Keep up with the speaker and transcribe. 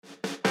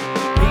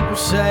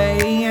People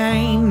say I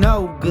ain't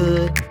no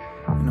good,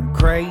 and I'm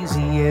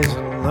crazy as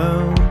a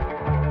loon.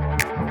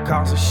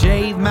 Cause I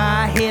shave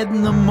my head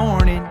in the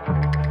morning,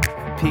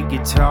 pick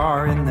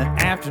guitar in the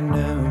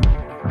afternoon.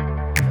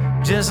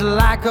 Just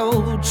like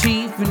old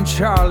Chief and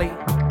Charlie,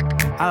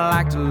 I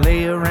like to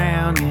lay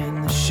around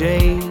in the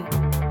shade.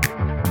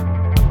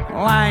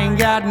 Well, I ain't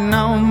got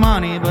no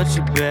money, but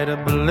you better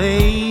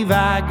believe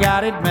I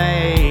got it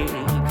made.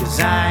 Cause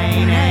I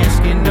ain't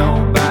asking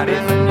nobody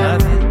for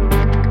nothing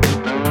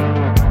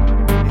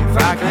if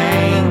I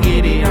can't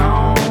get it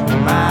on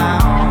my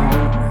own.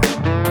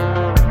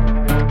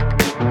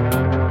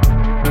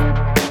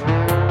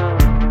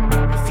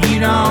 If you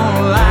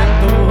don't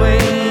like the way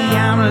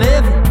I'm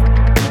living,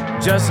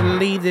 just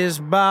leave this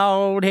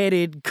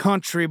bald-headed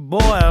country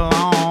boy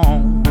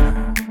alone.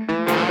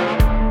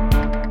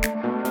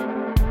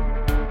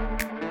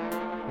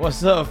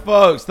 What's up,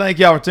 folks? Thank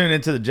y'all for tuning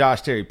into the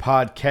Josh Terry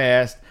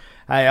Podcast.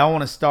 Hey, I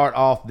want to start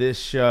off this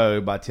show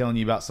by telling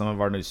you about some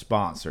of our new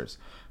sponsors.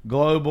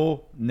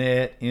 Global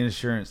Net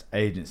Insurance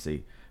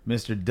Agency,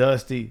 Mr.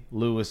 Dusty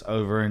Lewis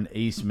over in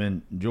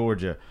Eastman,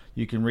 Georgia.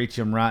 You can reach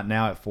him right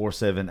now at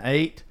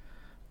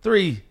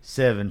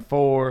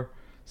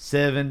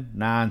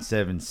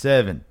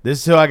 478-374-7977. This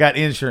is who I got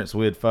insurance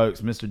with,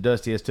 folks. Mr.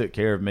 Dusty has took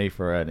care of me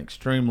for an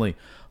extremely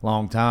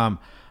long time.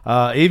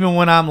 Even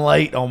when I'm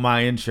late on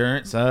my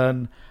insurance,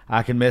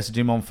 I can message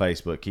him on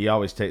Facebook. He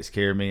always takes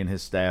care of me, and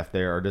his staff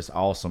there are just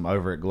awesome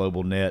over at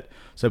Global Net.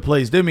 So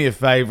please do me a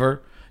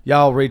favor.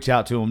 Y'all reach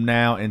out to them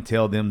now and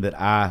tell them that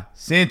I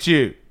sent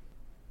you.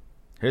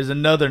 Here's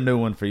another new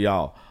one for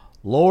y'all.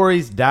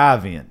 Lori's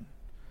Dive-In.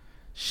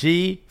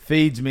 She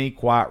feeds me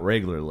quite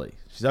regularly.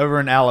 She's over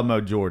in Alamo,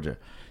 Georgia.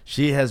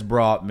 She has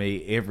brought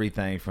me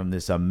everything from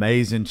this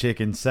amazing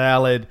chicken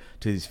salad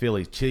to these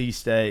Philly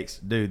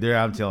cheesesteaks. Dude,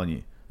 I'm telling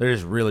you, they're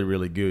just really,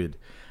 really good.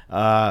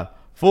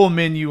 Full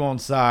menu on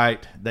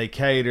site. They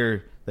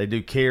cater. They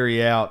do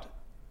carry out.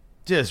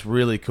 Just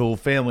really cool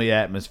family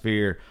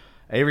atmosphere.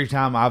 Every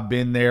time I've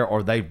been there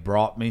or they've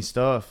brought me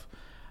stuff,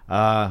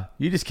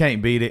 you just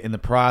can't beat it. And the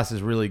price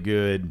is really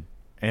good.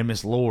 And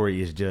Miss Lori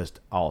is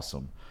just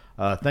awesome.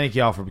 Thank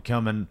y'all for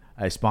becoming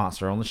a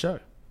sponsor on the show.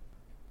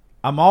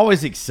 I'm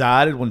always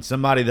excited when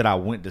somebody that I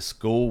went to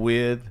school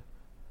with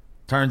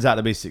turns out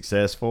to be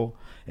successful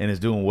and is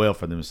doing well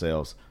for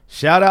themselves.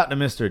 Shout out to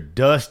Mr.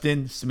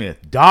 Dustin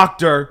Smith,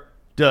 Dr.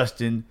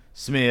 Dustin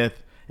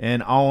Smith,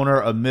 and owner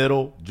of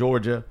Middle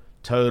Georgia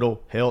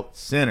Total Health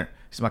Center.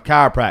 He's my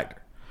chiropractor.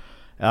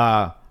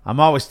 I'm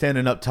always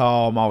standing up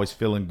tall. I'm always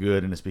feeling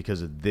good, and it's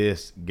because of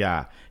this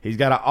guy. He's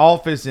got an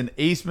office in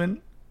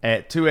Eastman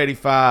at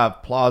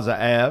 285 Plaza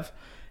Ave,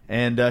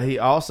 and he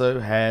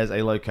also has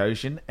a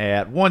location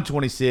at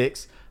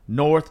 126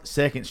 North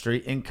 2nd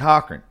Street in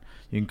Cochran.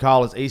 You can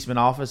call his Eastman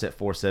office at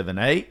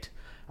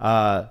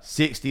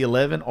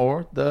 478-6011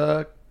 or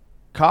the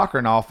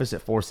Cochran office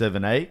at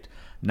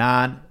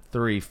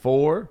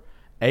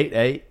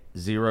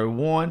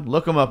 478-934-8801.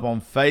 Look them up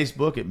on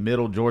Facebook at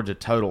Middle Georgia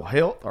Total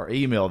Health or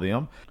email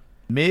them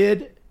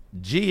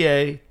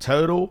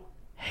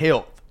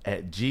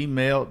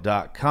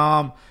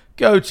midgatotalhealth@gmail.com.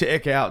 Go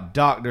check out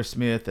Dr.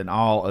 Smith and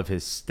all of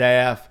his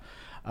staff.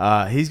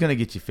 He's going to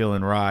get you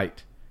feeling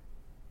right.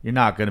 You're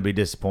not going to be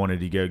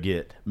disappointed you go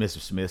get Mr.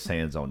 Smith's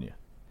hands on you.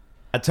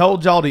 I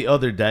told y'all the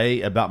other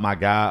day about my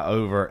guy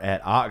over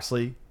at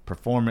Oxley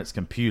Performance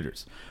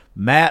Computers.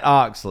 Matt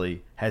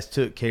Oxley has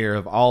took care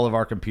of all of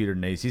our computer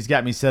needs. He's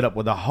got me set up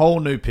with a whole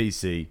new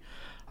PC.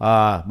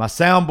 My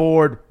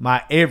soundboard,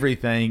 my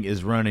everything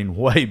is running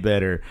way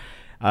better.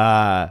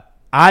 I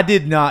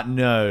did not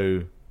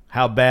know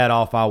how bad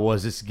off I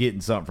was just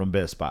getting something from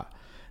Best Buy.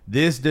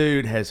 This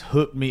dude has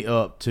hooked me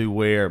up to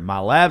where my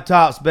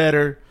laptop's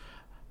better,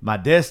 my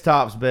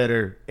desktop's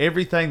better,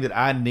 everything that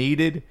I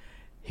needed,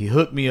 he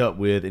hooked me up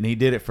with, and he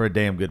did it for a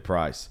damn good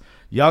price.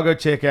 Y'all go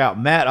check out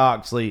Matt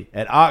Oxley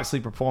at Oxley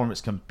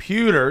Performance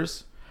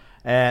Computers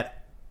and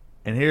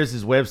here's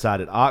his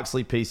website at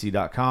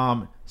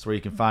oxleypc.com. That's where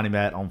you can find him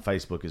at on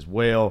Facebook as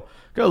well.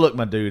 Go look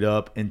my dude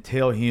up and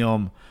tell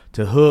him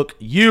to hook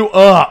you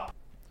up.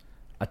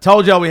 I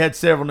told y'all we had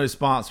several new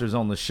sponsors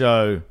on the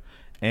show,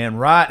 and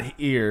right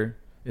here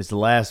is the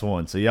last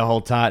one. So y'all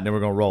hold tight, and then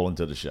we're going to roll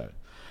into the show.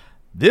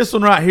 This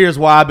one right here is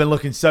why I've been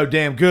looking so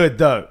damn good,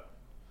 though.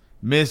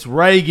 Miss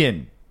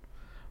Reagan.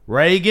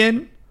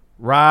 Reagan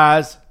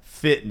Rise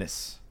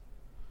Fitness.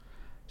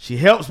 She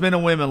helps men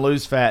and women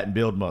lose fat and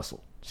build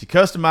muscle. She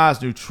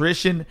customized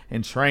nutrition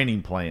and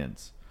training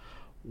plans.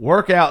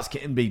 Workouts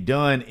can be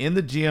done in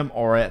the gym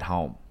or at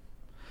home.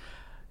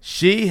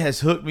 She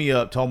has hooked me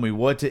up, told me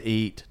what to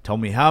eat,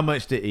 told me how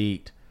much to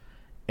eat,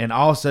 and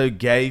also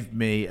gave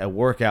me a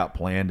workout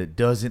plan that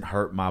doesn't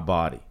hurt my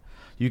body.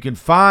 You can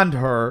find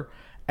her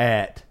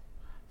at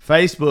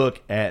Facebook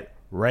at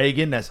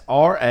Reagan, that's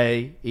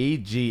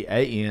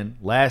Raegan,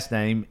 last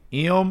name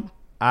Milholen,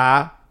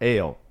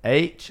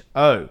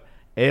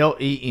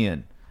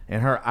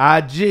 and her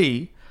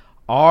IG,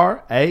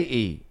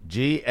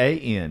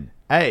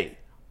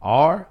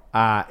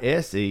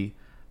 RAEGANARISE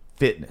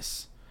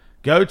Fitness.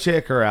 Go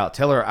check her out.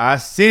 Tell her I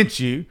sent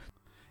you,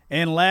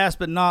 And last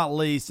but not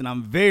least, and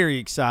I'm very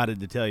excited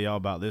to tell y'all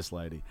about this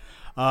lady,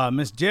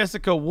 Miss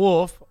Jessica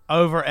Wolf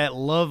over at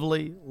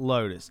Lovely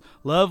Lotus.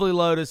 Lovely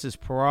Lotus is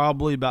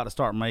probably about to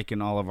start making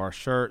all of our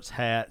shirts,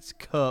 hats,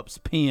 cups,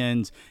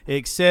 pins,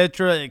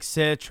 etc.,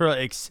 etc.,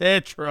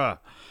 etc.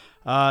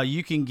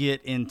 You can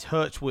get in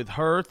touch with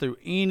her through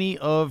any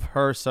of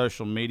her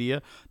social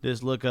media.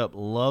 Just look up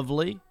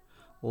Lovely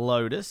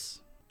Lotus.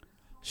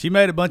 She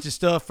made a bunch of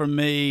stuff for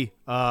me,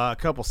 a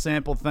couple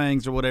sample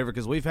things or whatever,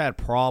 because we've had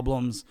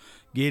problems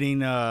getting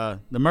the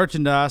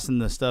merchandise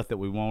and the stuff that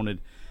we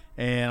wanted.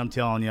 And I'm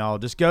telling y'all,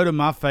 just go to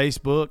my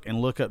Facebook and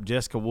look up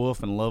Jessica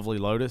Wolf and Lovely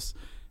Lotus.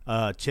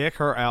 Check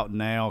her out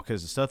now,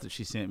 because the stuff that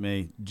she sent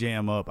me,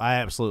 jam up. I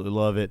absolutely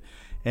love it.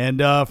 And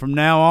from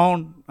now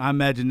on, I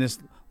imagine this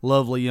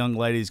lovely young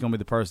lady is going to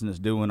be the person that's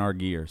doing our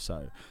gear.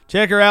 So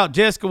check her out,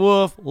 Jessica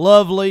Wolf,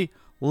 Lovely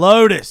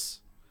Lotus.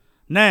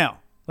 Now,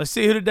 let's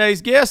see who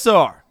today's guests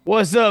are.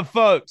 What's up,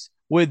 folks?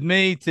 With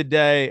me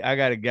today, I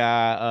got a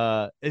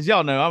guy. As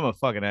y'all know, I'm a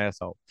fucking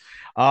asshole.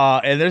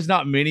 And there's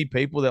not many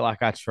people that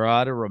I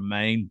try to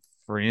remain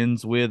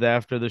friends with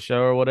after the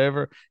show or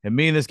whatever. And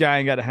me and this guy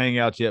ain't got to hang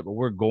out yet, but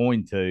we're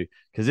going to,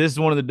 because this is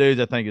one of the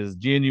dudes I think is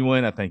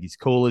genuine. I think he's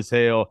cool as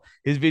hell.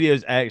 His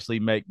videos actually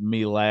make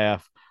me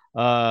laugh.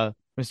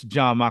 Mr.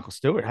 John Michael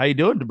Stewart, how you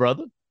doing,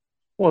 brother?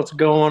 What's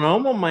going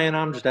on, my man?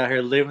 I'm just out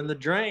here living the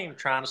dream,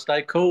 trying to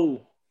stay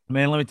cool.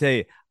 Man, let me tell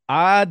you,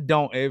 I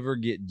don't ever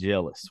get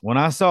jealous. When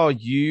I saw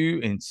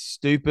you and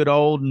stupid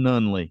old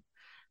Nunley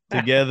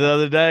together the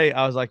other day,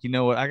 I was like, you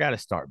know what? I got to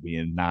start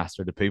being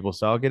nicer to people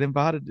so I'll get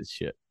invited to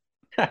shit.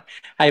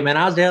 Hey, man,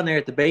 I was down there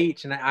at the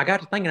beach, and I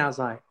got to thinking, I was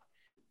like,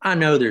 I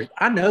know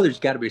there's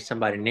got to be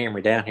somebody near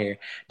me down here.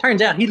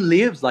 Turns out he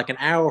lives like an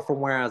hour from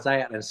where I was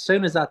at. And as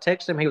soon as I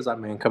texted him, he was like,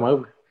 man, come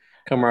over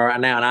right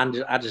now.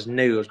 And I just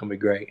knew it was going to be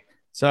great.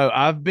 So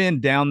I've been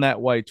down that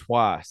way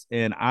twice,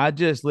 and I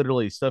just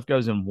literally, stuff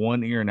goes in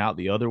one ear and out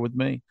the other with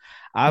me.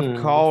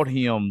 I've called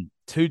him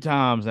 2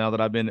 times now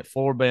that I've been at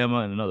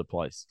Floribama and another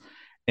place.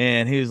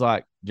 And he was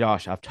like,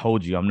 Josh, I've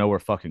told you I'm nowhere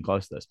fucking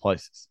close to those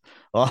places.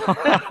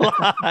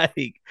 I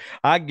think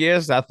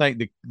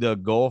the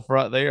Gulf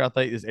right there, I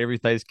think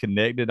everything's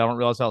connected. I don't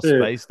realize how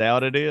spaced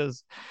out it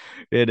is.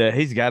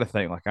 He's got to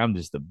think like I'm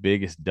just the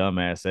biggest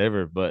dumbass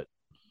ever, but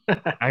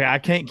I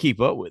can't keep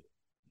up with it.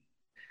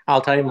 I'll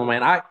tell you, my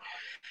man,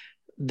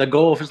 the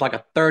Gulf is like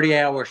a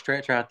 30-hour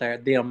stretch right there.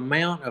 The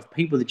amount of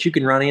people that you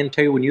can run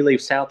into when you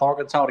leave South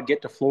Arkansas to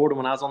get to Florida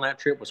when I was on that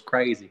trip was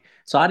crazy.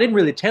 So I didn't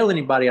really tell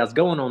anybody I was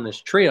going on this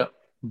trip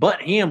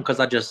but him, because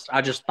I just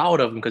thought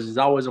of him because he's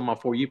always on my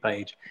For You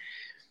page.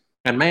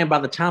 And, man, by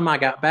the time I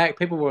got back,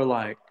 people were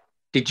like,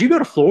 did you go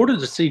to Florida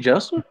to see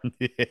Justin?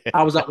 Yeah.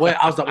 I was like, well,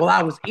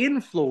 I was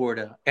in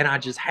Florida, and I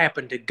just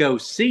happened to go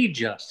see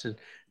Justin.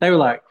 They were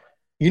like,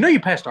 you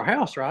passed our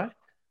house, right?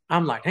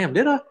 I'm like, damn,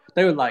 did I?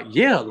 They were like,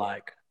 yeah,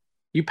 like,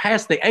 you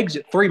passed the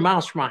exit 3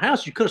 miles from my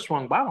house. You could have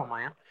swung by, my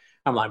man.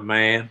 I'm like,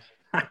 man,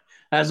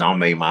 that's on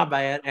me, my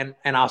bad.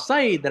 And I'll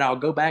say that I'll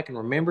go back and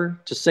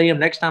remember to see him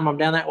next time I'm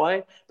down that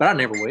way, but I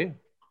never will.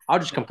 I'll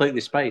just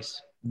completely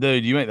space.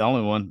 Dude, you ain't the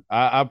only one.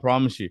 I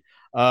promise you.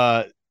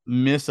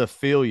 Miss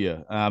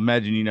Ophelia, I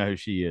imagine you know who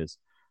she is.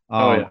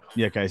 Yeah.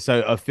 Okay,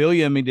 so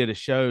Ophelia and me did a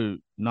show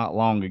not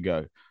long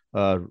ago,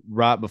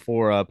 right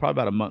before, probably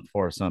about a month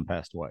before her son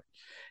passed away.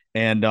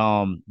 And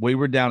we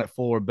were down at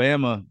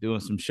Floribama doing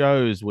some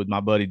shows with my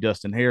buddy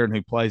Dustin Heron,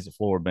 who plays at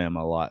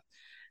Floribama a lot.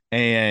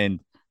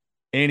 And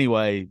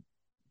anyway,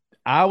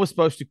 I was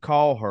supposed to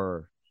call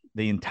her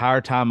the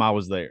entire time I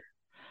was there.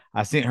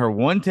 I sent her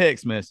one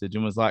text message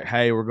and was like,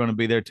 hey, we're going to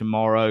be there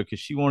tomorrow, because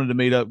she wanted to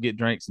meet up, get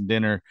drinks and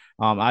dinner.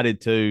 I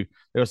did too.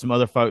 There were some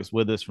other folks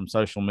with us from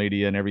social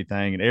media and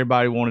everything, and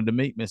everybody wanted to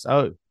meet Miss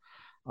O.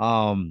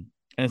 And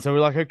so we're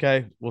like,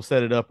 okay, we'll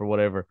set it up or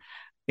whatever.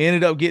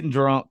 Ended up getting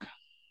drunk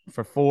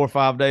for 4 or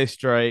 5 days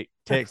straight.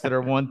 Texted her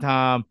one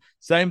time.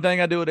 Same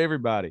thing I do with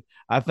everybody.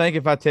 I think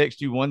if I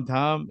text you one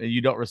time and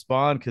you don't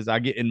respond, because I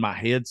get in my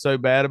head so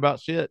bad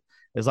about shit,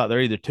 it's like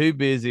they're either too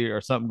busy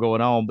or something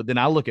going on. But then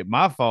I look at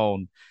my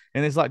phone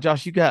and it's like,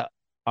 Josh, you got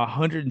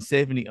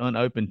 170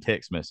 unopened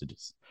text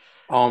messages.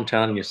 Oh, I'm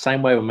telling you,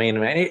 same way with me,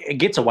 man. It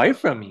gets away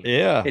from you.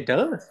 Yeah, it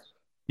does.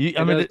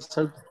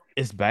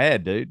 It's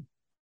bad, dude.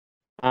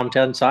 I'm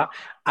telling you. So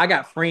I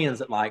got friends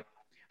that, like,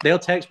 they'll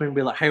text me and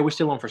be like, hey, we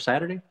still on for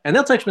Saturday? And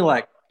they'll text me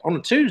like on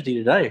a Tuesday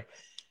today.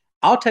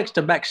 I'll text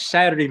them back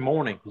Saturday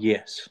morning,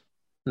 yes.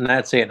 And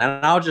that's it. And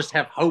I'll just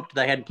have hoped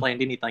they hadn't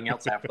planned anything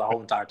else after the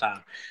whole entire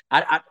time.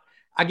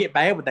 I get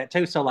bad with that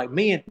too. So like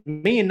me and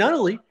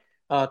Nunnally,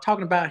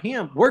 talking about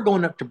him, we're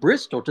going up to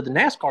Bristol to the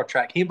NASCAR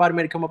track. He invited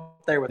me to come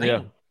up there with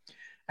him.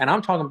 And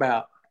I'm talking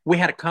about, we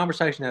had a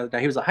conversation the other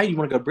day. He was like, hey, you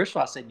want to go to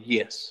Bristol? I said,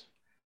 yes.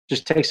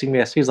 Just texting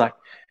me. He was like,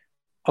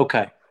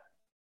 okay.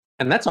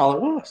 And that's all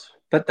it was.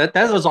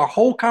 That was our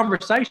whole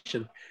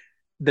conversation.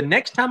 The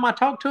next time I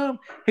talked to him,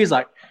 he's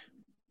like,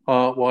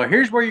 well,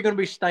 here's where you're going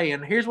to be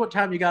staying. Here's what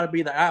time you got to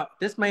be there.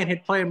 This man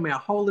had planned me a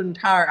whole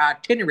entire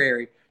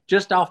itinerary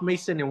just off me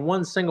sending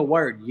one single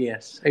word,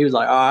 yes. He was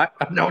like, all right,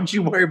 don't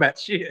you worry about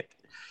shit.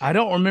 I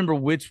don't remember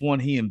which one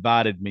he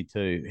invited me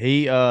to.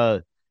 He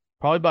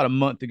probably about a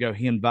month ago,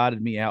 he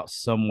invited me out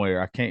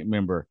somewhere. I can't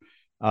remember,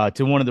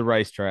 to one of the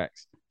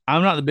racetracks.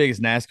 I'm not the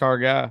biggest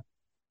NASCAR guy,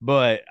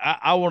 but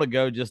I want to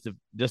go just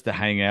to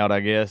hang out, I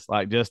guess,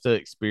 like just to Me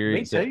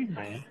experience it. too,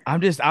 man.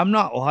 I'm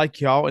not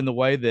like y'all in the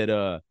way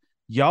that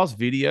y'all's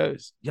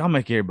videos, y'all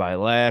make everybody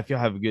laugh, y'all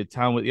have a good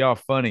time with y'all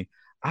funny.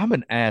 I'm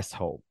an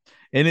asshole.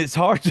 And it's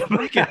hard to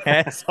make an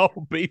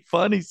asshole be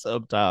funny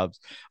sometimes.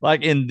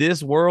 Like in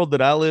this world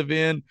that I live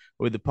in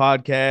with the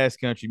podcast,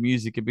 country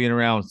music, and being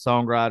around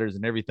songwriters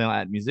and everything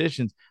like that,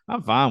 musicians,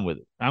 I'm fine with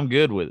it. I'm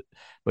good with it.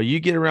 But you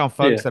get around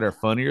folks Yeah. that are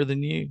funnier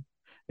than you,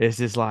 it's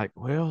just like,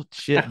 well,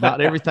 shit,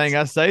 not everything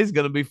I say is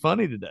going to be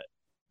funny today.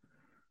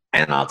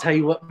 And I'll tell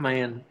you what,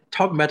 man,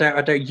 talking about that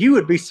right there, you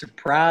would be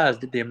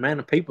surprised at the amount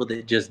of people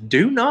that just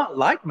do not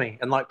like me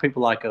and like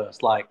people like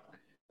us. Like,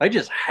 they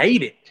just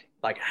hate it.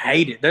 Like,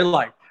 hate it. They're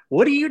like,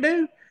 what do you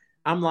do?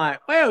 I'm like,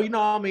 well,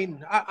 I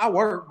mean, I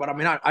work, but I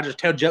mean, I just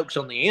tell jokes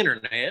on the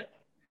internet. And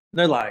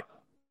they're like,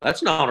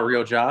 that's not a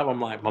real job. I'm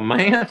like, my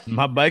man,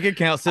 My bank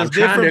account says I'm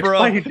trying to different,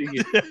 bro. explain it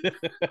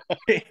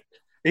to you.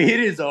 It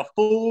is a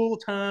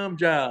full-time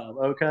job,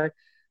 okay?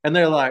 And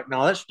they're like,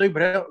 no, that's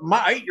stupid. My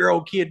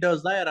 8-year-old kid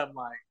does that. I'm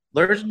like,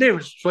 there's a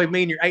difference between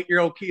me and your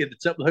 8-year-old kid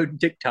that's uploading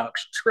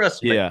TikToks.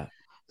 Trust me. Yeah.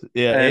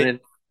 Yeah. And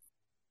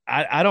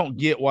I don't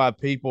get why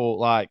people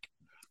like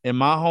in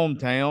my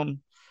hometown.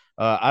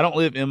 I don't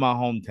live in my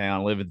hometown. I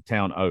live in the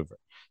town over.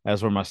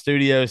 That's where my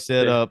studio is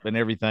set up and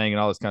everything and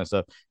all this kind of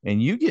stuff.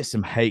 And you get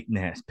some hating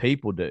ass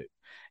people, do.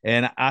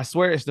 And I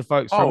swear it's the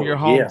folks from your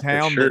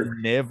hometown that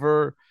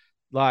never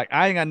like.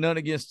 I ain't got nothing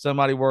against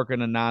somebody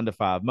working a 9 to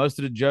 5. Most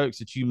of the jokes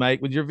that you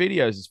make with your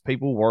videos is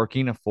people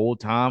working a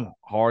full-time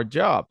hard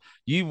job.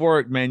 You've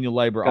worked manual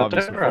labor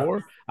obviously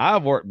before.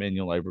 I've worked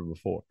manual labor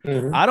before.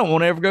 I don't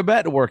want to ever go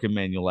back to working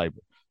manual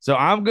labor. So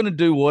I'm going to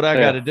do what I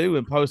got to do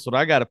and post what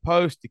I got to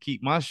post to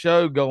keep my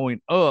show going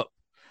up.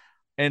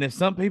 And if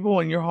some people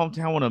in your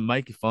hometown want to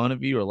make fun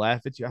of you or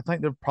laugh at you, I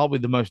think they're probably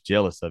the most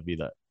jealous of you,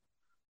 though.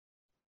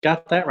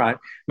 Got that right.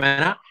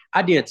 Man,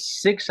 I did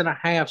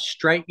 6.5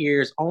 straight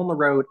years on the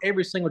road.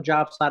 Every single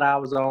job site I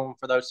was on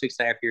for those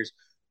 6.5 years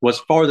was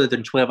farther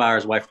than 12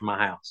 hours away from my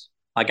house.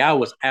 Like, I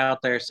was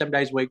out there 7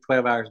 days a week,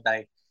 12 hours a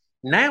day.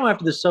 Now,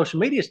 after the social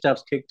media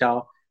stuff's kicked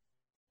off,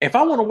 if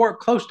I want to work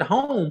close to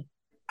home,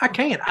 I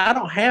can. I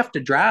don't have to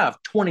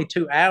drive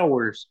 22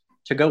 hours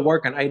to go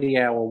work an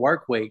 80-hour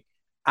work week.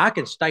 I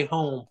can stay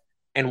home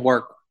and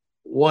work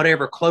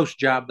whatever close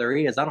job there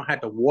is. I don't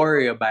have to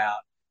worry about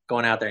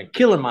going out there and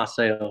killing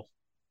myself.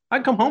 I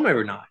can come home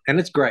every night, and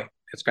it's great.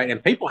 It's great,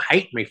 and people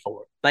hate me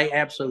for it. They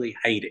absolutely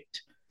hate it.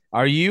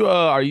 Are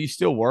you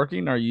still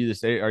working? Are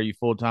you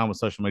full time with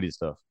social media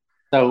stuff?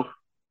 So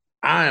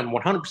I am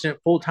 100%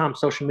 full-time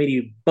social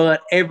media,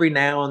 but every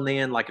now and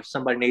then, like if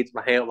somebody needs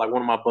my help, like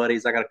one of my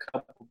buddies, I got a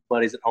couple of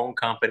buddies that own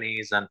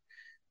companies and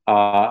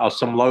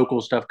some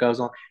local stuff goes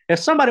on. If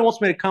somebody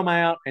wants me to come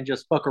out and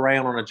just fuck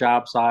around on a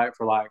job site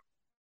for like,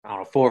 I don't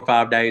know, 4 or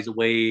 5 days a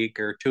week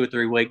or 2 or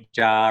 3 week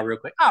job real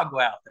quick, I'll go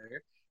out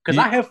there because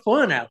I have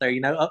fun out there.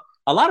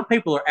 A lot of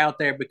people are out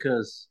there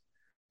because,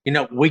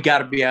 we got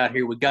to be out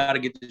here. We got to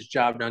get this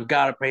job done.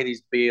 Got to pay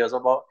these bills.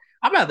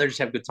 I'm out there just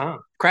have a good time,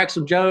 crack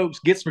some jokes,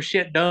 get some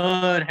shit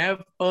done,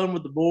 have fun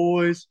with the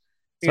boys.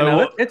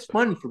 It's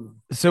fun for me.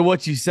 So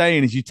what you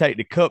saying is you take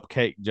the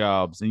cupcake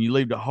jobs and you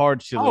leave the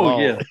hard shit alone.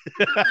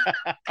 Yeah.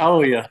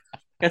 Oh yeah.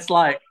 It's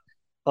like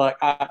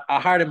I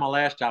hired in my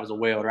last job as a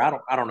welder. I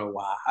don't know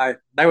why.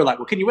 They were like,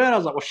 well, can you weld? I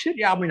was like, well, shit,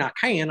 yeah. I mean, I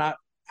can.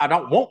 I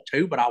don't want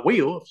to, but I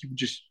will if you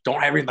just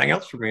don't have anything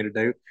else for me to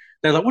do.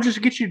 They're like, we'll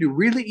just get you to do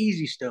really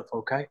easy stuff,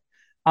 okay?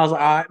 I was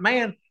like, all right,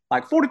 man.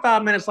 Like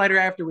 45 minutes later,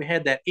 after we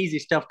had that easy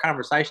stuff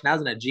conversation, I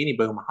was in a genie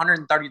boom,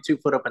 132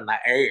 foot up in the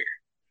air,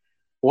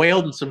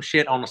 welding some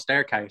shit on the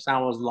staircase. I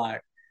was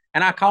like,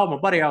 and I called my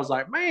buddy. I was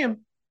like,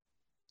 man,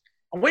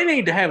 we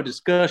need to have a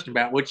discussion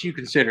about what you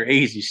consider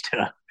easy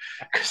stuff.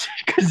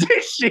 Because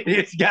this shit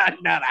has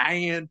gotten out of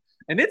hand.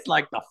 And it's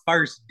like the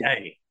first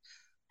day.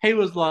 He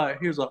was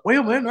like,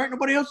 well, man, there ain't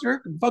nobody else here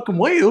can fucking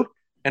weld.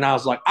 And I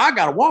was like, I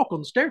got to walk on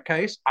the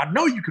staircase. I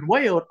know you can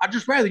weld. I'd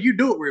just rather you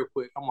do it real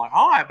quick. I'm like,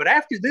 all right, but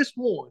after this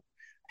one,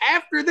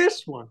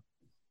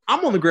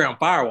 I'm on the ground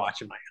fire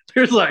watching, man.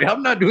 There's like,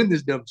 I'm not doing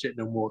this dumb shit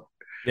no more.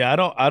 Yeah,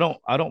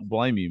 I don't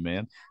blame you,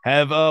 man.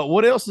 Have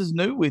what else is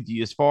new with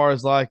you as far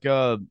as like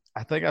I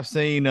think I've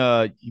seen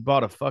you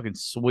bought a fucking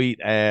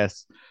sweet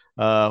ass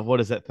what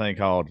is that thing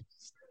called?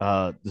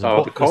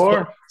 The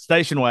car?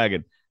 Station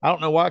wagon. I don't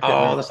know why.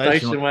 The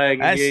station wagon.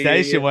 That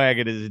station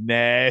wagon is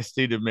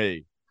nasty to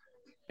me.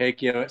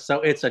 Heck yeah.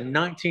 So it's a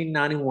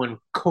 1991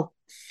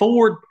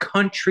 Ford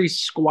Country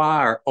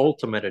Squire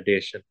Ultimate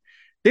Edition.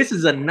 This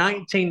is a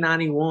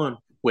 1991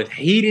 with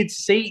heated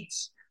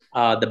seats.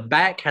 The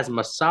back has a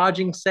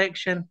massaging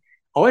section.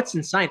 Oh, it's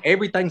insane.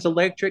 Everything's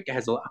electric. It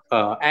has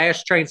a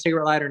ashtray and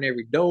cigarette lighter in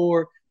every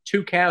door,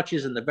 2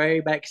 couches in the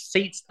very back,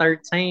 seats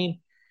 13.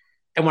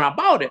 And when I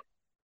bought it,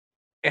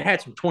 it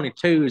had some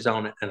 22s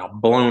on it and a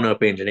blown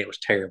up engine. It was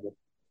terrible.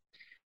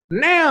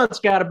 Now it's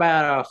got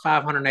about a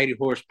 580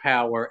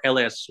 horsepower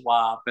LS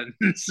swap and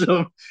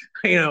some,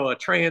 a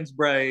trans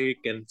brake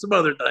and some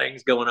other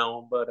things going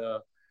on. But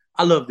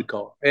I love the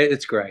car.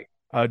 It's great.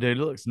 Oh, dude,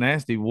 it looks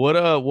nasty. What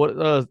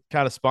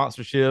kind of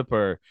sponsorship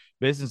or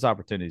business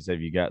opportunities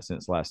have you got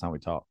since last time we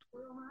talked?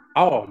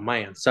 Oh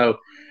man, so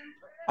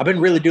I've been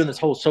really doing this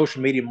whole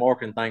social media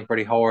marketing thing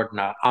pretty hard, and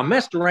I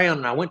messed around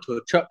and I went to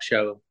a truck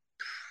show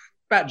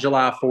about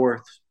July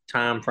 4th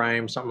time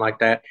frame, something like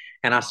that,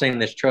 and I seen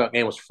this truck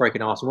and it was freaking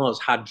awesome. One of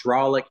those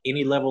hydraulic,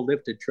 any level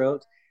lifted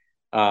trucks.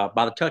 By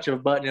the touch of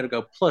a button, it'll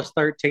go plus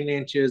 13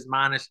 inches,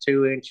 minus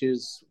 2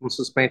 inches on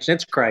suspension.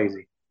 It's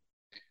crazy.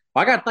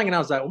 Well, I got thinking, I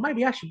was like, well,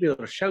 maybe I should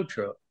build a show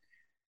truck.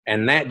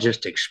 And that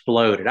just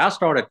exploded. I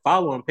started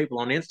following people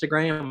on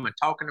Instagram and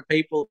talking to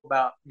people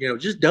about,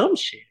 just dumb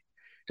shit.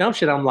 Dumb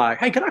shit. I'm like,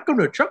 hey, can I come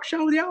to a truck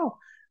show with y'all?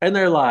 And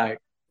they're like,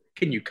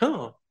 can you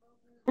come?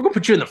 We're going to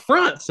put you in the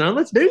front, son.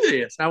 Let's do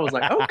this. And I was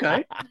like,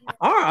 okay.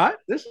 All right.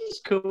 This is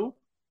cool.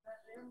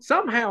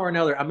 Somehow or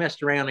another, I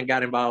messed around and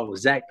got involved with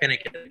Zach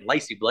Pinnick and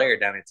Lacey Blair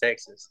down in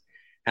Texas.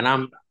 And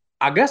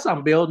I guess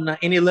I'm building an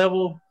any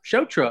level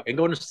show truck and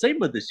going to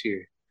SEMA this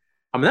year.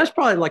 I mean, that's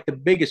probably like the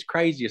biggest,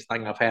 craziest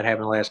thing I've had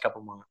happen the last couple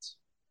of months.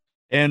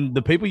 And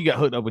the people you got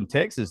hooked up in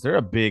Texas, they're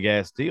a big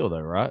ass deal, though,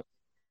 right?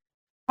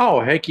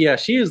 Oh, heck yeah.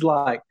 She is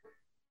like,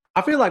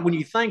 I feel like when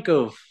you think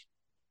of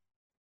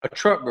a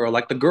truck girl,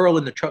 like the girl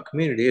in the truck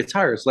community, it's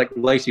her. It's like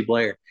Lacey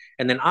Blair.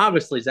 And then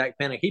obviously Zach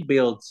Pinnick, he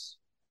builds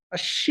a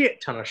shit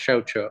ton of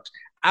show trucks.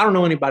 I don't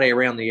know anybody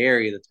around the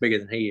area that's bigger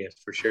than he is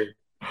for sure.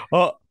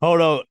 Oh,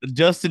 hold on.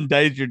 Justin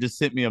Danger just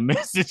sent me a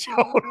message.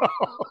 Hold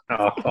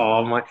on.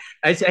 Oh my!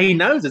 He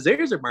knows his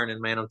ears are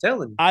burning, man. I'm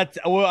telling you.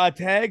 I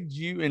tagged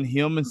you and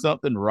him in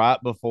something right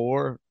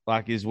before,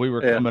 like as we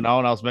were coming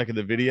on. I was making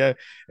the video,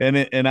 and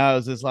I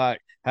was just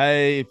like,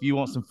 "Hey, if you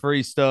want some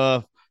free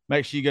stuff,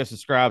 make sure you go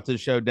subscribe to the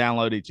show,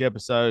 download each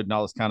episode, and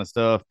all this kind of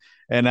stuff."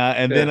 And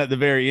then at the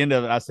very end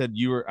of it, I said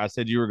you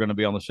were going to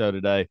be on the show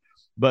today,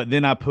 but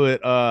then I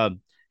put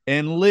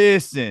and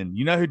listen,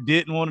 you know who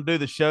didn't want to do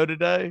the show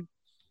today?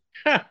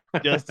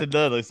 Justin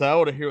Dudley. So I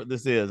want to hear what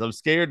this is. I'm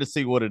scared to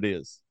see what it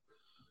is.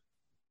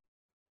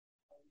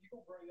 You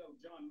gonna bring up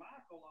John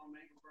Michael on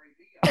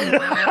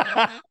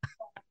I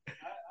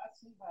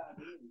see how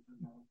it is,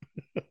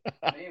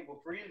 Man,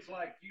 with friends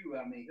like you,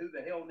 I mean, who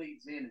the hell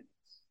needs enemies?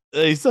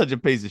 He's such a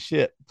piece of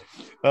shit.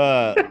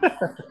 God.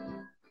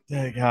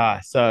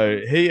 So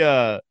he's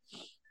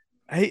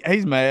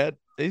mad.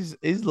 He's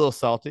a little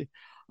salty.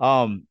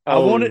 I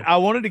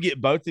wanted to get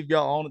both of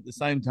y'all on at the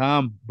same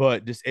time,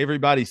 but just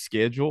everybody's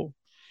schedule.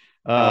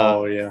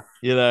 Yeah.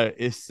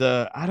 It's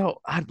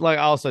I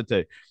also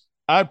too.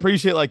 I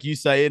appreciate like you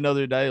say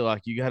another day,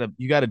 like you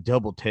gotta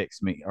double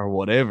text me or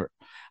whatever.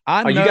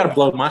 You gotta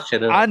blow my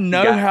shit up. I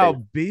know how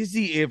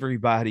busy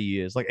everybody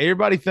is. Like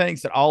everybody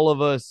thinks that all of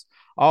us,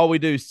 all we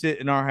do is sit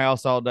in our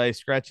house all day,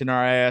 scratching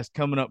our ass,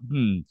 coming up.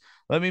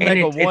 Let me make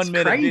a 1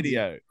 minute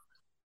video.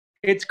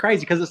 It's crazy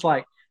because it's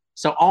like.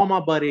 So all my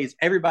buddies,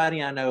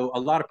 everybody I know, a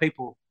lot of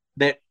people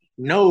that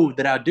know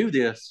that I do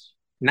this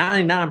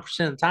 99%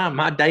 of the time,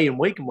 my day and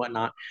week and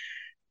whatnot,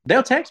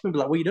 they'll text me and be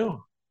like, what are you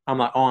doing? I'm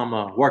like, oh,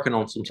 I'm working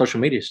on some social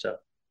media stuff.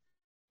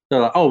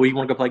 They're like, oh, well, you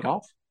want to go play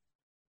golf?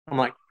 I'm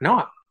like,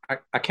 no,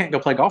 I can't go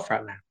play golf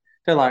right now.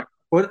 They're like,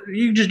 well,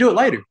 you can just do it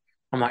later.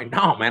 I'm like,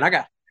 no, man, I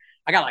got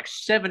like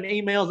 7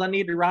 emails I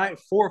need to write,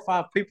 4 or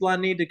 5 people I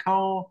need to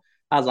call.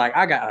 I was like,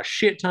 I got a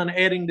shit ton of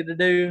editing to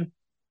do.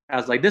 I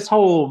was like, this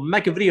whole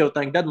make a video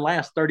thing doesn't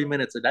last 30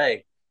 minutes a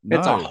day. No.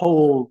 It's a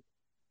whole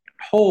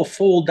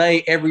full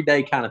day, every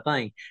day kind of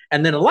thing.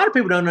 And then a lot of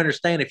people don't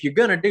understand if you're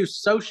going to do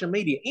social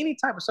media, any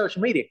type of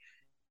social media,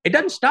 it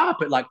doesn't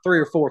stop at like 3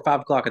 or 4 or 5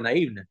 o'clock in the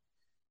evening.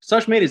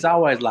 Social media is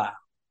always live.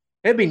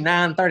 It'd be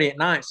 9:30 at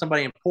night.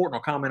 Somebody important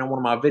will comment on one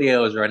of my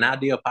videos or an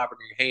idea popping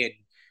in your head.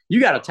 You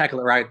got to tackle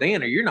it right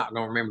then or you're not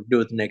going to remember to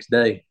do it the next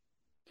day.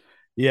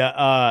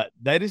 Yeah.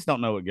 They just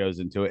don't know what goes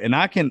into it. And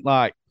I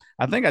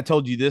think I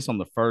told you this on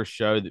the first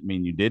show that me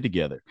and you did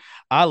together.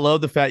 I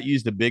love the fact you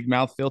used a big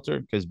mouth filter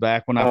because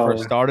back when I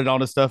first started on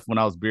this stuff, when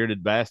I was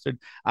bearded bastard,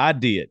 I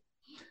did.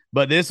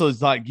 But this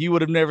was like, you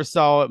would have never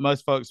saw it.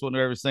 Most folks wouldn't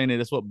have ever seen it.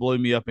 That's what blew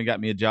me up and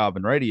got me a job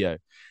in radio.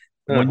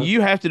 When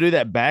you have to do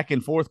that back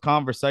and forth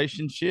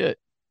conversation shit.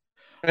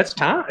 That's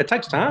time. It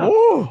takes time.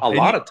 Ooh, a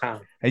lot of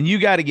time. And you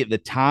got to get the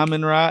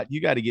timing right.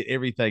 You got to get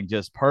everything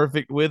just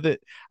perfect with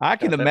it. I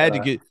can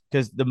imagine it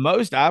because the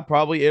most I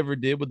probably ever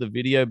did with the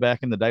video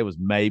back in the day was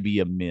maybe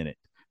a minute.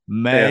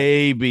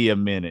 A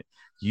minute.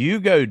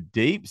 You go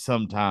deep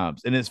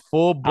sometimes and it's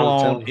full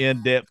blown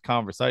in-depth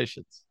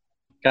conversations.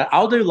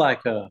 I'll do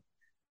like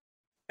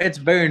it's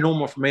very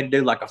normal for me to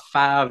do like a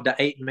 5 to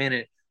 8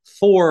 minute,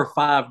 4 or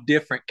 5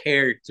 different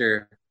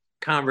character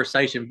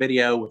conversation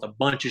video with a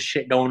bunch of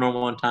shit going on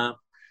one time.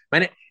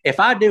 Man, if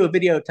I do a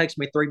video, it takes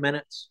me 3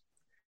 minutes.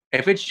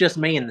 If it's just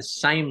me in the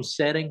same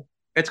setting,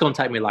 it's going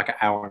to take me like an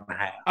hour and a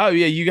half. Oh,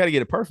 yeah. You got to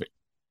get it perfect.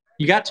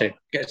 You got to.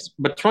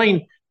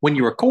 Between when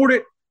you record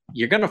it,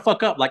 you're going to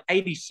fuck up like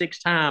 86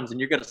 times and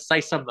you're going to say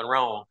something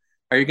wrong.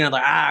 Or you're going to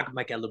I can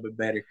make that a little bit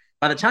better.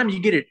 By the time you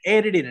get it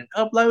edited and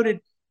uploaded,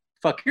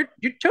 fuck, your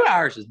 2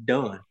 hours is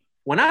done.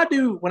 When I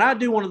do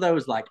one of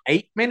those like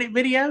 8-minute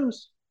videos,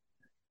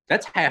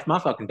 that's half my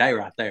fucking day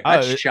right there.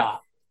 That's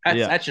shot.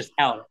 That's just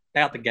out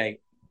the gate.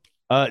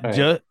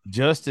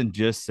 Justin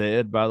just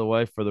said, by the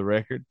way, for the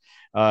record,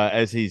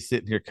 as he's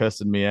sitting here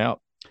cussing me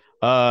out,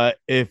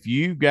 if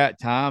you got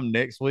time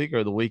next week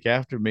or the week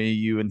after, me,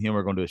 you, and him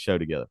are going to do a show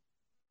together.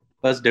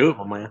 Let's do it,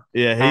 my man.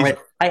 Yeah.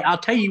 Hey, I'll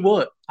tell you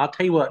what.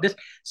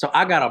 So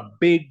I got a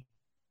big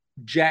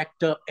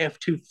jacked up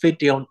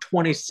F-250 on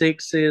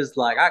 26s,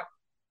 like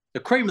the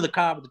cream of the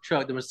crop of the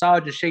truck, the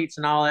massaging sheets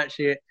and all that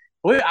shit.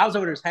 I was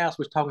over at his house,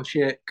 was talking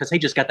shit because he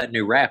just got that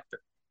new Raptor,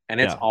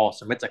 and it's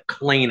awesome. It's a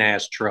clean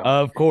ass truck.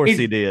 Of course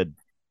he did.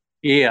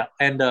 Yeah,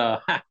 and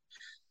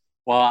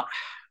well,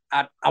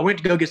 I went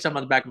to go get something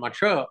on the back of my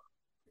truck.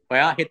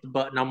 Well, I hit the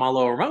button on my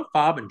little remote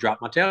fob and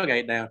dropped my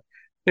tailgate down.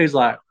 He's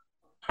like,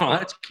 "Oh,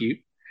 that's cute."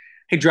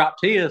 He dropped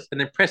his and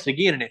then pressed it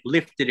again, and it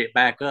lifted it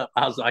back up.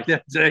 I was like,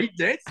 "That's some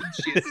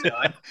shit,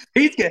 son."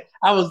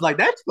 I was like,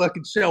 "That's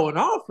fucking showing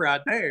off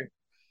right there."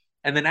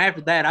 And then after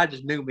that, I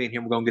just knew me and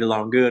him were gonna get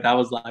along good. I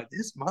was like,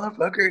 "This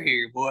motherfucker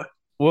here, boy."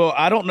 Well,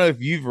 I don't know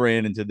if you've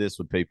ran into this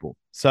with people.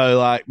 So,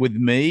 like with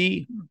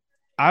me,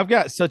 I've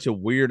got such a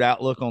weird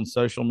outlook on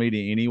social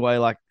media anyway.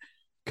 Like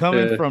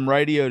coming from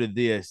radio to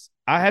this,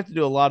 I have to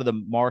do a lot of the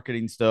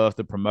marketing stuff,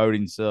 the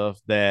promoting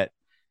stuff that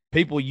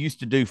people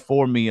used to do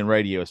for me in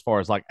radio, as far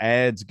as like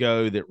ads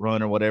go that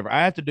run or whatever.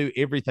 I have to do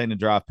everything to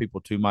drive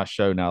people to my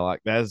show now.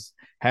 Like that's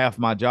half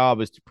my job,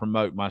 is to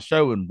promote my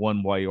show in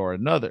one way or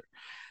another.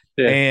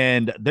 Yeah.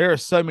 And there are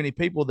so many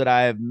people that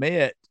I have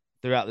met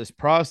throughout this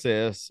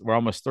process. We're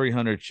almost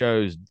 300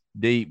 shows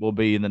deep. We'll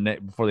be in the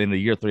next, before the end of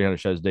the year, 300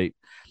 shows deep.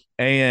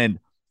 And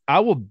I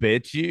will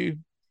bet you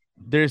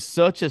there's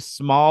such a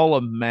small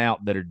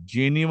amount that are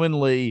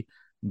genuinely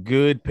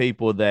good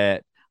people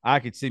that I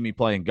could see me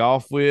playing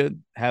golf with,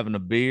 having a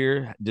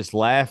beer, just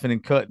laughing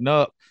and cutting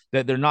up,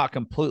 that they're not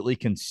completely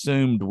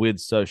consumed with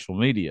social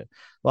media.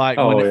 Like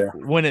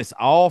when it's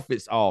off,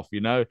 it's off,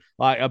 you know,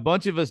 like a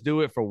bunch of us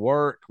do it for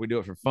work. We do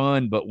it for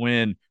fun. But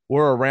when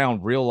we're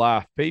around real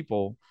life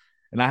people,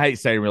 and I hate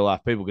saying real life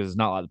people because it's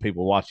not like the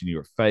people watching you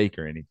are fake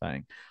or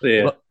anything.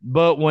 Yeah.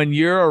 But when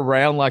you're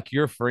around like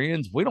your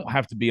friends, we don't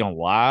have to be on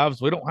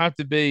lives. We don't have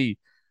to be.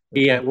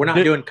 Yeah. We're not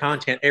doing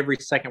content every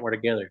second we're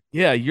together.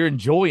 Yeah. You're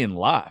enjoying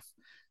life.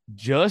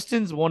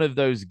 Justin's one of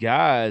those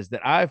guys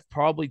that I've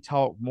probably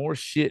talked more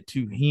shit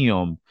to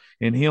him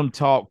and him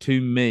talk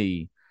to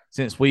me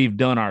since we've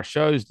done our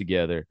shows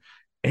together.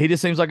 He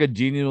just seems like a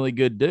genuinely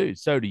good dude.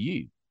 So do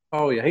you.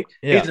 Oh, yeah.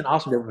 He's an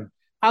awesome dude.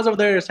 I was over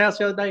there at his house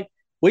the other day.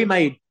 We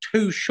made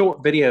 2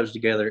 short videos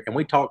together, and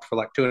we talked for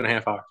like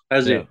 2.5 hours.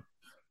 That's it.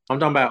 I'm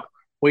talking about,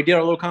 we did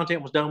our little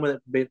content, was done with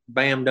it,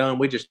 bam, done.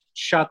 We just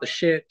shot the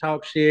shit,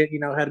 talked shit, you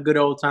know, had a good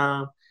old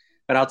time.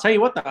 But I'll tell you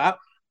what, though,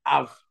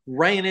 I've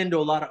ran into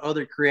a lot of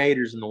other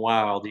creators in the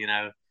wild, you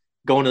know,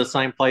 going to the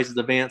same places,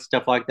 events,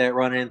 stuff like that,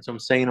 running into them,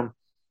 seeing them.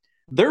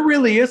 There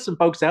really is some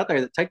folks out there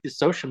that take this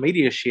social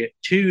media shit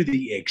to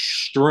the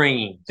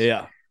extremes.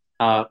 Yeah.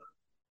 I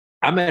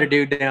met a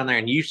dude down there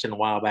in Houston a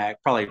while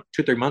back, probably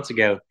 2-3 months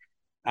ago.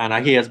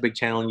 And he has a big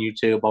channel on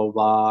YouTube, blah, blah,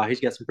 blah.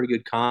 He's got some pretty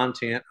good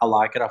content. I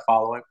like it. I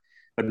follow him.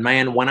 But,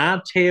 man, when I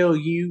tell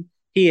you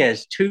he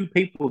has 2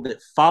 people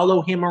that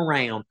follow him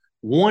around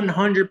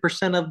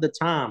 100% of the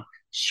time,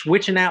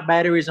 switching out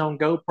batteries on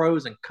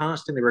GoPros and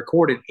constantly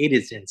recording, it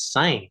is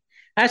insane.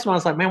 That's why I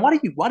was like, man, why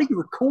do you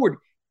record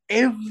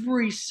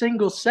every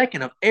single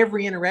second of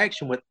every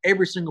interaction with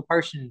every single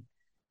person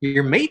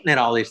you're meeting at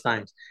all these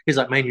things? He's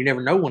like, man, you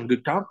never know when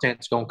good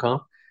content's going to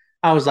come.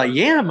 I was like,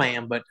 yeah,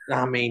 man, but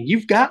I mean,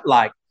 you've got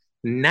like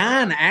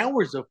 9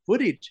 hours of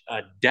footage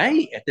a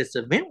day at this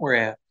event we're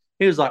at.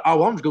 He was like,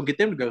 oh, I'm just going to get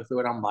them to go through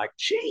it. I'm like,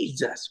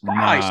 Jesus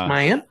Christ,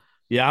 man.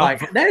 Yeah.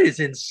 Like, that is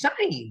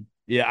insane.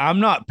 Yeah,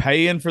 I'm not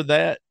paying for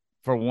that,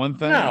 for one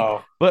thing.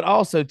 No. But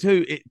also,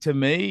 too, to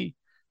me,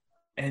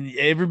 and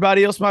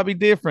everybody else might be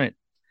different,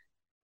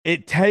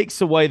 it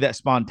takes away that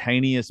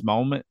spontaneous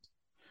moment.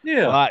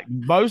 Yeah. Like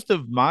most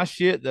of my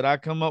shit that I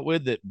come up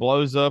with that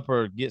blows up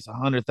or gets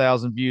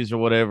 100,000 views or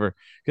whatever,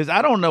 because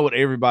I don't know what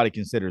everybody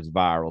considers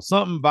viral.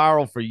 Something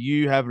viral for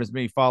you having as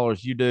many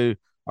followers you do,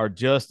 or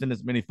Justin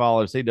as many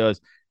followers he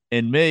does,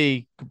 and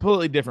me,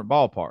 completely different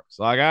ballparks.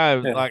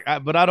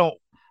 But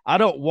I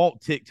don't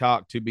want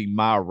TikTok to be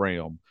my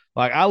realm.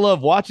 Like I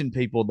love watching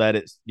people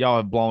that y'all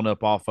have blown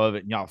up off of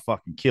it and y'all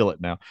fucking kill it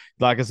now.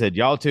 Like I said,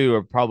 y'all 2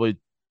 are probably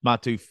my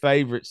 2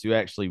 favorites to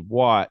actually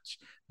watch,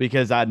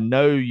 because I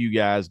know you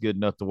guys good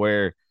enough to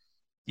where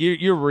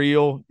you're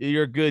real.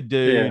 You're a good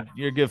dude. Yeah.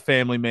 You're a good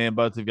family man,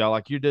 both of y'all.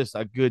 Like you're just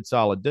a good,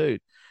 solid dude.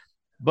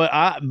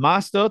 But my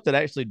stuff that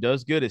actually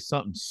does good is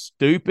something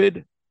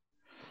stupid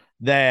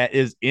that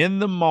is in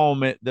the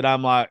moment that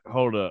I'm like,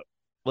 hold up,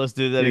 let's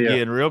do that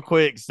again real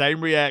quick.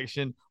 Same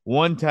reaction,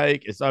 one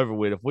take, it's over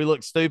with. If we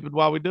look stupid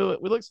while we do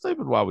it, we look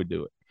stupid while we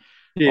do it.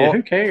 Yeah,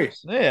 who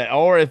cares? Yeah,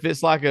 or if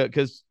it's like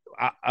because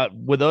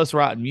with us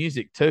writing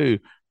music too,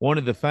 one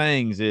of the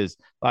things is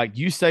like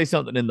you say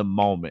something in the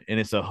moment and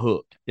it's a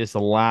hook, it's a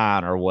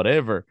line or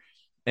whatever.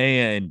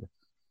 And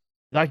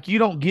like, you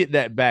don't get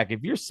that back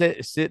if you're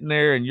sitting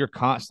there and you're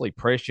constantly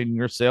pressuring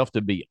yourself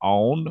to be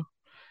on.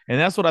 And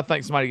that's what I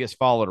think somebody gets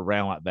followed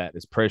around like that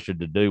is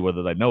pressured to do,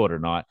 whether they know it or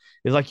not.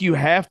 Is like, you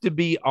have to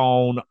be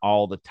on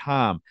all the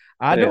time.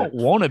 I don't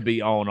want to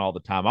be on all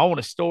the time. I want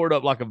to store it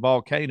up like a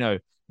volcano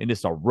and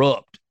just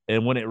erupt.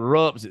 And when it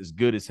erupts, it's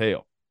good as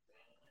hell.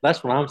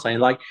 That's what I'm saying.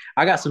 Like,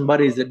 I got some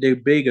buddies that do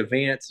big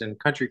events and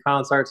country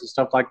concerts and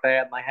stuff like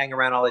that, and they hang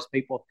around all these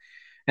people,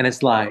 and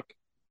it's like,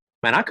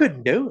 man, I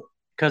couldn't do it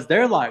because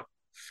they're like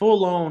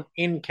full on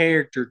in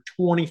character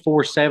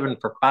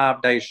 24/7 for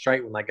 5 days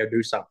straight when they go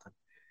do something.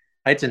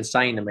 It's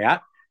insane to me.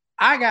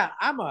 I'm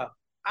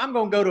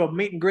gonna go to a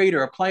meet and greet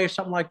or a play or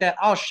something like that.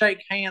 I'll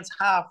shake hands,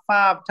 high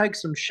five, take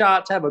some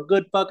shots, have a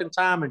good fucking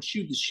time, and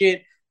shoot the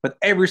shit with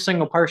every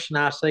single person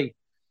I see.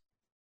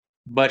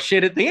 But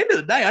shit, at the end of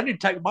the day, I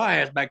need to take my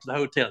ass back to the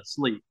hotel and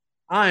sleep.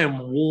 I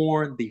am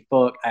worn the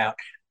fuck out.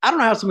 I don't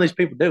know how some of these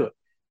people do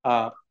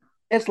it.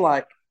 It's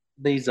like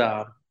these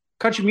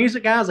country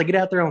music guys, they get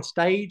out there on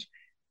stage,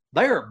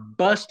 they are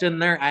busting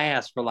their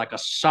ass for like a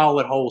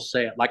solid whole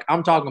set. Like,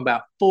 I'm talking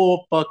about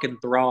full fucking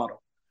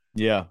throttle.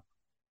 Yeah.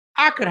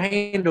 I could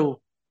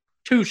handle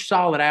 2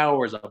 solid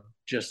hours of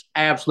just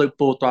absolute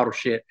full throttle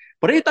shit.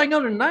 But anything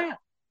other than that,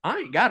 I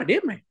ain't got it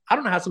in me. I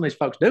don't know how some of these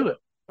folks do it.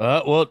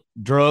 Well,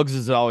 drugs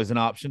is always an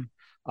option.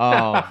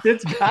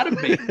 It's gotta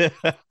be.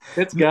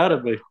 It's gotta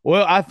be.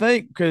 Well, I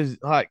think because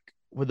like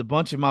with a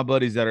bunch of my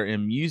buddies that are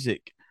in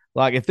music,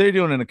 like if they're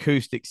doing an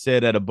acoustic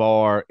set at a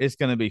bar, it's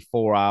going to be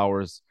 4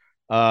 hours.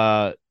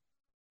 But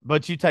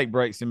you take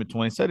breaks in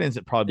between, so it ends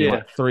up probably being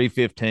like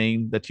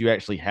 3:15 that you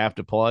actually have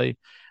to play.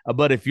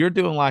 But if you're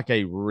doing like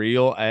a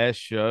real ass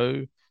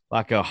show,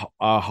 like a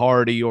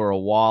Hardy or a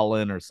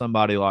Wallen or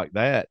somebody like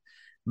that,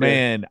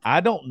 man, I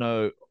don't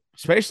know.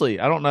 Especially,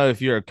 I don't know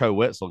if you're a Koe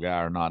Wetzel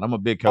guy or not. I'm a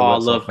big Koe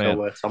Wetzel fan. I love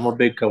Koe Wetzel. I'm a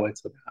big Koe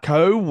Wetzel guy.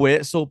 Koe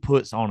Wetzel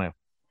puts on a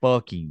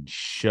fucking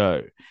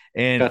show,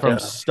 and from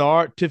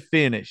start to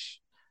finish,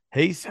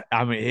 he's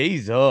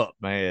up,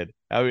 man.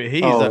 I mean,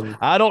 he's up.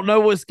 I don't know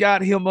what's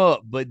got him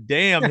up, but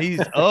damn, he's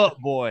up,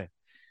 boy.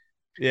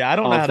 Yeah, I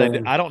don't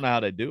know how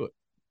they do it.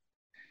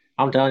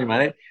 I'm telling you,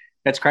 man,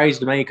 that's crazy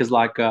to me because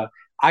like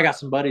I got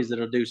some buddies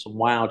that'll do some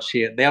wild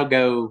shit.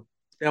 They'll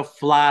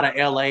fly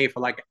to LA for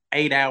like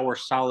 8 hour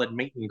solid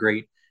meet and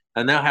greet,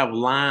 and they'll have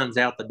lines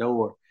out the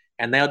door,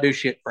 and they'll do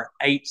shit for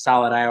 8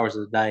 solid hours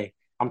a day.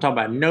 I'm talking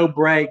about no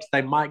breaks.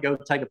 They might go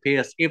take a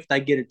piss if they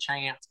get a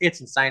chance. It's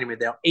insane to me.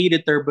 They'll eat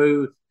at their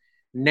booth,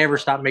 never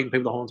stop meeting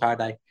people the whole entire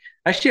day.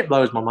 That shit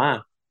blows my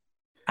mind.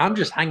 I'm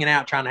just hanging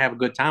out trying to have a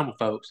good time with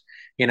folks.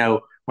 You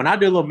know, when I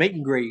do a little meet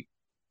and greet,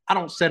 I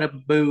don't set up a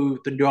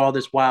booth and do all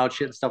this wild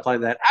shit and stuff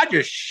like that. I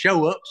just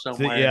show up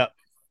somewhere,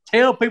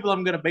 tell people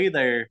I'm going to be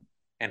there,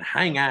 and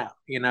hang out,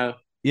 you know?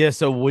 Yeah,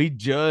 so we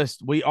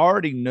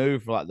already knew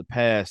for like the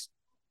past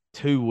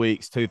 3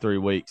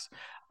 weeks.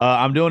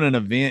 I'm doing an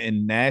event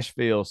in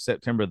Nashville,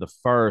 September the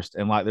 1st,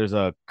 and like there's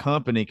a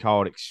company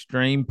called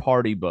Extreme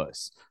Party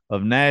Bus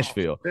of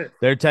Nashville.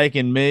 They're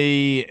taking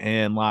me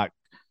and like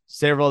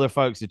several other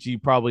folks that you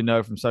probably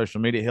know from social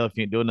media. Hell, if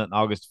you ain't doing it on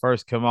August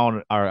 1st, come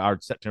on, or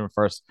September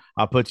 1st,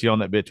 I'll put you on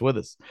that bitch with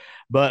us.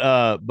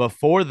 But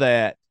before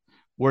that,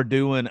 we're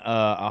doing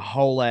a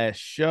whole ass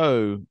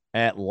show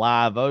at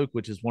Live Oak,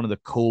 which is one of the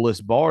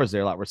coolest bars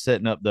there. Like, we're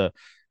setting up the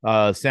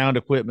sound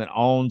equipment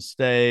on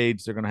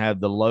stage. They're going to have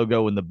the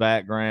logo in the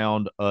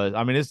background.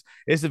 I mean,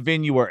 it's a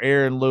venue where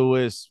Aaron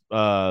Lewis,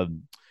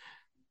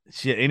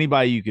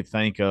 anybody you could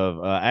think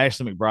of.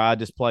 Ashley McBride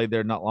just played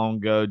there not long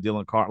ago.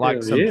 Dylan Carter,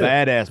 like some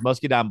badass.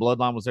 Muscadine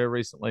Bloodline was there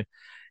recently.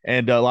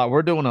 And like,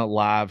 we're doing a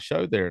live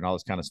show there and all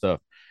this kind of stuff.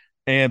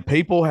 And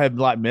people have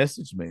like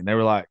messaged me and they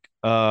were like,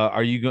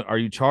 are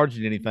you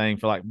charging anything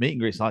for like meet and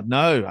greets? Like,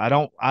 no, I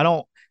don't.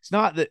 It's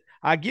not that.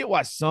 I get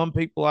why some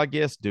people, I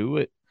guess, do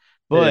it,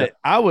 but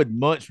I would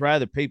much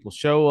rather people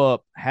show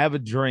up, have a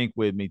drink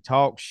with me,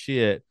 talk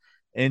shit,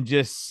 and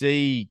just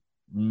see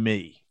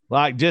me.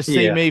 Like, just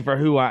see me for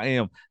who I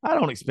am. I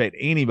don't expect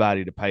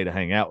anybody to pay to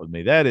hang out with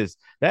me.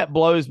 That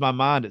blows my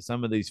mind that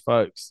some of these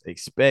folks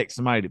expect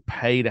somebody to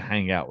pay to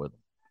hang out with them.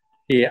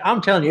 Yeah,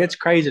 I'm telling you, it's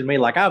crazy to me.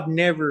 Like, I've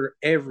never,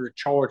 ever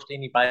charged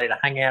anybody to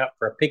hang out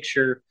for a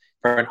picture,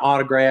 for an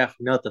autograph,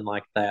 nothing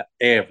like that,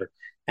 ever.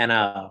 And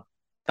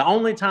the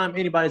only time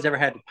anybody's ever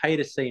had to pay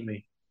to see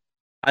me,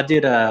 I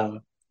did a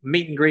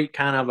meet and greet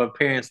kind of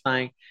appearance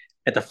thing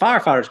at the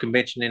firefighters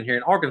convention in here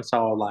in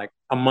Arkansas like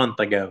a month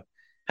ago.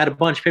 Had a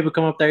bunch of people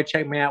come up there,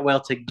 check me out. Well,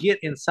 to get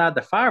inside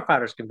the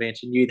firefighters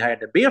convention, you'd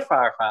had to be a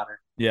firefighter.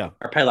 Yeah.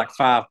 Or pay like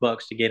 $5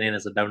 to get in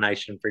as a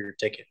donation for your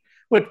ticket.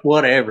 Which,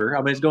 whatever.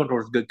 I mean, it's going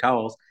towards a good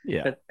cause.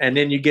 Yeah. And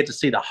then you get to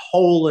see the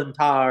whole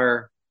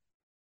entire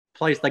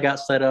place they got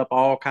set up,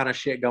 all kind of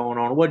shit going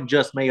on. It wasn't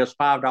just me. It was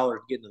 $5 to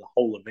get into the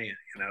whole event,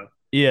 you know?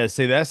 Yeah,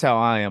 see, that's how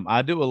I am.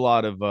 I do a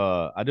lot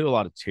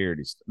of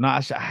charities. No,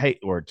 I hate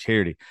the word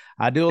charity.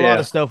 I do a lot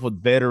of stuff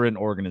with veteran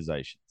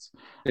organizations,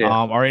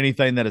 or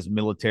anything that is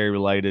military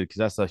related, because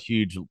that's a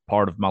huge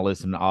part of my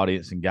listening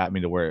audience and got me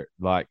to where,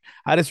 like,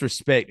 I just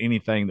respect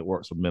anything that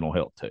works with mental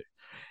health too.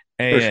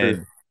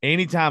 And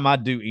anytime I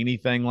do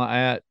anything like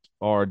that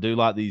or do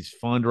like these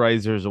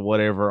fundraisers or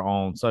whatever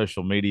on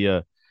social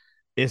media,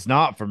 it's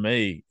not for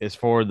me. It's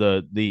for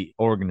the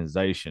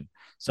organization.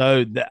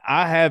 So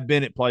I have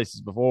been at places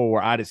before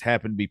where I just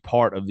happen to be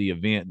part of the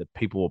event that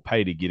people will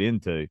pay to get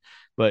into.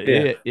 But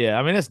Yeah. yeah,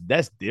 I mean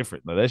that's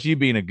different though. That's you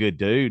being a good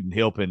dude and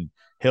helping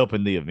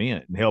the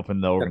event and helping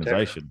the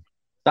organization.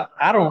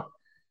 I don't.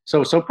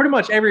 So pretty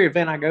much every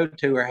event I go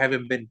to or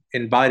haven't been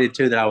invited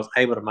to that I was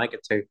able to make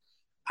it to,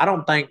 I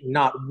don't think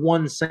not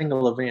one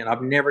single event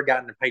I've never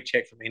gotten a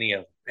paycheck from any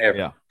of them ever.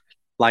 Yeah.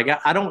 Like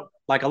I don't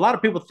like a lot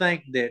of people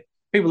think that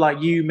people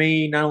like you,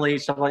 me, not only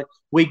stuff like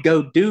we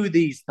go do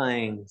these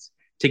things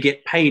to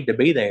get paid to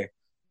be there,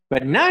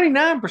 but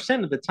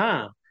 99% of the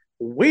time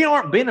we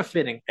aren't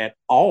benefiting at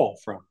all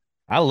from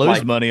it. I lose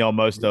Like, money on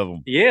most of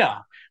them. Yeah,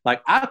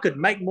 like I could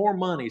make more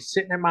money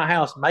sitting in my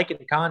house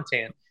making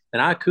content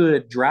than I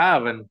could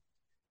driving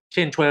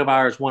 10, 12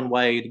 hours one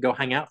way to go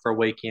hang out for a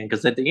weekend.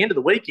 Because at the end of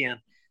the weekend,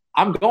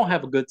 I'm going to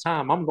have a good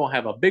time. I'm going to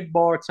have a big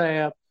bar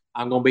tab.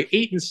 I'm going to be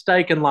eating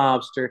steak and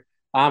lobster.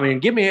 I mean,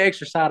 give me an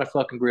extra side of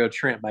fucking grilled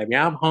shrimp, baby.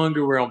 I'm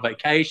hungry. We're on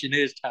vacation. It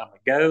is time to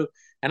go.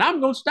 And I'm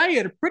going to stay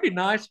at a pretty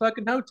nice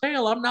fucking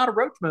hotel. I'm not a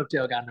Roach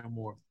Motel guy no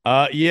more.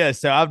 Yeah,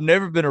 so I've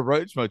never been a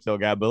Roach Motel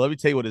guy, but let me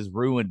tell you what has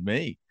ruined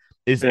me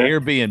is Yeah.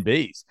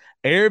 Airbnbs.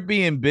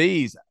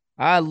 Airbnbs,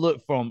 I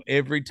look for them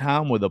every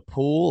time with a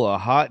pool, a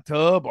hot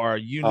tub, or a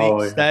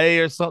unique stay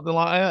or something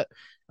like that.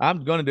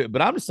 I'm going to do it,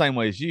 but I'm the same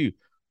way as you.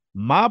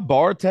 My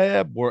bar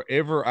tab,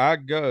 wherever I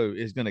go,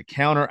 is going to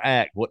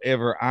counteract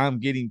whatever I'm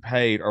getting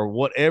paid or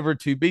whatever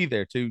to be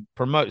there to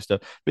promote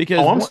stuff. Because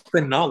I'm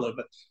spending all of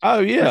it. Oh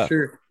yeah,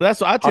 sure. That's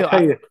what I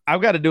tell you.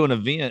 I've got to do an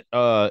event.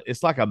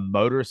 It's like a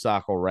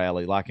motorcycle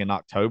rally, like in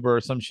October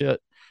or some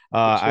shit.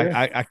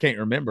 I can't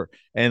remember.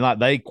 And like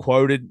they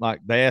quoted, like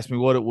they asked me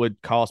what it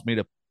would cost me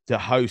to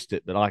host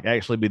it, but like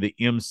actually be the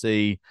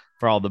MC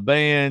for all the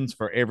bands,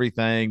 for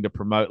everything, to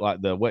promote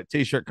like the wet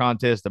t-shirt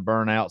contest, the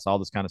burnouts, all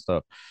this kind of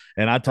stuff.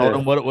 And I told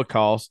them what it would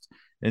cost.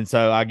 And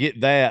so I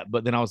get that,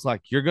 but then I was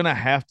like, you're going to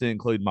have to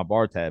include my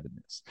bar tab in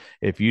this.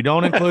 If you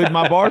don't include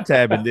my bar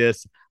tab in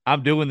this,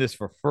 I'm doing this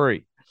for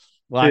free.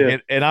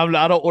 Like, and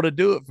I don't want to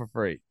do it for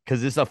free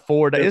because it's a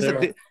 4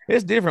 day.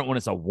 It's different when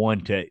it's a one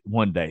day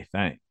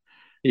thing.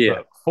 Yeah,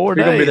 but 4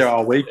 days. You're gonna be there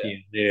all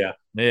weekend.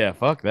 Yeah.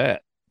 Fuck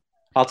that.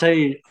 I'll tell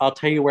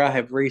you where I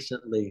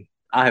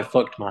have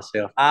fucked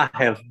myself. I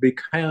have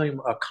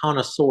become a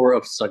connoisseur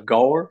of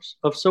cigars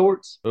of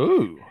sorts.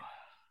 Ooh,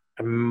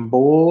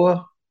 boy.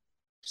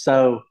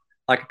 So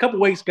like a couple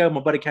weeks ago,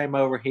 my buddy came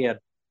over. He had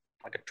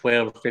like a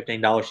 $12 or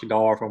 $15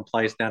 cigar from a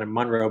place down in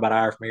Monroe, about an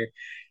hour from here.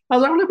 I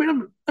was like,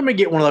 let me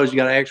get one of those. You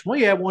got an extra? Well,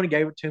 yeah, one. He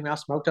gave it to me. I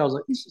smoked. I was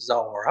like, this is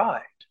all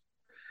right.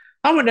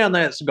 I went down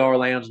there at Cigar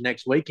Lounge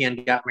next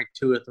weekend, got me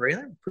 2 or 3.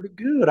 They were pretty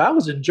good. I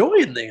was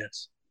enjoying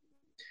this.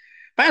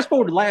 Fast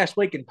forward to last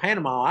week in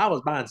Panama, I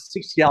was buying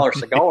 $60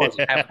 cigars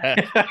and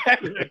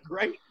having a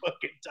great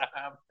fucking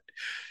time.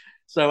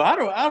 So I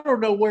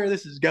don't know where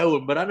this is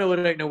going, but I know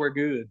it ain't nowhere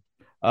good.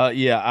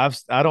 Yeah,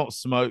 I don't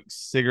smoke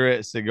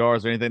cigarettes,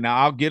 cigars, or anything. Now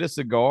I'll get a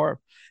cigar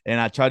and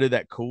I try to do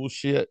that cool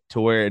shit to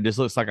where it just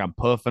looks like I'm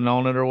puffing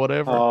on it or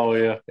whatever. Oh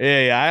yeah.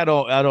 Yeah. I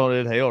don't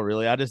inhale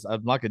really.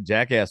 I'm like a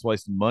jackass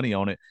wasting money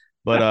on it.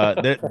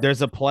 But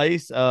there's a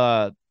place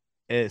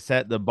it's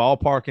at the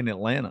ballpark in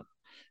Atlanta,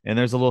 and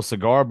there's a little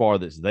cigar bar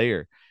that's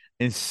there.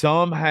 And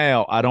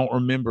somehow I don't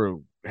remember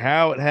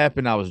how it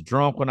happened. I was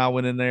drunk when I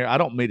went in there. I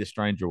don't meet a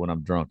stranger when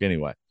I'm drunk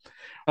anyway.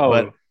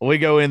 But we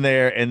go in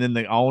there, and then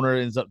the owner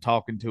ends up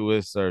talking to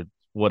us or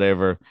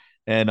whatever.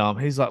 And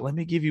he's like, let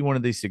me give you one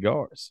of these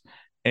cigars.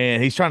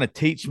 And he's trying to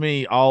teach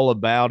me all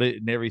about it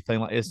and everything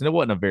like this. And it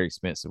wasn't a very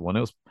expensive one.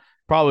 It was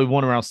probably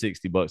one around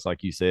 $60,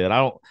 like you said.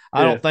 I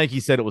don't think he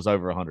said it was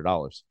over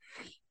 $100.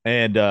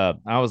 And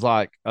I was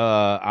like,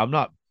 I'm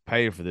not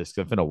paying for this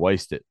because I'm gonna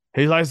waste it.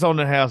 He's like, it's on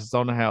the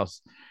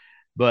house.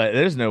 But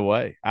there's no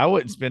way. I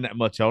wouldn't spend that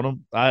much on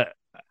them.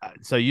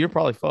 So you're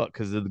probably fucked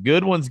because the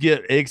good ones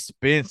get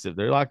expensive.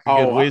 They're like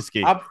a good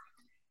whiskey.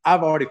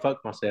 I've already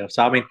fucked myself.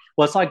 So I mean,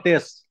 well, it's like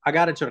this. I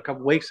got into it a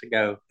couple weeks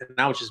ago, and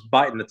I was just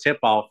biting the tip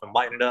off and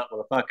lighting it up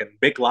with a fucking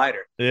big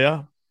lighter.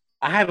 Yeah.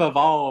 I have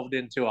evolved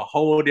into a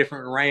whole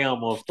different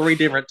realm of 3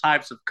 different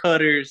types of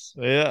cutters.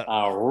 Yeah.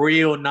 A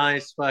real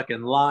nice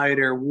fucking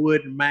lighter,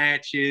 wood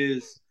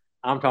matches.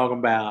 I'm talking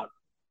about.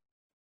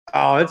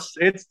 Oh,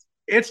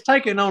 it's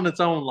taking on its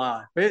own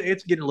life.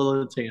 It's getting a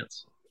little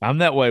intense. I'm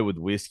that way with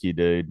whiskey,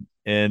 dude.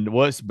 And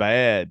what's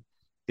bad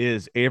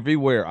is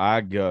everywhere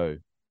I go,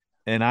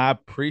 and I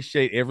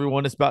appreciate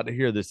everyone that's about to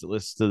hear this that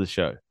listens to the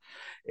show.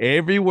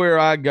 Everywhere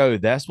I go,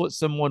 that's what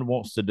someone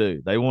wants to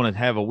do. They want to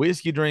have a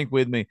whiskey drink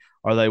with me,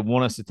 or they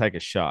want us to take a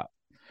shot.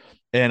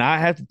 And I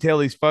have to tell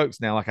these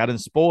folks now, like I done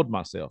spoiled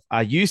myself.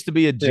 I used to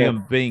be a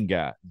Jim Beam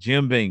guy.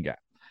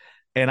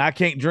 And I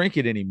can't drink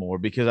it anymore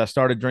because I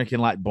started drinking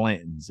like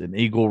Blanton's and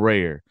Eagle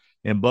Rare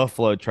and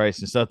Buffalo Trace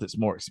and stuff that's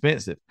more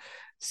expensive.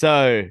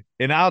 So,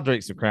 and I'll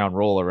drink some Crown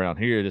Royal around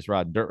here, just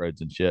riding dirt roads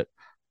and shit.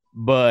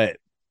 But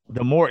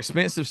the more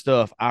expensive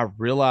stuff, I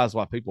realize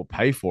why people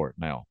pay for it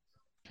now.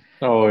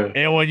 Oh, yeah.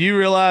 And when you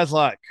realize,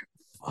 like,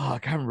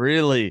 fuck, I'm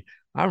really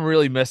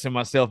messing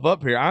myself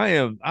up here.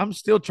 I'm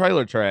still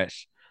trailer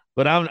trash,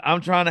 but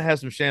I'm trying to have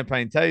some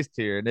champagne taste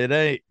here, and it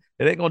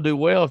ain't gonna do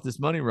well if this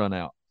money run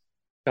out.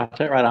 Got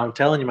that right. I'm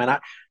telling you, man.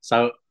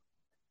 So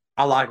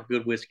I like a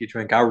good whiskey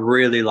drink. I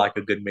really like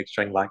a good mixed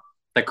drink. Like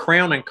the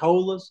Crown and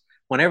Colas,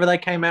 whenever they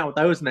came out with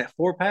those in that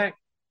 4-pack,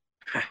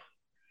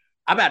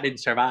 I about didn't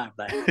survive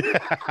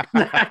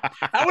that.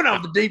 I went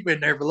off the deep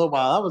end there for a little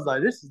while. I was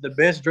like, this is the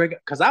best drink.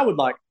 Because I would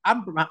like,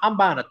 I'm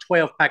buying a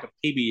 12-pack of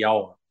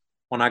PBR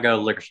when I go to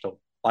the liquor store.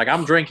 Like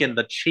I'm drinking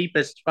the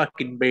cheapest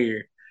fucking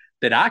beer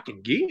that I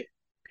can get,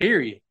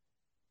 period.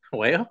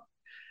 Well,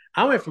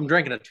 I went from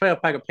drinking a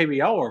 12-pack of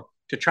PBR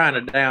to trying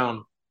to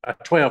down a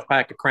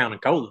 12-pack of Crown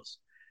and Colas.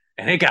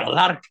 And it got a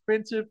lot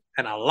expensive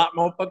and a lot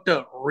more fucked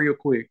up real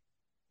quick.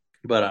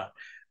 But as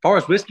far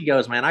as whiskey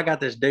goes, man, I got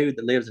this dude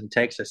that lives in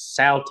Texas,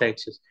 South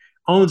Texas,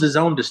 owns his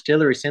own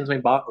distillery, sends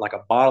me like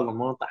a bottle a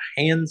month, a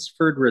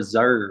Hansford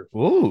Reserve.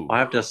 Ooh. I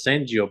have to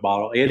send you a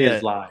bottle. It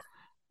is like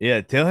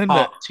tell him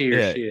top that.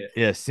 tier shit.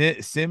 Yeah,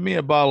 send me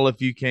a bottle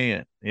if you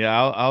can. Yeah,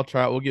 I'll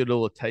try it. We'll get a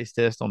little taste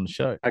test on the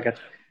show. I got,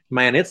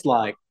 man, it's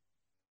like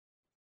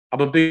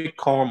I'm a big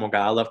caramel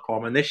guy. I love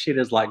caramel. And this shit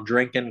is like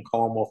drinking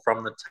caramel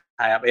from the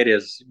tap. It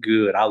is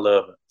good. I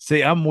love it.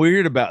 See, I'm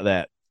weird about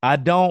that.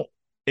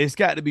 It's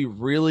got to be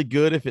really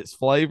good if it's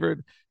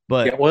flavored,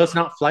 but yeah, well, it's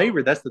not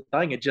flavored. That's the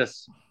thing. It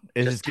just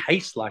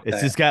tastes like that.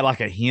 It's just got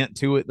like a hint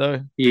to it,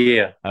 though.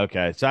 Yeah.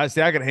 Okay, so I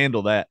can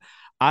handle that.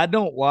 I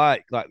don't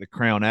like the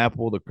Crown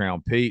Apple, the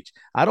Crown Peach.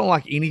 I don't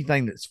like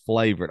anything that's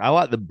flavored. I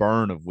like the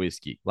burn of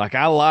whiskey. Like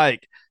I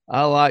like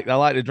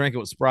to drink it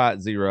with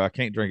Sprite Zero. I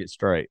can't drink it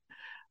straight.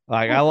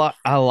 Like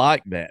I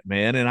like that,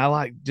 man, and I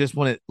like just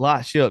when it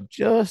lights you up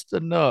just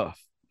enough.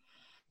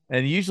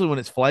 And usually when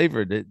it's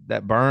flavored,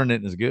 that burn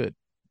isn't as good.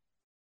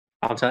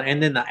 I'm telling you,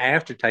 and then the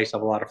aftertaste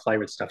of a lot of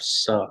flavored stuff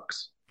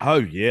sucks. Oh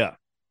yeah,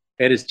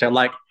 it is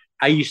like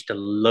I used to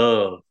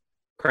love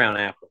Crown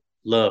Apple,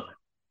 love it.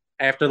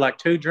 After like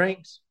 2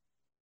 drinks,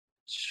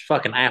 it's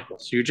fucking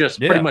apples. You're just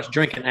pretty much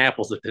drinking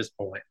apples at this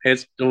point.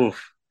 It's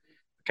oof,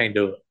 I can't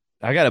do it.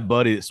 I got a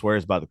buddy that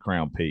swears by the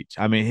Crown Peach.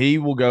 I mean, he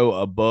will go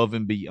above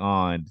and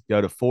beyond, go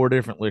to 4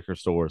 different liquor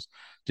stores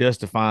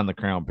just to find the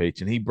Crown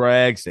Peach, and he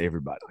brags to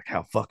everybody like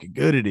how fucking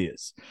good it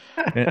is.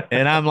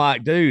 and I'm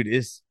like, dude,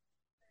 he's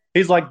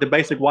like the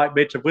basic white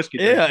bitch of whiskey.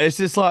 Yeah, it's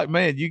just like,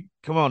 man, you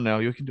come on now.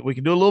 We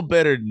can do a little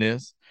better than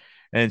this.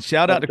 And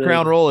shout out to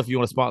Crown Royal if you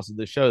want to sponsor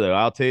this show, though.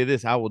 I'll tell you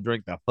this, I will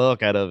drink the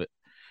fuck out of it.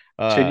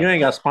 Shit, you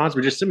ain't got a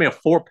sponsor, just send me a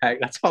 4-pack.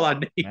 That's all I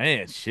need.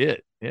 Man,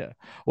 shit. Yeah.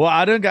 Well,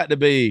 I done got to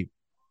be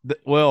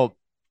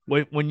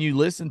when you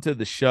listen to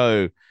the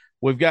show,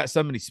 we've got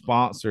so many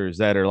sponsors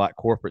that are like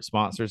corporate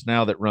sponsors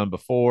now that run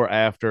before,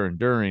 after, and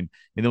during.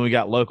 And then we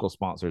got local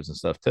sponsors and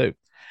stuff too.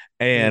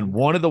 And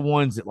one of the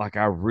ones that like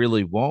I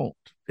really want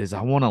is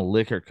I want a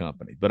liquor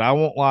company, but I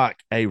want like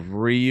a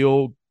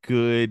real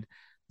good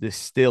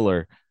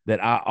distiller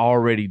that I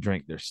already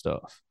drink their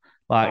stuff.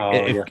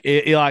 Like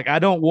like I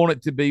don't want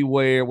it to be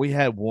where we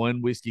had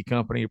one whiskey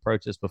company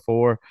approach us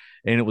before,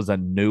 and it was a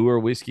newer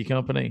whiskey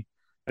company.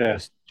 Yeah,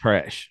 it's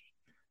trash.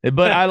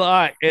 But I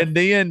like, and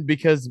then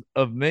because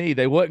of me,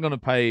 they wasn't going to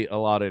pay a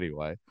lot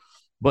anyway.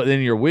 But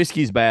then your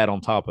whiskey's bad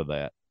on top of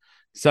that.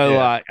 So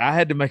like I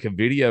had to make a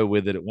video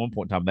with it at one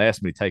point in time. They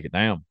asked me to take it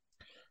down.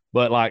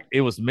 But like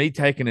it was me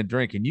taking a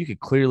drink, and you could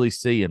clearly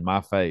see in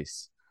my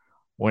face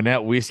when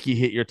that whiskey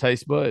hit your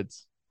taste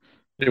buds.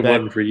 It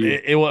wasn't for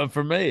you. It wasn't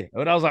for me.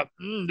 But I was like,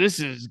 this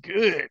is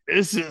good.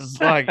 This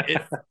is like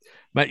it.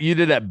 Man, you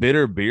did that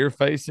bitter beer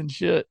face and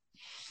shit.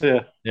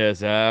 Yeah.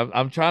 Yes,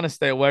 I'm trying to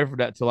stay away from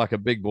that till like a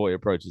big boy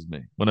approaches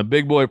me. When a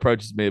big boy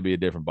approaches me, it'll be a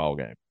different ball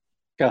game.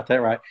 Got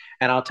that right.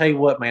 And I'll tell you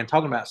what, man,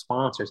 talking about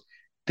sponsors,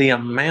 the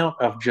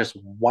amount of just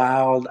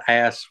wild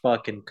ass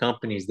fucking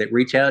companies that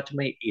reach out to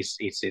me it's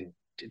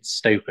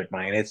stupid,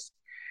 man.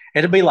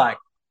 It'll be like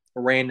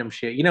random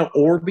shit. You know,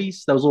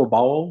 Orbeez, those little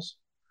balls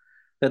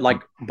that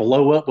like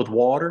blow up with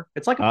water.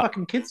 It's like a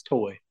fucking kid's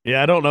toy.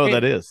 Yeah, I don't know what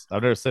that is.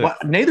 I've never seen it.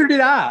 Neither did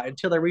I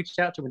until they reached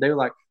out to me. They were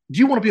like, "Do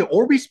you want to be an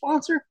Orbeez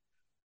sponsor?"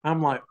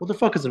 I'm like, "What the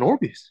fuck is an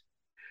Orbeez?"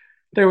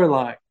 They were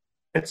like,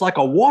 "It's like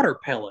a water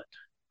pellet."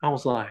 I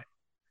was like,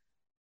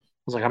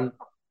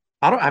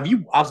 have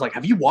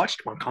you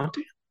watched my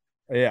content?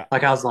 Yeah.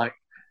 Like I was like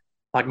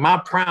my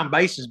prime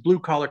base is blue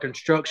collar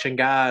construction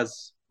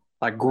guys,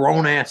 like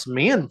grown ass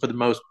men for the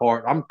most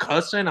part. I'm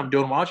cussing, I'm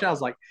doing watch. I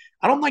was like,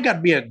 I don't think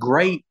I'd be a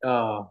great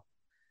brand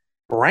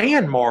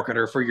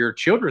marketer for your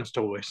children's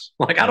toys.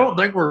 Like, I don't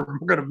think we're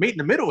gonna meet in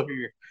the middle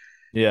here.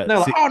 Yeah. And they're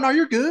like, oh no,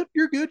 you're good.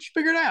 You're good. You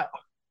figured it out.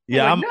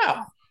 Yeah,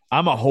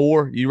 I'm a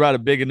whore. You write a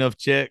big enough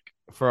check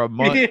for a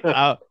month,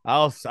 yeah.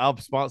 I'll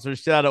sponsor a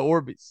shit out of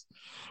Orbeez.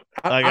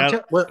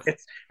 Well,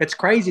 it's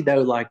crazy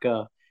though. Like,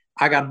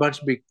 I got a bunch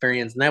of big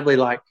friends, and they'll be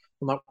like,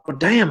 I'm like, well,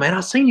 damn, man,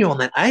 I seen you on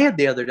that ad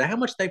the other day. How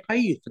much they pay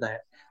you for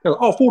that? They're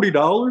like, oh,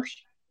 $40.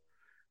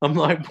 I'm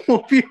like,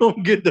 well, if you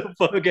don't get the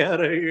fuck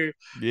out of here.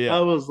 Yeah.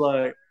 I was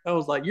like,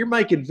 you're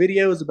making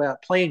videos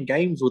about playing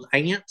games with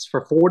ants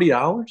for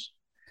 $40?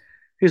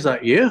 He's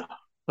like, yeah.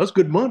 that's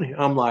good money.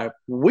 I'm like,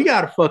 we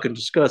got to fucking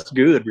discuss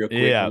good real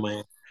quick, Yeah.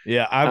 man.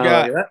 Yeah.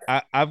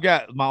 I've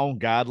got my own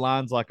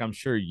guidelines, like I'm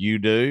sure you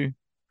do.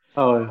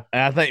 Oh,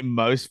 And I think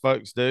most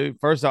folks do.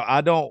 First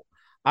off,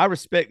 I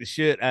respect the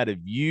shit out of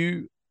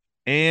you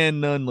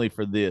and Nunley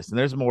for this. And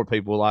there's more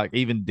people like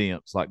even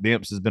Demps. Like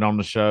Demps has been on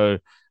the show.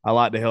 I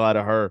like the hell out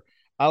of her.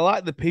 I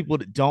like the people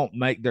that don't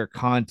make their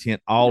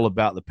content all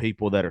about the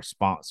people that are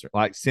sponsored,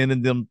 like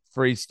sending them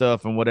free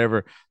stuff and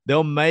whatever.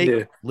 They'll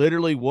make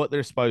literally what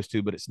they're supposed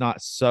to, but it's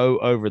not so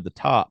over the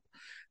top.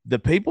 The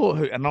people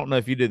who, I don't know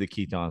if you do the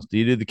ketones. Do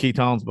you do the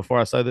ketones before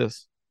I say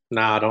this?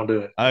 nah, don't do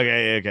it.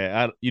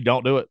 Okay. You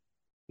don't do it?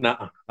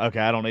 Nah. Okay,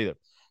 I don't either.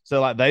 So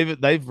like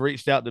they've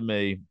reached out to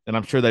me, and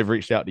I'm sure they've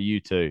reached out to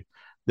you too.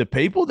 The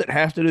people that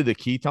have to do the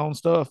ketone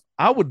stuff,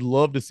 I would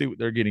love to see what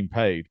they're getting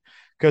paid,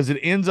 because it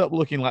ends up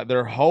looking like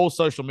their whole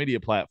social media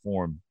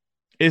platform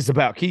is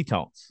about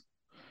ketones.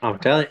 I'm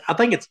telling you, I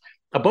think it's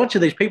a bunch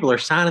of these people are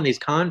signing these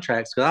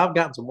contracts, because I've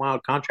gotten some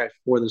wild contracts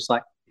before this.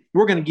 Like,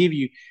 we're going to give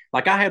you,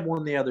 like, I had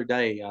one the other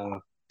day,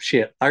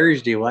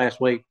 Thursday last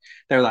week.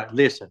 They're like,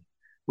 listen,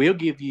 we'll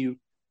give you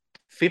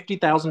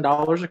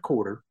 $50,000 a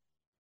quarter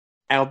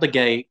out the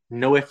gate,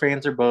 no ifs,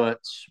 ands, or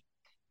buts.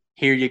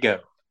 Here you go.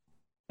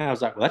 And I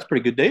was like, well, that's a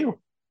pretty good deal. I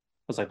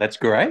was like, that's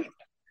great.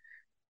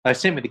 They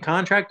sent me the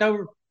contract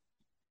over.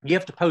 You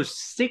have to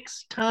post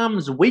 6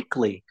 times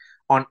weekly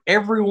on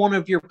every one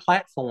of your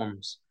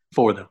platforms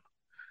for them.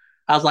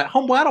 I was like,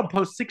 homeboy, I don't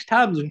post 6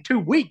 times in 2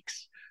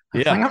 weeks.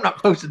 Like, I'm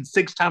not posting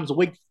 6 times a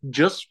week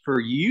just for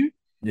you.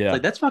 Yeah,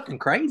 like, that's fucking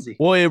crazy.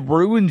 Well, it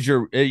ruins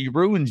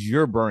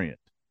your brand.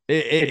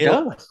 It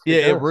does.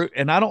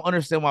 And I don't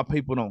understand why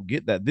people don't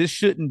get that. This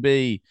shouldn't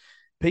be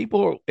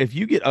people. If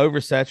you get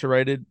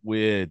oversaturated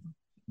with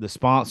the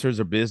sponsors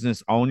or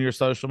business on your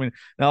social media,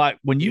 now, like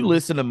when you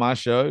listen to my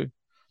show,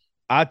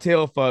 I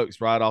tell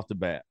folks right off the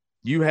bat,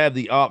 you have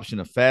the option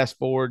of fast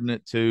forwarding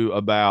it to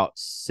about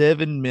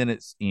 7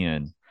 minutes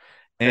in,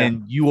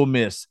 and you will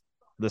miss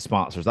the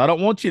sponsors. I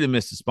don't want you to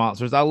miss the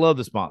sponsors. I love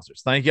the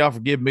sponsors. Thank y'all for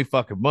giving me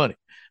fucking money.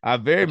 I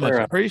very much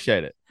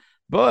appreciate it.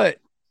 But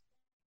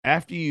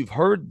after you've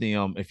heard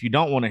them, if you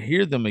don't want to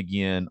hear them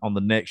again on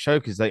the next show,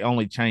 because they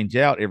only change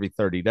out every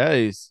 30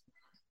 days,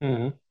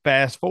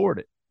 fast forward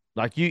it.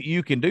 Like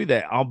you can do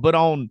that. But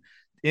on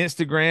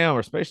Instagram or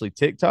especially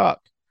TikTok,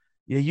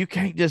 you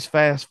can't just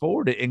fast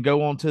forward it and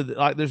go on to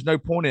like there's no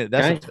point in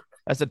it.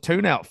 That's a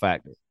tune out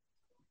factor.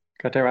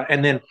 Got that right.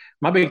 And then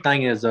my big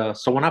thing is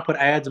so when I put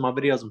ads in my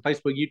videos on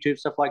Facebook, YouTube,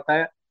 stuff like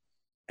that,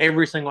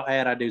 every single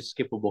ad I do is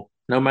skippable,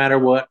 no matter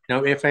what.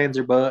 No ifs, ands,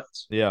 or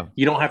buts. Yeah.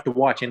 You don't have to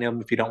watch any of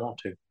them if you don't want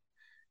to.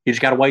 You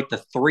just got to wait the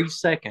 3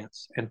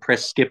 seconds and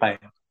press skip ad.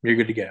 You're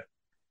good to go.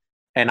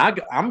 And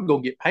I'm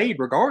going to get paid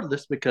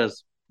regardless,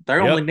 because they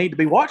only need to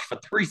be watched for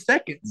 3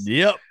 seconds.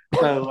 Yep.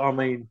 So, I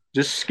mean,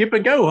 just skip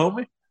and go,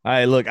 homie.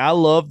 Hey, look, I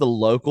love the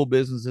local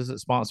businesses that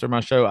sponsor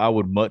my show. I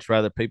would much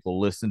rather people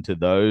listen to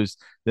those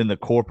than the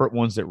corporate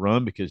ones that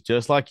run, because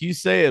just like you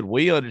said,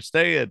 we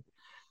understand.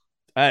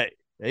 Hey,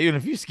 even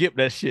if you skip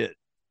that shit,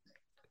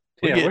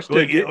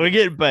 we're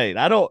getting paid.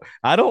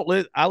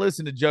 I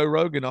listen to Joe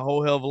Rogan a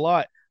whole hell of a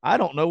lot. I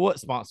don't know what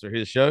sponsor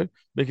his show,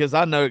 because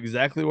I know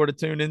exactly where to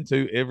tune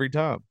into every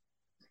time.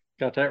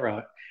 Got that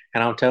right.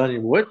 And I'm telling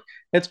you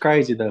it's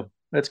crazy though.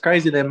 It's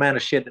crazy the amount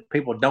of shit that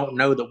people don't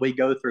know that we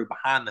go through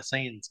behind the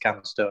scenes kind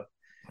of stuff.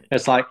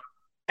 It's like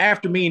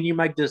after me and you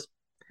make this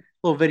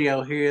little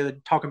video here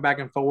talking back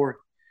and forth,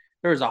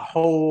 there's a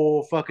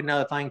whole fucking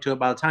other thing to it.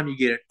 By the time you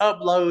get it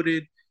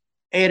uploaded,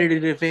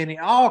 edited, if any,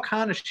 all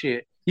kind of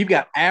shit. You've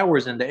got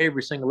hours into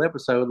every single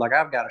episode. Like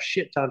I've got a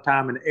shit ton of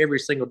time in every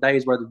single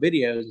day's worth of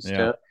videos and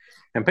stuff.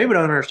 And people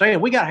don't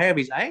understand. We got to have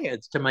these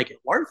ads to make it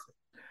worth it.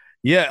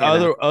 Yeah,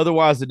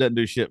 otherwise it doesn't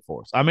do shit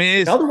for us. I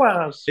mean,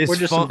 we're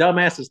just some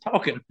dumbasses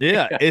talking.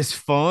 Yeah, it's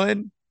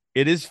fun.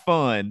 It is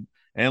fun.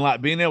 And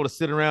like being able to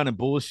sit around and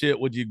bullshit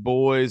with you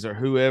boys or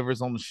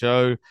whoever's on the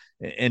show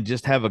and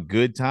just have a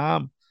good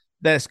time,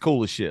 that's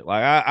cool as shit.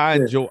 Like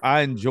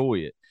I enjoy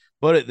it.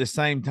 But at the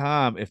same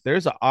time, if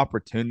there's an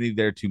opportunity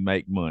there to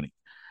make money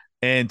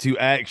and to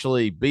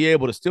actually be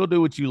able to still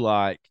do what you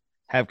like,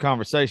 have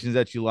conversations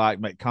that you like,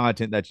 make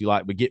content that you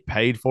like, but get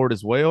paid for it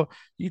as well,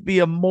 you'd be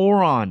a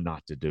moron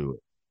not to do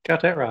it.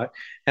 Got that right.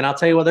 And I'll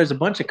tell you what, there's a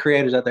bunch of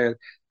creators out there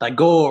that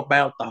go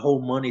about the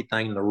whole money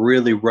thing the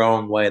really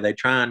wrong way. They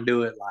try and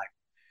do it like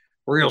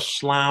real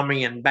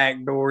slimy and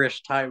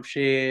backdoorish type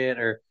shit,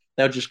 or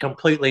they'll just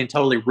completely and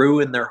totally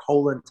ruin their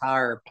whole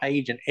entire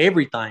page and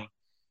everything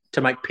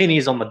to make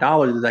pennies on the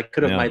dollar that they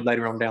could have made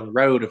later on down the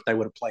road if they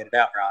would have played it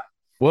out right.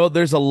 Well,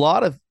 there's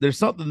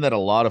something that a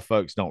lot of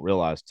folks don't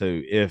realize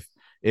too.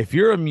 If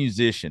you're a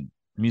musician,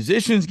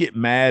 musicians get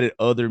mad at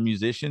other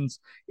musicians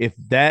if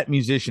that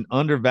musician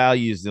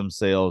undervalues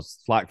themselves,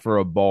 like for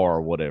a bar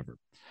or whatever.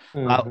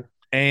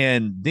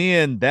 And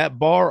then that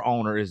bar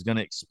owner is going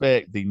to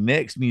expect the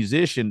next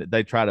musician that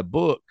they try to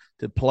book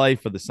to play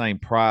for the same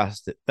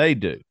price that they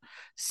do.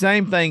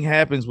 Same thing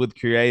happens with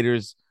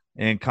creators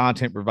and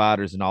content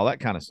providers and all that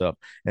kind of stuff.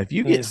 If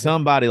you get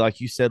somebody, like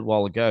you said a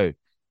while ago,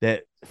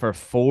 that for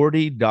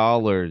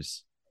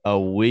 $40 a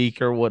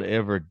week or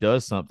whatever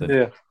does something,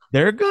 Yeah.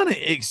 they're gonna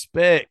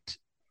expect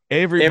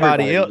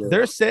everybody else. to do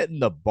They're it. setting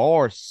the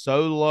bar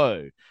so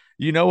low.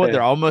 You know what? Yeah.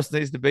 There almost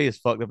needs to be, as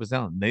fucked up as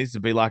sounds, needs to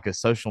be like a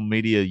social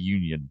media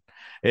union.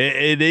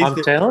 It needs I'm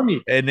to. telling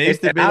you, It needs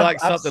to and be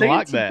like I've something seen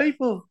like some that.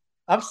 people.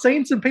 I've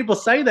seen some people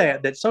say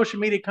that social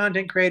media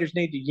content creators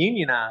need to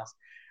unionize,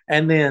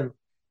 and then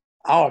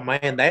oh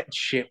man, that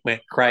shit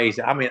went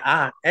crazy. I mean,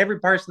 every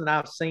person that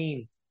I've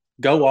seen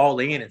go all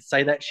in and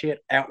say that shit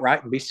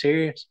outright and be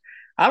serious,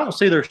 I don't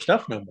see their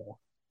stuff no more.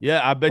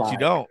 Yeah, I bet you Like-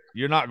 don't.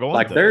 You're not going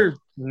Like to. they're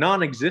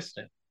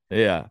non-existent.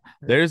 Yeah,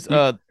 there's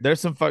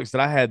some folks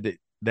that I had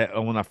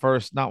that when I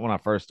first, not when I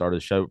first started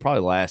the show, but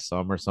probably last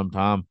summer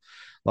sometime.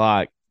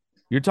 Like,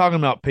 you're talking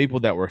about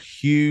people that were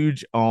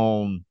huge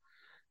on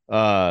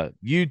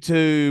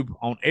YouTube,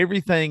 on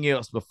everything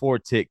else before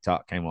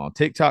TikTok came on.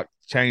 TikTok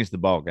changed the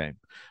ball game,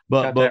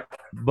 but Got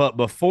but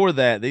before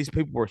that, these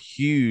people were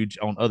huge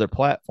on other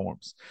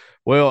platforms.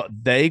 Well,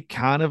 they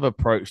kind of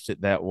approached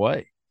it that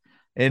way,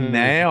 and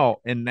now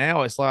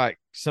it's like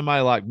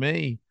somebody like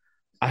me.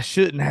 I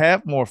shouldn't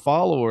have more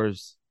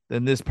followers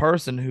than this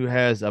person who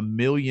has a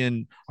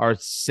million or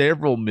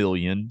several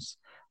millions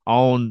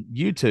on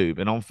YouTube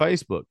and on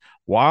Facebook.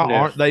 Why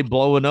Yeah. aren't they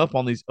blowing up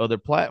on these other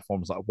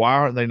platforms? Like, why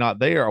aren't they not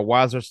there? Or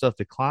why is their stuff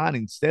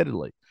declining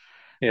steadily?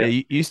 Yeah.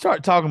 You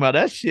start talking about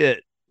that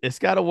shit, it's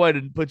got a way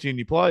to put you in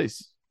your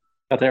place.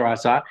 Got that right.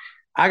 So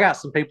I got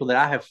some people that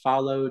I have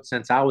followed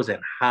since I was in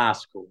high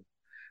school.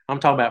 I'm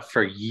talking about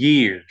for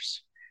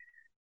years.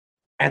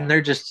 And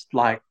they're just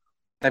like,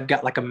 they've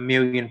got like 1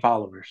 million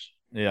followers,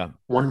 Yeah.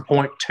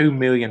 1.2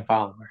 million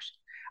followers.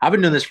 I've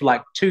been doing this for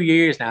like 2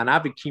 years now, and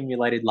I've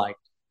accumulated like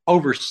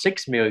over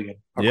 6 million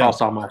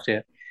across all my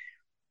shit.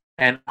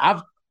 And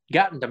I've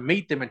gotten to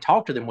meet them and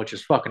talk to them, which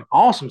is fucking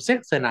awesome.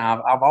 Since then,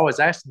 I've always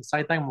asked them the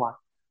same thing. I'm like,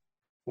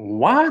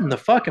 why in the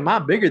fuck am I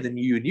bigger than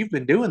you? And you've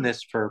been doing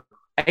this for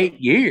 8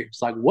 years.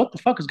 Like, what the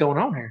fuck is going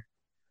on here?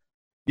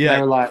 Yeah.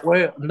 They're like,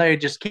 well, they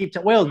just keep,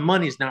 well,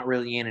 money's not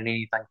really in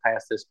anything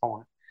past this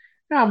point.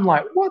 And I'm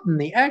like, what in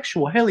the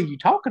actual hell are you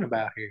talking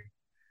about here?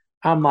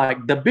 I'm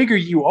like, the bigger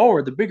you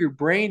are, the bigger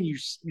brand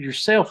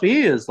yourself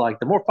is. Like,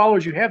 the more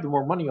followers you have, the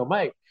more money you'll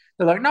make.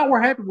 They're like, no,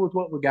 we're happy with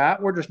what we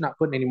got. We're just not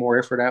putting any more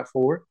effort out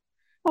for it.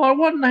 I'm like,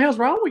 what in the hell's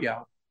wrong with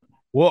y'all?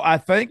 Well, I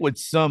think with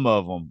some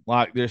of them,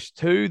 like there's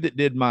two that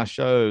did my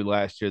show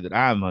last year that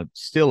I'm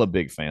still a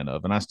big fan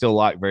of, and I still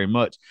like very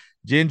much.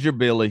 Ginger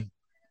Billy.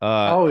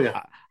 Oh,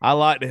 yeah. I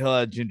like the hell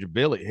out of Ginger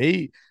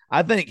Billy.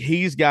 I think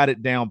he's got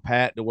it down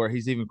pat to where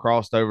he's even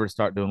crossed over to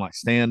start doing like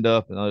stand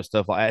up and other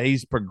stuff like that.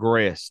 He's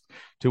progressed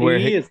to where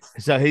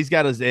he's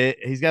got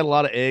a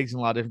lot of eggs and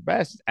a lot of different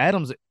baskets.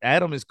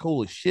 Adam is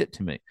cool as shit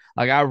to me.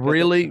 Like, I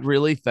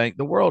really think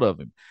the world of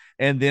him.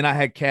 And then I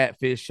had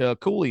Catfish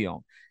Cooley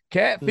on.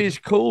 Catfish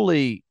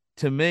Cooley,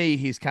 to me,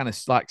 he's kind of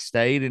like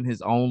stayed in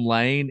his own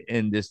lane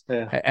and just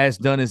has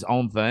done his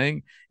own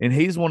thing. And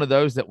he's one of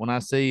those that when I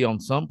see on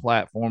some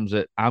platforms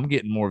that I'm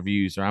getting more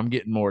views or I'm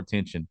getting more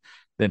attention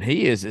than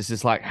he is, it's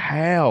just like,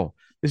 how?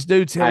 This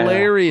dude's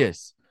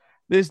hilarious.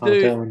 This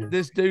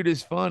dude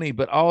is funny.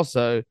 But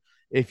also,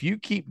 if you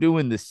keep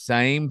doing the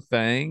same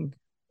thing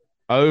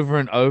over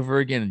and over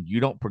again and you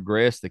don't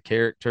progress the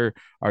character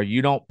or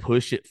you don't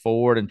push it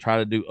forward and try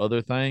to do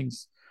other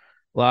things,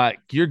 like,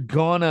 you're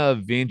gonna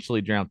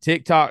eventually drown.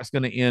 TikTok's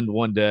gonna end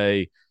one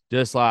day,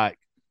 just like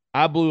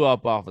I blew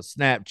up off of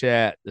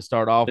Snapchat to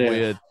start off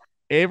with.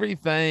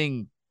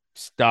 Everything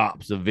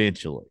stops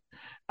eventually.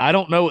 I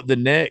don't know what the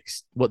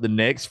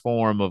next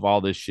form of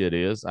all this shit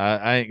is.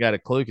 I ain't got a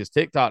clue because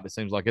TikTok, it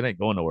seems like it ain't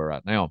going nowhere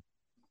right now.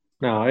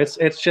 No, it's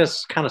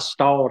just kind of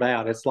stalled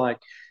out. It's like,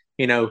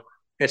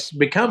 it's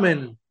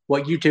becoming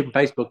what YouTube and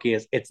Facebook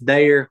is. It's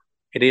there.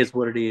 It is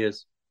what it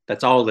is.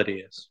 That's all it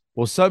is.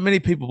 Well, so many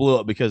people blew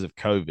up because of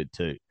COVID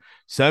too.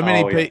 So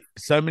many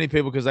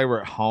people because they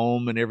were at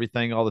home and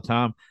everything all the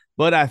time.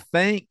 But I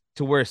think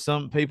to where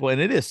some people,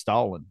 and it is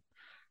stalling,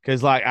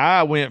 because like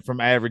I went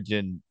from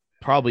averaging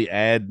probably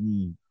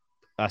adding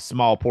a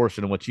small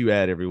portion of what you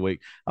add every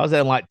week. I was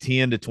at like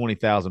 10 to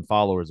 20,000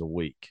 followers a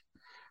week.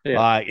 Yeah.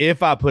 Like,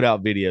 if I put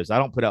out videos, I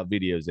don't put out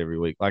videos every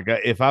week. Like,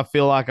 if I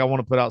feel like I want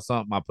to put out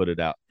something, I put it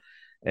out.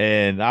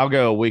 And I'll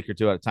go a week or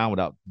two at a time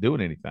without doing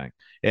anything.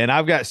 And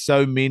I've got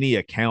so many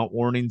account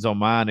warnings on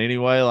mine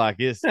anyway. Like,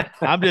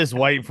 I'm just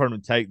waiting for them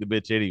to take the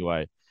bitch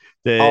anyway.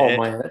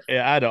 Man.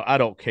 I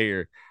don't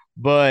care.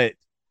 But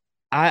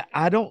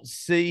I don't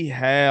see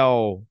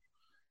how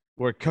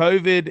where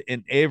COVID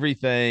and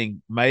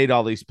everything made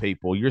all these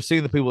people. You're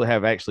seeing the people that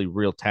have actually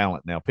real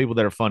talent now. People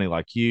that are funny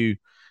like you,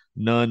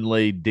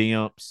 Nunley,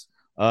 Dimps,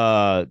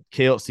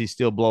 Kelsey's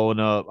still blowing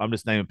up. I'm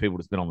just naming people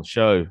that's been on the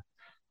show.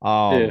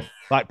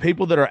 Like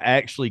people that are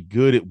actually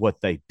good at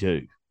what they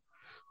do.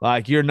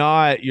 Like you're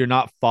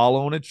not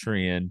following a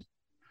trend.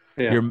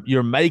 Yeah.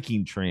 You're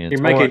making trends.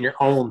 You're making your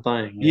own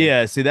thing.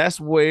 Yeah. See,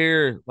 that's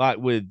where like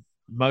with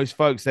most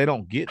folks, they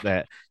don't get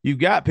that. You've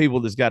got people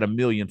that's got 1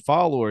 million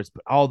followers,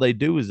 but all they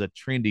do is a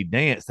trendy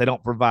dance. They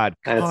don't provide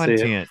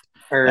content.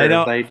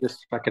 They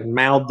just fucking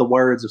mouth the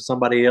words of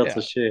somebody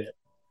else's shit.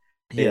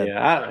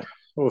 Yeah.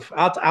 Oof.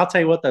 I'll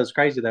tell you what, though, it's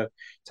crazy though.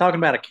 Talking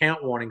about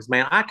account warnings,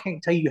 man, I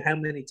can't tell you how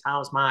many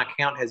times my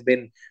account has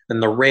been in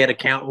the red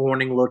account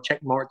warning, little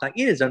check mark thing.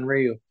 It is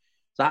unreal.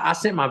 So I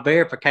sent my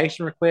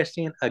verification request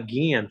in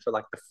again for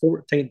like the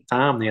 14th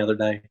time the other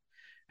day,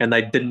 and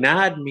they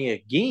denied me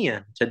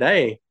again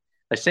today.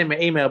 They sent me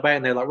an email back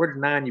and they're like, "We're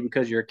denying you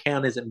because your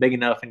account isn't big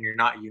enough and you're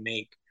not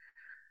unique."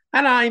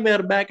 And I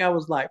emailed back. I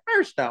was like,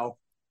 first off,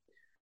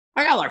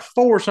 I got like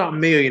 4 something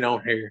million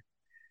on here.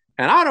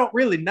 And I don't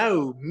really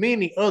know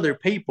many other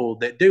people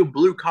that do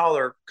blue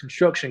collar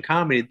construction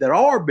comedy that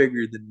are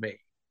bigger than me.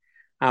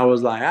 I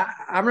was like,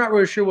 I'm not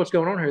really sure what's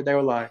going on here. They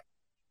were like,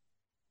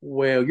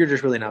 well, you're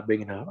just really not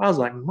big enough. I was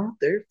like,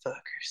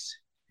 motherfuckers.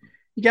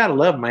 You got to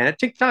love them, man. At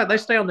TikTok, they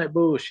stay on that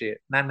bullshit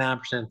 99%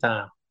 of the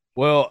time.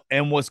 Well,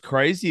 and what's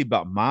crazy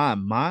about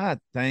my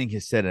thing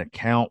has said an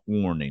account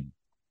warning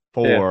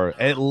for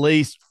at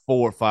least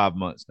 4 or 5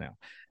 months now,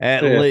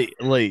 at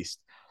least.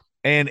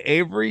 And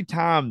every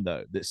time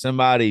though that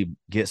somebody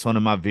gets one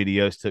of my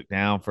videos took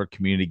down for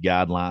community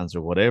guidelines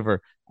or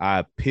whatever, I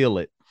appeal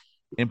it,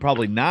 and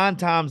probably 9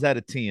 times out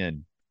of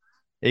 10,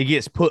 it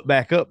gets put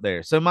back up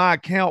there. So my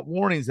account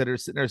warnings that are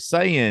sitting there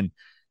saying,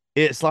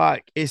 it's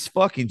like, it's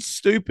fucking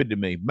stupid to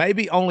me.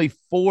 Maybe only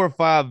 4 or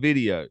 5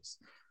 videos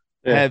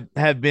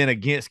have been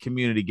against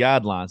community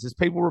guidelines. It's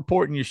people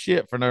reporting your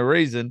shit for no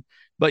reason,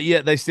 but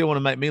yet they still want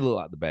to make me look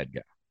like the bad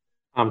guy.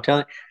 I'm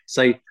telling you.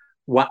 See,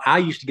 I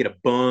used to get a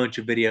bunch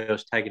of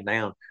videos taken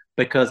down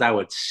because I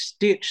would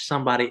stitch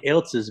somebody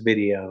else's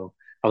video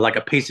of like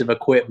a piece of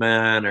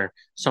equipment or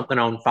something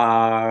on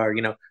fire,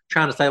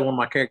 trying to say one of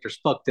my characters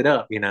fucked it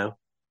up.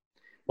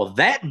 Well,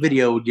 that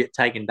video would get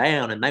taken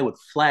down and they would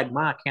flag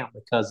my account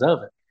because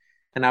of it.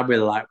 And I'd be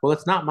like, well,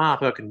 it's not my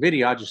fucking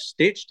video. I just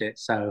stitched it.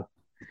 So,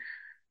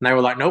 and they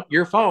were like, nope,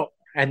 your fault.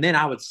 And then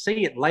I would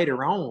see it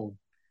later on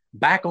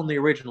back on the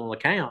original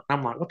account.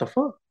 I'm like, what the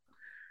fuck?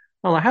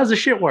 I'm like, how's this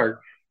shit work?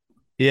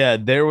 Yeah,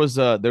 there was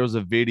a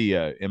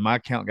video, and my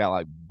account got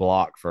like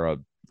blocked for I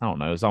don't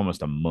know, it was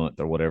almost a month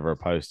or whatever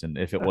posting.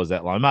 If it was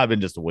that long, it might have been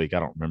just a week. I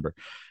don't remember,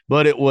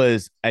 but it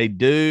was a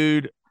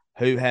dude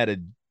who had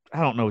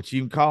I don't know what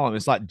you can call them.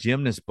 It's like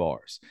gymnast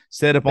bars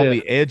set up on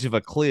the edge of a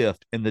cliff,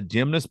 and the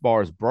gymnast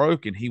bars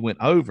broke and he went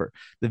over.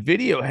 The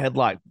video had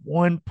like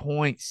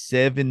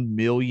 1.7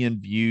 million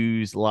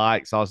views,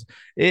 likes.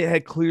 It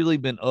had clearly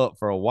been up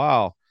for a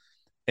while.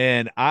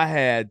 And I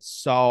had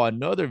saw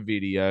another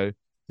video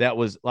that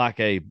was like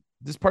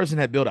this person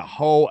had built a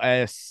whole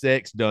ass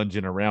sex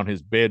dungeon around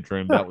his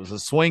bedroom that was a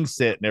swing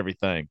set and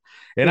everything.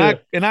 And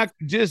I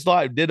just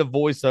like did a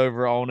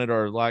voiceover on it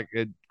or like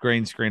a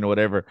green screen or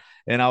whatever.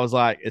 And I was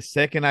like, the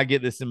second I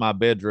get this in my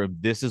bedroom,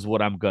 this is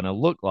what I'm gonna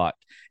look like.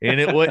 And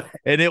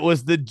it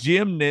was the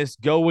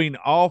gymnast going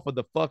off of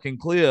the fucking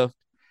cliff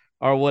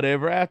or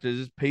whatever after,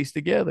 just pieced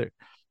together.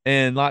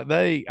 And like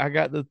I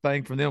got the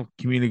thing from them,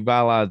 community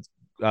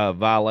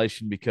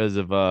violation because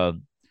of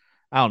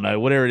I don't know,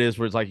 whatever it is,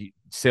 where it's like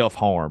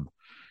self-harm.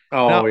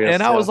 Oh, yeah.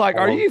 And I was like,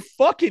 are you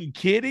fucking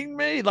kidding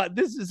me? Like,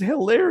 this is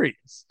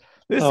hilarious.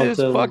 This is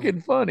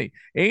fucking funny.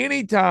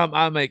 Anytime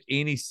I make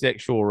any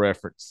sexual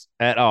reference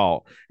at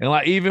all, and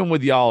like even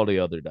with y'all the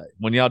other day,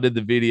 when y'all did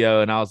the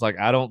video, and I was like,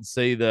 I don't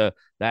see the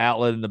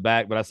outlet in the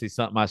back, but I see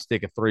something I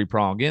stick a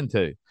 3-prong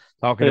into,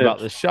 talking about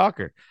the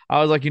shocker.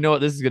 I was like, you know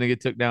what? This is going to get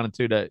took down in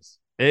 2 days.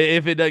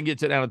 If it doesn't get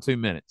took down in 2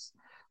 minutes.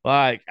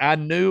 Like, I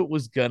knew it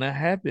was going to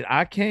happen.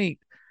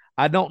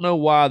 I don't know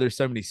why there's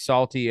so many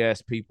salty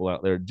ass people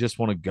out there just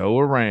want to go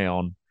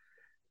around,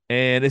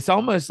 and it's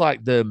almost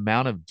like the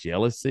amount of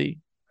jealousy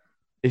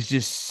is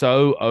just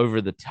so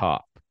over the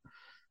top.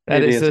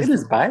 It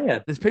is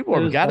bad. These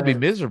people have got to be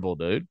miserable,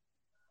 dude.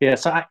 Yeah.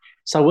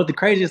 So what the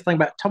craziest thing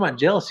about talking about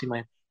jealousy,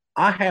 man,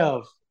 I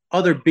have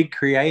other big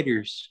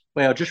creators.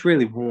 Well, just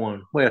really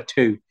one, well,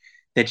 2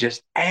 that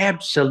just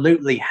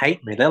absolutely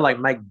hate me. They like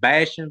make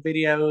bashing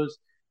videos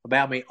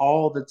about me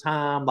all the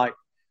time. Like,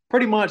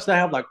 pretty much they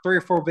have like 3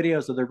 or 4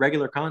 videos of their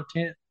regular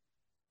content,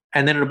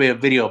 and then it'll be a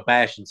video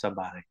bashing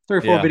somebody. 3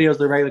 or 4 videos of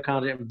their regular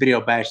content and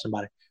video bash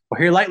somebody. Well,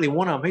 here lately,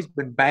 one of them, he's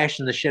been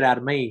bashing the shit out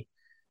of me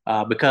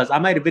because I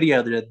made a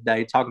video the other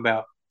day talking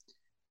about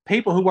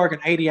people who work an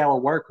 80-hour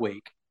work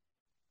week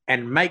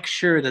and make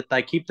sure that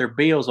they keep their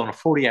bills on a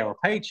 40-hour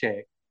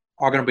paycheck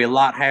are going to be a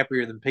lot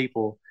happier than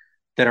people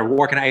that are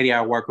working an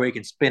 80-hour work week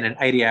and spending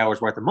 80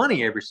 hours worth of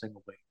money every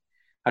single week.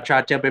 I try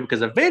to tell people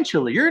because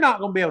eventually you're not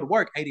going to be able to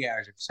work 80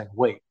 hours every single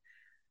week.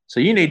 So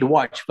you need to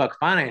watch fuck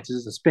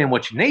finances and spend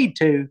what you need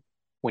to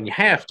when you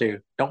have to.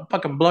 Don't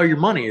fucking blow your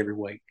money every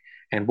week.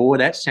 And boy,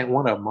 that sent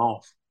one of them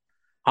off.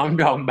 I'm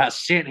talking about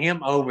sent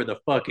him over the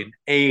fucking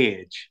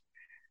edge.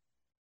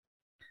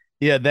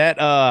 Yeah,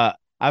 that I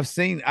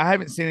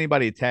haven't seen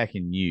anybody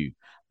attacking you,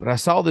 but I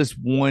saw this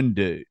one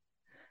dude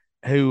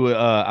who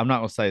I'm not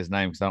gonna say his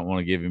name because I don't want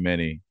to give him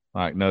any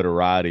like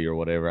notoriety or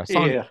whatever. I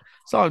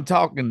saw him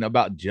talking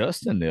about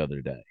Justin the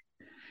other day.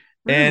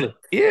 Really?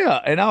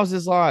 And I was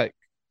just like,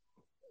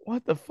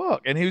 what the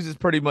fuck? And he was just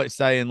pretty much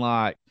saying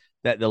like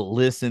that the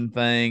listen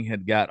thing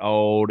had got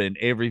old and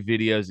every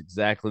video is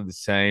exactly the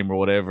same or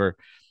whatever.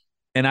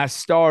 And I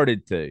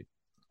started to,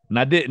 and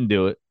I didn't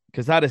do it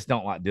because I just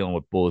don't like dealing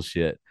with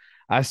bullshit.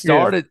 I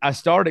Yeah.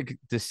 started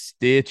to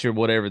stitch or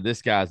whatever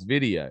this guy's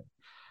video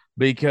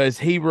because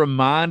he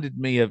reminded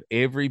me of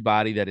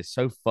everybody that is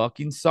so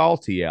fucking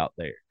salty out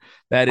there.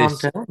 That I'm is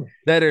telling you.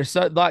 that are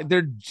so like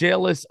they're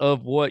jealous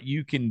of what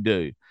you can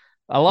do.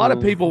 A lot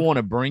of people want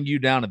to bring you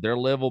down at their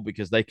level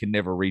because they can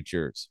never reach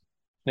yours.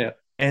 Yeah.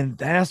 And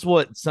that's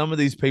what some of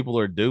these people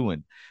are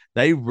doing.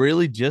 They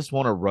really just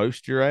want to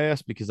roast your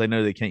ass because they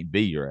know they can't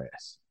be your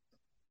ass.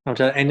 I'm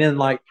telling you. And then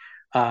like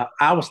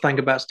I was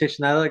thinking about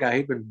stitching that other guy.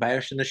 He'd been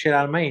bashing the shit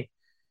out of me.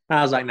 And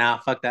I was like, nah,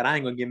 fuck that. I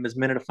ain't gonna give him his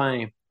minute of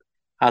fame.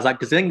 I was like,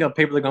 because then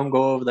people are gonna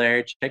go over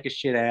there, check his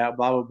shit out,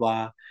 blah blah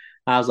blah.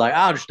 I was like,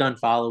 I'll just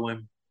unfollow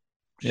him,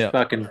 just Yeah.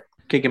 fucking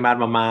kick him out of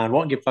my mind.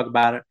 Won't give a fuck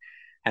about it.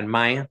 And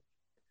man,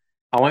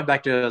 I went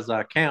back to his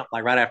account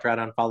like right after I'd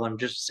unfollowed him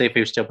just to see if he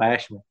was still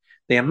bashing me.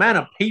 The amount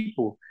of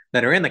people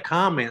that are in the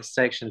comments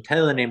section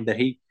telling him that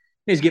he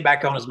needs to get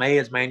back on his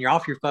meds, man. You're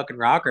off your fucking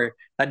rocker.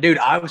 That dude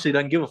obviously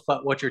doesn't give a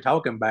fuck what you're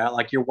talking about.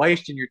 Like you're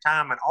wasting your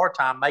time and our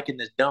time making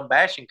this dumb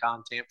bashing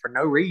content for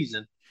no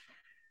reason.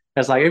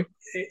 It's like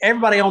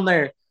everybody on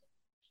there,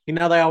 you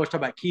know, they always talk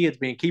about kids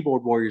being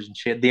keyboard warriors and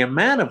shit. The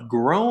amount of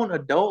grown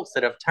adults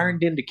that have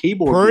turned into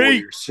keyboard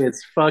warriors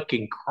is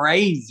fucking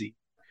crazy.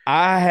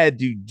 I had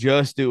to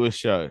just do a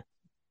show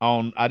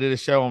I did a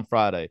show on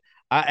Friday.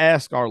 I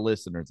ask our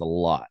listeners a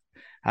lot.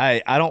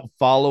 Hey, I don't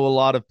follow a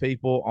lot of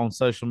people on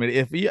social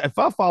media. If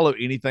I follow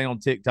anything on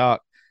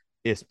TikTok,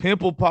 it's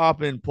pimple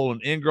popping,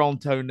 pulling ingrown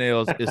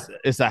toenails.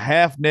 It's a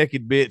half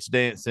naked bitch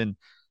dancing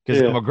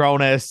because I'm a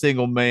grown ass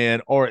single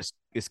man, or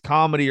it's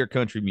comedy or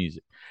country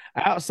music.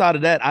 Outside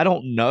of that, I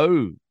don't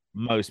know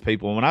most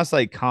people. When I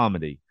say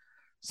comedy,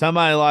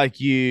 somebody like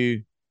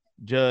you,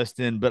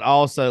 Justin, but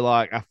also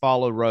like I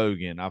follow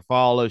Rogan, I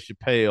follow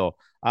Chappelle,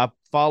 I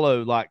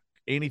follow like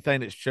anything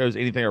that shows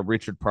anything of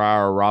Richard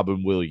Pryor or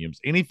Robin Williams,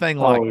 anything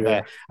like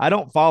that. I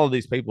don't follow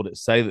these people that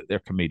say that they're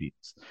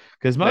comedians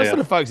because most of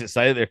the folks that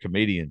say they're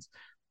comedians,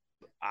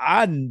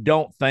 I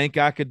don't think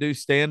I could do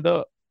stand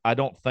up. I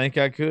don't think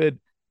I could,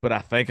 but I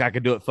think I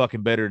could do it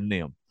fucking better than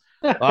them.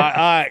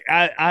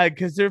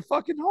 Because they're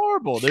fucking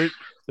horrible. They're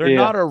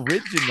not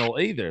original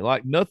either.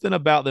 Like nothing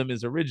about them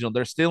is original.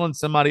 They're stealing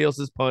somebody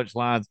else's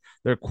punchlines.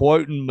 They're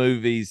quoting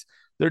movies.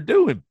 They're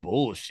doing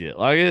bullshit.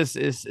 Like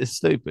it's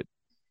stupid.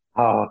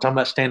 Oh, talking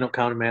about stand-up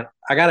comedy, man.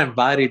 I got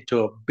invited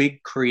to a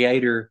big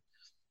creator.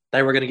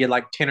 They were going to get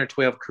like 10 or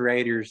 12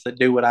 creators that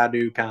do what I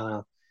do, kind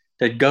of,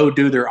 to go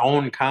do their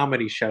own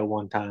comedy show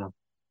one time.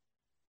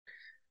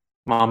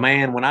 My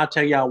man, when I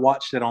tell you I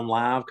watched it on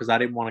live because I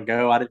didn't want to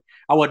go, I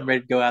wasn't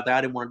ready to go out there.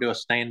 I didn't want to do a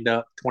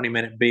stand-up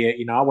 20-minute bit.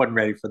 You know, I wasn't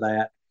ready for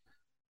that.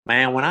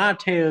 Man, when I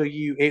tell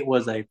you it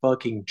was a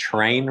fucking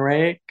train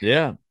wreck.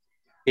 Yeah.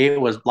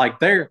 It was like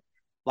they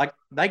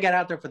got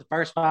out there for the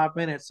first 5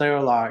 minutes. They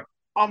were like,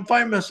 I'm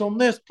famous on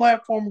this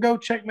platform. Go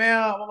check me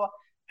out. Blah, blah.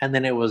 And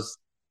then it was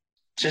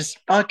just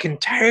fucking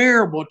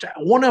terrible.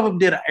 One of them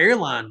did an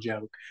airline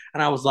joke.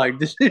 And I was like,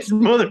 this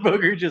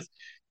motherfucker just,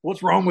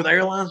 what's wrong with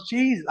airlines?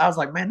 Jeez. I was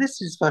like, man,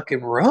 this is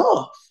fucking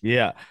rough.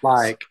 Yeah.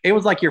 Like, it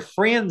was like your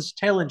friends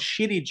telling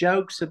shitty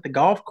jokes at the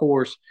golf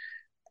course.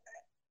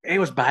 It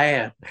was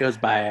bad. It was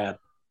bad.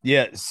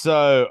 Yeah.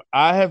 So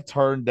I have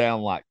turned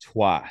down like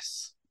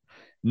twice.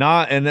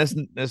 And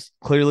that's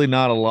clearly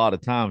not a lot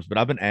of times, but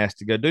I've been asked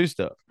to go do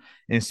stuff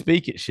and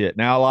speak at shit.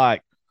 Now,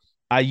 like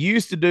I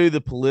used to do the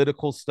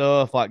political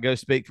stuff, like go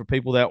speak for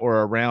people that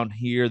were around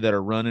here that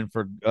are running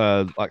for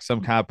like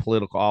some kind of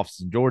political office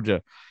in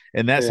Georgia.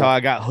 And that's how I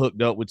got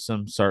hooked up with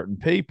some certain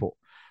people.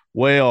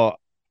 Well,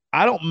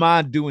 I don't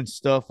mind doing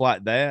stuff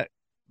like that,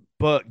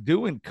 but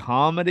doing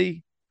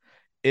comedy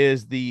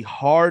is the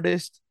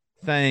hardest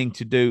thing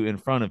to do in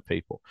front of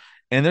people.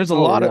 And there's a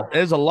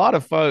lot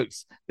of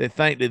folks that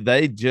think that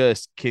they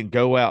just can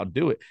go out and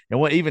do it. And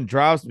what even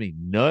drives me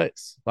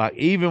nuts, like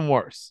even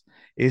worse,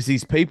 is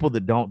these people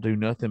that don't do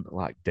nothing but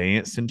like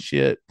dance and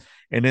shit.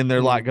 And then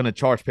they're like going to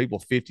charge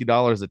people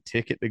 $50 a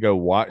ticket to go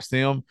watch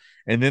them.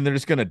 And then they're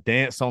just going to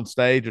dance on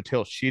stage or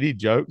tell shitty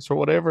jokes or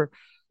whatever.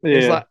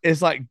 Yeah.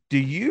 It's like, do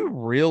you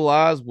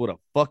realize what a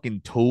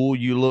fucking tool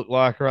you look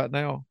like right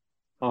now?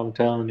 I'm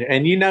telling you.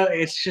 And you know,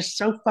 it's just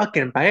so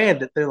fucking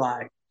bad that they're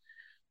like,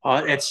 oh,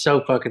 it's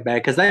so fucking bad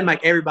because they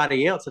make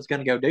everybody else that's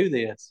going to go do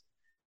this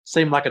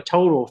seem like a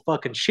total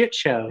fucking shit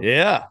show.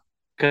 Yeah.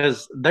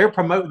 Because they're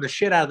promoting the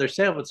shit out of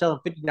themselves and selling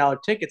 $50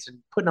 tickets and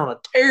putting on a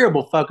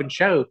terrible fucking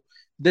show.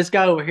 This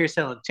guy over here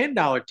selling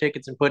 $10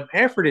 tickets and putting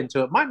effort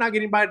into it might not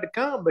get anybody to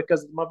come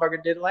because the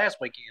motherfucker did it last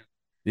weekend.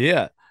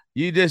 Yeah.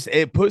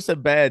 It puts a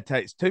bad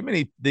taste. Too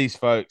many of these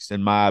folks,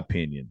 in my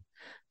opinion,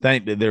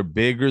 think that they're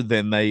bigger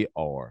than they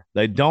are.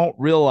 They don't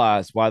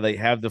realize why they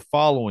have the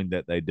following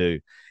that they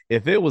do.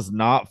 If it was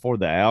not for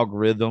the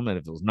algorithm and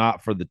if it was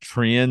not for the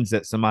trends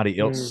that somebody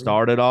else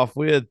started off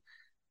with,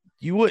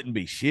 you wouldn't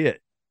be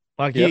shit.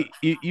 Like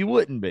you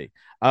wouldn't be.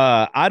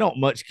 I don't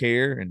much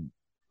care,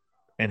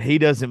 and he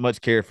doesn't much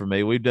care for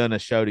me. We've done a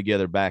show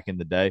together back in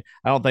the day.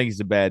 I don't think he's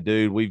a bad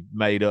dude. We've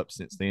made up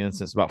since then,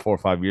 since about 4 or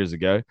 5 years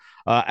ago.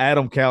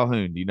 Adam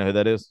Calhoun, do you know who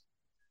that is?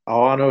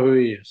 Oh, I know who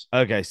he is.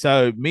 Okay,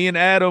 so me and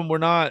Adam, we're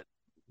not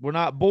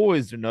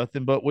boys or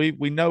nothing, but we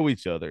know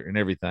each other and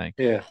everything.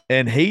 Yeah.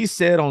 And he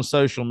said on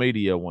social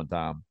media one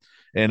time,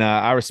 and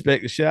I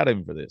respect the shit out of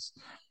him for this.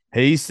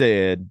 He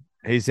said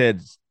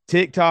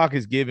TikTok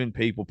is giving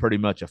people pretty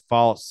much a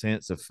false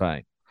sense of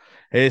fame.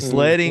 It's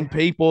letting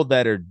people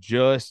that are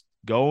just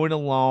going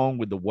along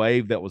with the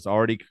wave that was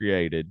already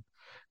created.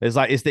 It's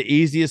like it's the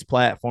easiest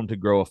platform to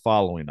grow a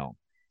following on.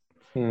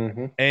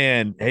 Mm-hmm.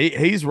 And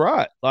he's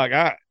right. Like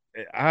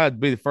I'd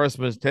be the first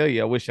one to tell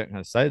you. I wish I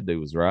could say the dude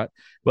was right,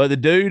 but the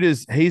dude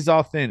he's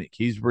authentic.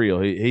 He's real.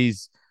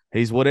 He's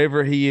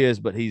whatever he is,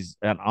 but he's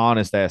an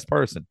honest ass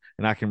person,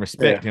 and I can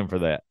respect him for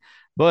that.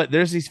 But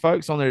there's these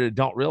folks on there that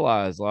don't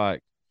realize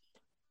like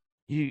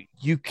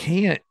you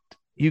can't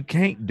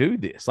do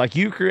this. Like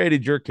you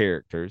created your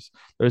characters.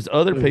 There's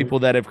other people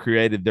that have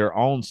created their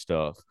own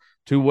stuff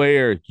to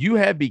where you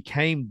have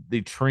became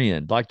the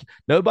trend. Like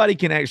nobody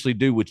can actually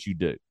do what you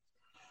do.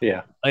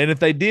 Yeah. And if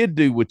they did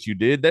do what you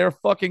did, they're a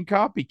fucking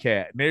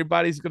copycat, and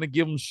everybody's going to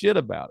give them shit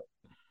about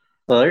it.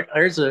 Well,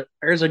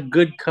 there's a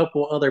good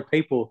couple other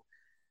people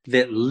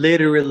that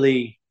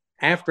literally,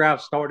 after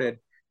I've started,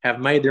 have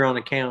made their own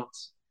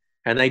accounts,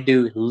 and they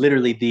do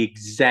literally the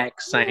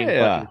exact same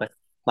fucking thing.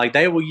 Like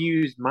they will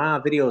use my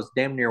videos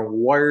damn near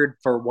word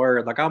for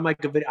word. Like I'll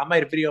make a video. I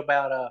made a video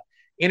about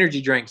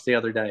energy drinks the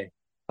other day,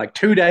 like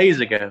 2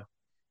 days ago,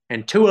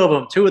 and two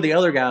of the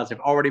other guys have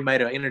already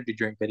made an energy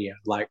drink video,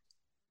 like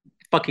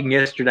fucking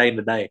yesterday and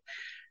today.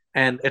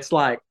 And it's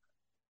like,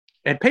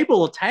 and people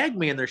will tag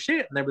me in their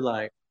shit, and they'll be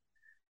like,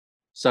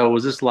 so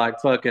was this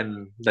like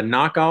fucking the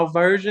knockoff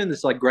version?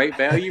 This like Great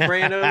Value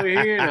brand over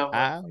here?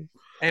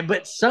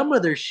 But some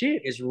of their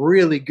shit is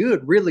really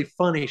good, really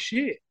funny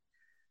shit.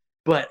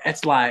 But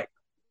it's like,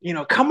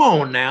 come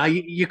on now.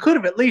 You could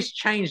have at least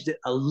changed it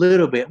a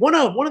little bit. One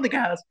of the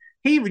guys,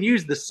 he even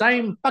used the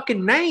same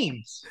fucking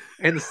names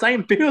and the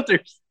same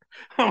filters.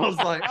 I was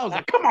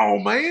like, come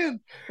on, man.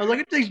 I was like,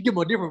 at least give him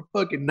a different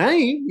fucking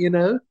name,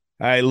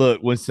 Hey,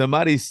 look, when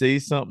somebody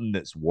sees something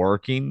that's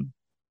working,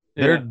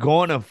 they're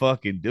going to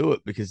fucking do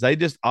it because they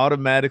just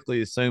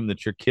automatically assume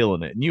that you're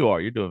killing it. And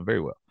you're doing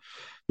very well.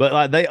 But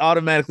like they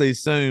automatically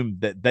assume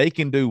that they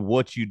can do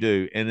what you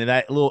do. And then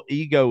that little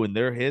ego in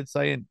their head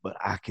saying, but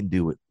I can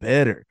do it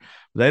better.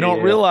 They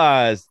don't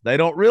realize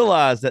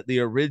that the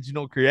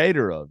original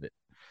creator of it,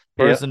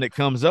 person that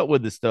comes up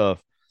with the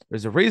stuff,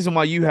 there's a reason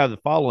why you have the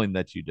following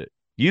that you do.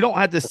 You don't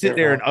have to sit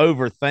there and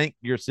overthink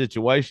your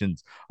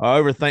situations or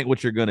overthink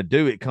what you're going to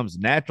do. It comes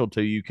natural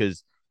to you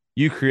because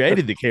you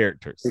created the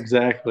characters.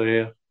 Exactly.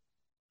 Yeah.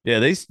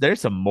 Yeah,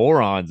 there's some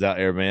morons out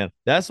there, man.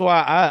 That's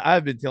why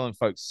I've been telling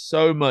folks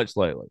so much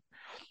lately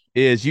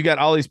is you got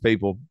all these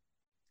people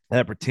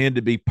that pretend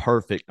to be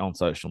perfect on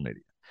social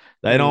media.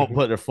 They don't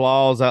put their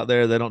flaws out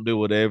there. They don't do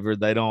whatever.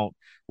 They don't,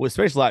 well,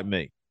 especially like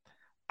me.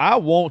 I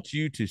want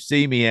you to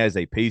see me as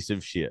a piece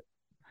of shit.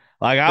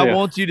 Like I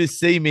want you to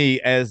see me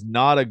as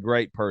not a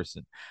great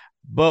person.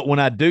 But when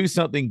I do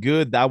something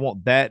good, I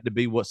want that to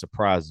be what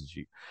surprises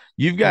you.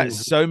 You've got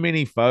so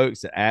many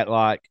folks that act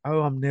like,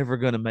 oh, I'm never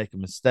going to make a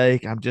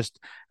mistake. I'm just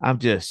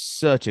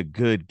such a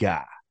good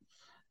guy.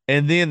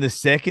 And then the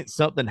second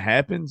something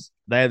happens,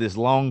 they have this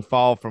long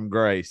fall from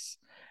grace.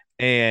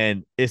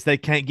 And it's they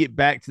can't get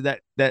back to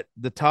that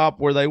the top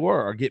where they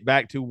were or get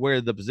back to where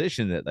the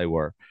position that they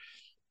were.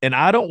 And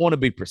I don't want to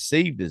be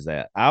perceived as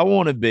that. I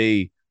want to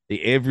be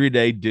the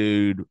everyday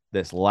dude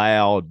that's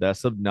loud,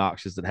 that's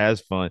obnoxious, that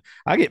has fun.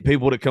 I get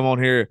people that come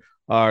on here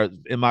or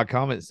in my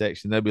comment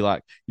section, they'll be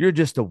like, you're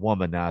just a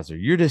womanizer.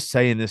 You're just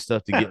saying this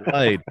stuff to get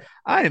laid.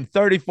 I am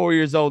 34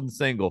 years old and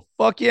single.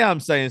 Fuck yeah,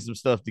 I'm saying some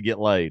stuff to get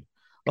laid.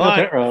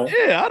 Like,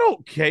 yeah, I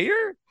don't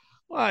care.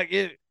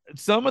 Like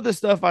some of the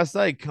stuff I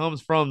say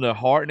comes from the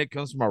heart and it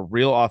comes from a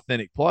real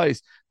authentic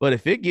place. But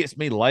if it gets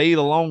me laid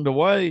along the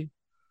way,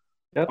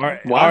 why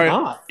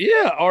not?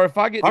 Yeah, or if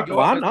I get to go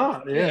why out,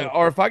 not? Yeah.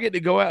 Or if I get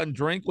to go out and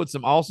drink with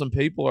some awesome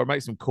people or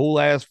make some cool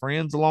ass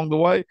friends along the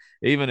way,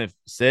 even if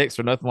sex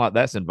or nothing like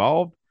that's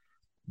involved,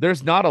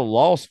 there's not a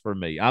loss for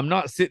me. I'm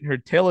not sitting here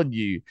telling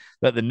you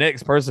that the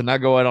next person I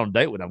go out on a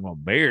date with, I'm going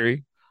to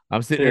marry.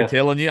 I'm sitting here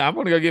telling you I'm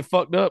going to go get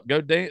fucked up, go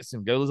dance,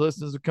 and go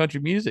listen to some country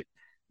music,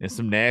 and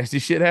some nasty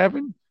shit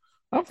happen.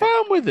 I'm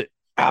fine with it.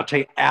 I'll tell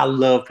you, I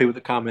love people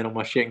that comment on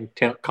my shit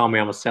and call me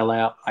I'm a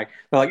sellout. Like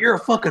they're like, you're a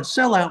fucking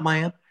sellout,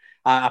 man.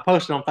 I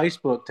posted on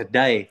Facebook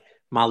today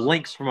my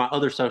links for my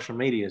other social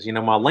medias,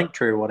 my link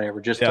tree or whatever,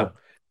 just to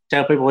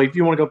tell people if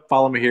you want to go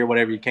follow me here,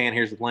 whatever you can.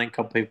 Here's the link. A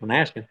couple people been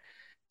asking.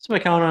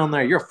 Somebody commented on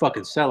there, you're a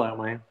fucking sellout,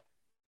 man.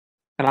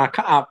 And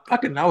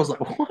I was like,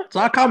 what? So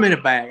I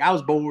commented back. I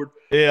was bored.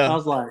 Yeah.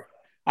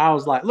 I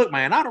was like, look,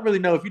 man, I don't really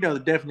know if you know the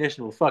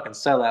definition of a fucking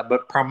sellout,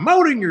 but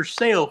promoting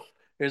yourself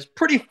is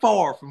pretty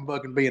far from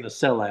fucking being a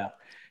sellout.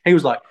 He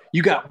was like,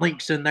 you got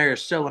links in there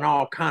selling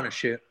all kind of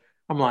shit.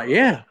 I'm like,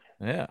 yeah.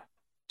 Yeah.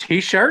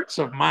 T-shirts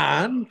of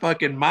mine,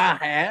 fucking my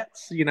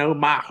hats,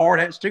 my hard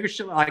hat sticker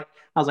shit. Like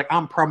I was like,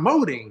 I'm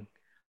promoting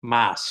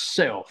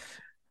myself.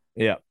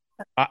 Yeah.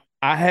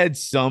 I had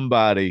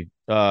somebody,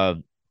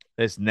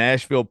 this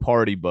Nashville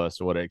party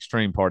bus or whatever,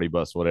 extreme party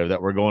bus or whatever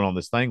that we're going on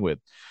this thing with.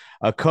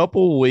 A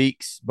couple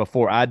weeks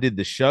before I did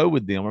the show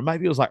with them, or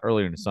maybe it was like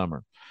earlier in the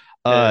summer,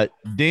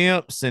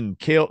 Demps and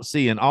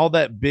Kelsey and all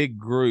that big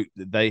group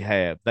that they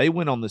have, they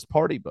went on this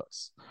party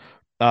bus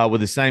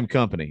with the same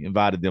company,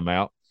 invited them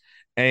out.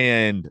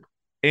 And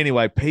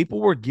anyway,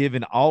 people were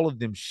giving all of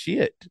them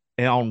shit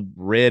on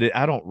Reddit.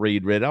 I don't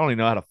read Reddit. I don't even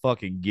know how to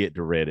fucking get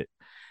to Reddit.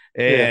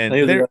 And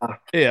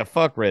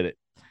fuck Reddit.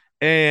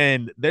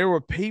 And there were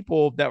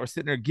people that were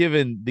sitting there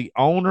giving the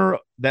owner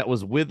that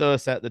was with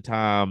us at the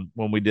time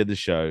when we did the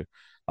show,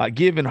 like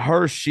giving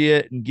her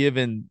shit and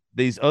giving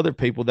these other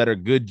people that are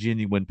good,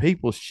 genuine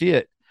people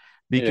shit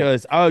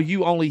because,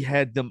 you only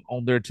had them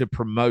on there to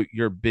promote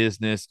your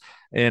business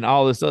and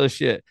all this other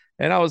shit.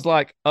 And I was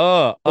like,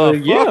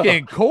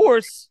 fucking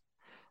course.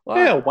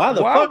 Like, why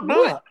the fuck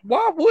not?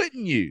 Why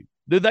wouldn't you?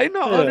 Do they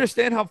not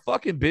understand how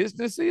fucking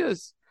business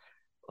is?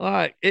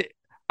 Like it.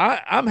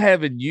 I'm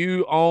having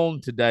you on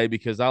today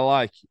because I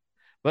like you,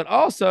 but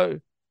also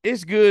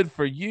it's good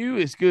for you.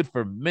 It's good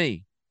for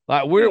me.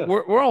 Like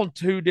we're on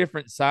two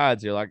different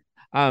sides here. Like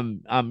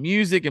I'm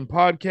music and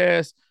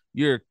podcast.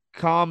 You're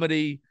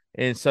comedy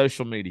and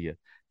social media.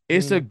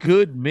 It's a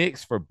good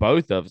mix for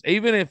both of us.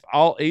 Even if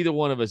either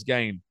one of us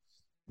gain,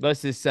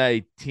 let's just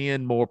say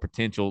 10 more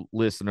potential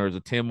listeners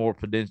or 10 more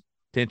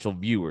potential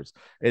viewers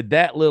at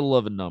that little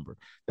of a number,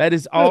 that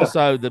is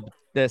also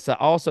that's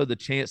also the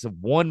chance of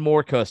one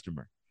more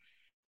customer.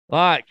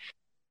 Like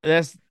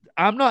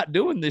I'm not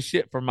doing this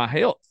shit for my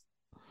health.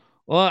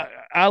 Well,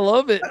 I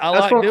love it.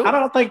 I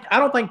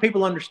don't think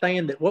people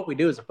understand that what we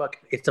do is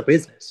it's a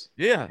business.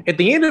 Yeah. At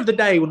the end of the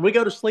day, when we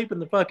go to sleep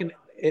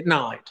at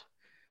night,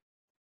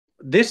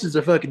 this is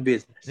a fucking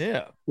business.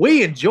 Yeah.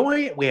 We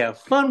enjoy it. We have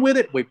fun with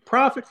it. We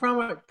profit from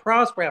it.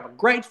 Prosper. Have a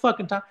great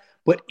fucking time.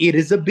 But it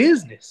is a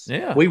business.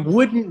 Yeah. We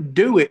wouldn't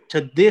do it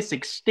to this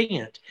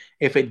extent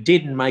if it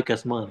didn't make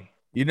us money.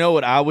 You know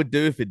what I would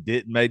do if it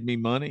didn't make me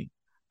money?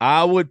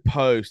 I would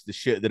post the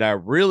shit that I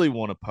really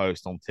want to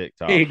post on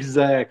TikTok.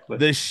 Exactly.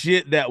 The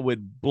shit that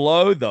would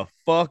blow the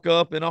fuck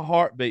up in a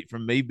heartbeat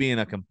from me being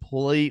a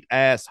complete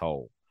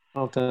asshole.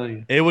 I'll tell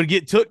you. It would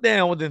get took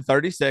down within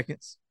 30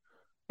 seconds.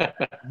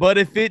 But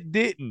if it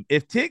didn't,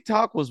 if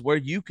TikTok was where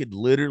you could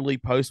literally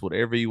post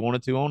whatever you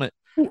wanted to on it,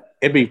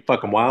 it'd be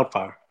fucking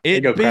wildfire.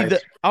 It'd be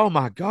oh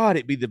my God,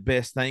 it'd be the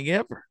best thing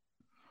ever.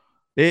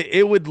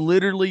 It would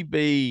literally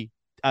be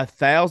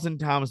 1,000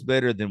 times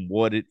better than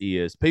what it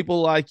is.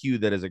 People like you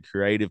that is a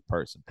creative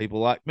person, people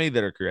like me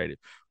that are creative.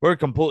 We're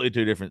completely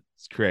two different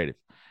creative.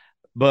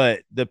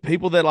 But the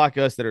people that like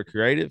us that are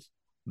creative,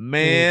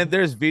 man,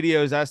 there's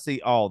videos I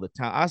see all the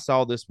time. I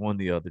saw this one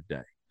the other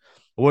day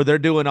where they're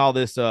doing all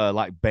this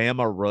like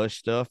Bama Rush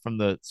stuff from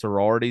the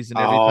sororities and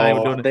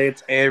everything. We're doing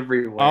it's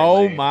everywhere.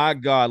 Oh man. My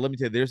God. Let me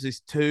tell you, there's these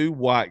two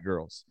white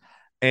girls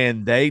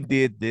and they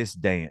did this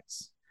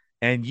dance.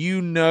 And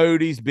you know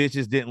these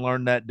bitches didn't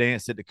learn that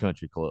dance at the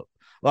country club.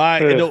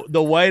 Like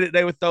the way that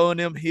they were throwing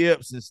them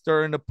hips and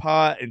stirring the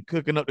pot and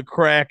cooking up the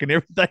crack and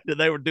everything that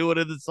they were doing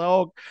in the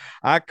song.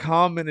 I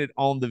commented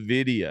on the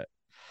video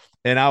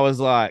and I was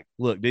like,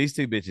 look, these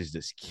two bitches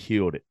just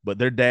killed it, but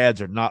their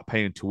dads are not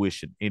paying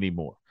tuition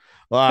anymore.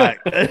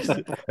 Like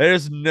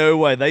there's no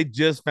way. They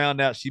just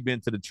found out she'd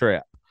been to the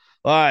trap.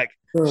 Like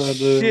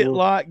shit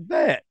like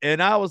that.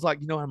 And I was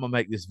like, you know what? I'm going to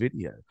make this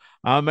video.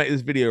 I'll make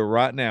this video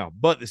right now.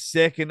 But the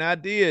second I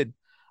did,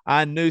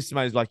 I knew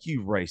somebody was like,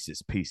 you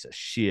racist piece of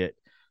shit.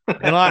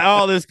 And like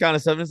all this kind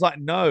of stuff. And it's like,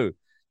 no,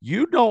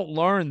 you don't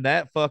learn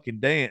that fucking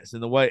dance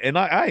in the way. And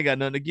I ain't got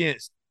nothing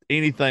against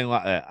anything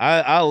like that.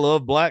 I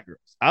love black girls.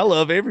 I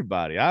love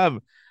everybody.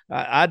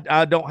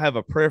 I don't have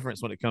a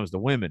preference when it comes to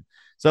women.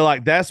 So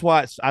like, that's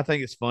why I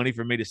think it's funny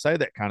for me to say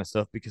that kind of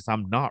stuff because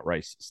I'm not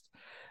racist.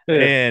 Yeah.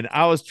 And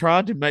I was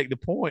trying to make the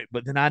point,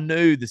 but then I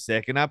knew the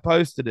second I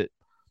posted it,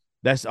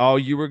 that's all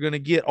you were going to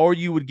get, or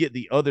you would get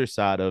the other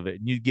side of it.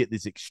 And you'd get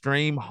this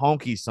extreme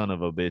honky son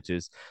of a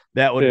bitches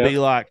that would be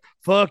like,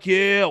 fuck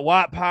yeah,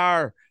 white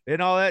power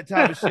and all that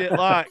type of shit,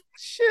 like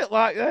shit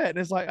like that. And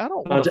it's like, I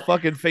don't want to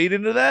fucking feed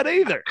into that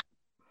either.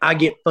 I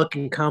get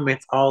fucking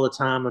comments all the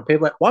time and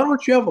people are like, why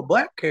don't you have a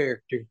black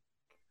character?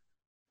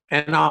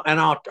 And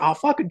I'll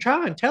fucking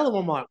try and tell them,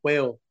 I'm like,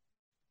 well,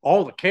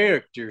 all the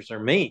characters are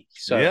me.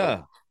 So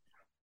yeah.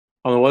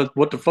 I mean,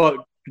 what the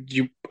fuck?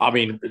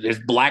 Is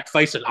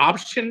blackface an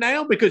option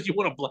now because you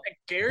want a black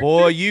character?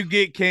 Boy, you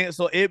get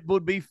canceled. It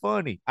would be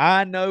funny.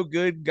 I know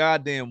good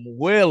goddamn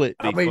well it'd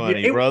be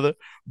funny, brother.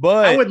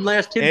 But I wouldn't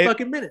last 10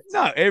 fucking minutes.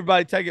 No,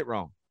 everybody take it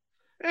wrong.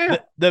 Yeah.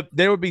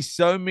 There would be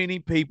so many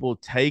people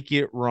take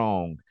it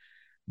wrong.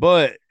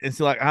 But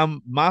it's like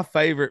my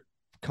favorite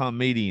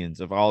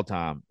comedians of all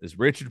time is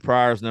Richard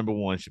Pryor's number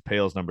one,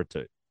 Chappelle's number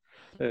two.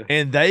 Yeah.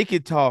 And they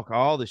could talk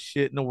all the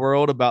shit in the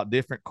world about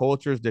different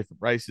cultures,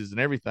 different races,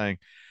 and everything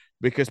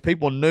because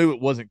people knew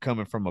it wasn't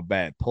coming from a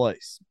bad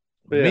place.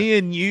 Yeah. Me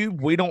and you,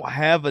 we don't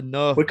have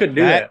enough. We couldn't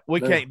do that. We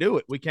can't do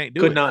it. We can't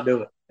do it. Could not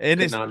do it. And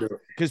it's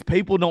because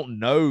people don't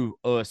know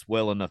us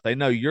well enough. They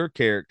know your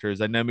characters.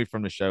 They know me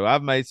from the show.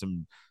 I've made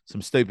some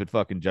stupid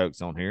fucking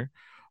jokes on here.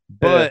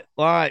 But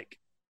like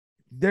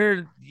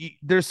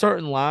there's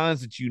certain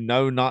lines that you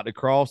know not to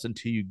cross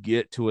until you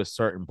get to a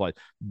certain place.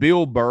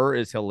 Bill Burr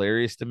is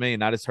hilarious to me,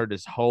 and I just heard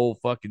this whole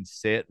fucking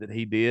set that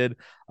he did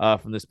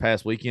from this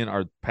past weekend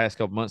or past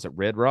couple months at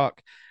Red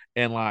Rock.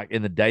 And like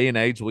in the day and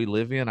age we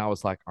live in, I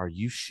was like, "Are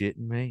you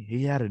shitting me?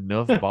 He had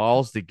enough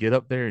balls to get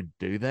up there and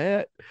do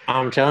that."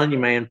 I'm telling you,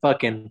 man,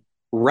 fucking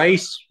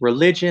race,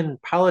 religion,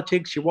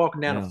 politics. You're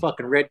walking down a Yeah.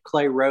 fucking red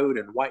clay road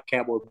in white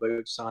cowboy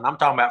boots, son. I'm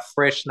talking about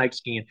fresh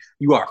snakeskin.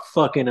 You are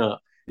fucking up.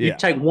 You Yeah.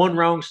 take one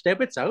wrong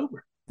step, it's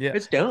over. Yeah.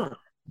 It's done.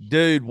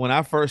 Dude, when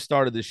I first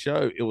started the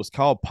show, it was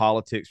called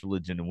Politics,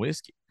 Religion, and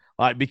Whiskey.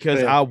 Like,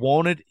 because Yeah. I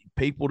wanted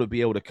people to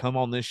be able to come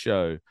on this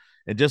show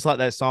and just like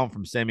that song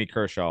from Sammy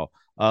Kershaw,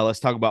 let's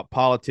talk about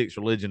politics,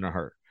 religion, or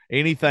her.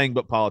 Anything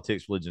but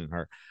politics, religion, and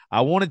her.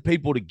 I wanted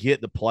people to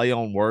get the play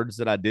on words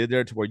that I did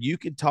there to where you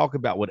could talk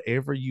about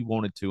whatever you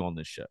wanted to on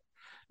this show.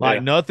 Like,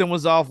 Yeah. nothing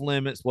was off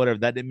limits, whatever.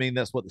 That didn't mean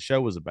that's what the show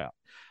was about.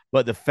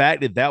 But the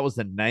fact that that was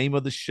the name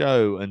of the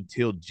show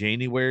until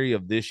January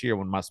of this year,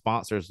 when my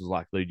sponsors was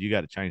like, dude, you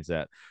got to change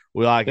that.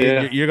 We're like,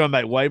 Yeah. you're going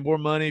to make way more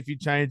money if you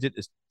change it.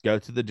 Just go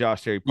to the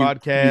Josh Terry You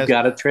podcast.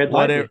 got to tread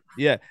Whatever.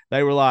 lightly. Yeah.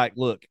 They were like,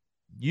 look,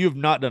 you've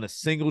not done a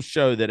single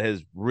show that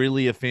has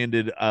really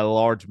offended a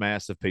large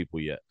mass of people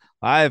yet.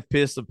 I have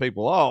pissed some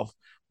people off,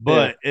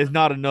 but it's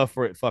not enough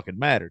for it fucking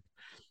mattered.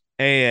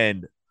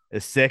 And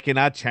the second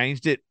I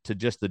changed it to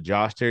just the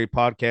Josh Terry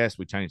podcast,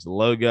 we changed the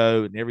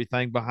logo and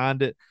everything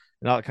behind it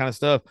and all that kind of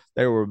stuff.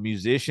 There were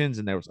musicians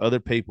and there was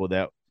other people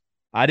that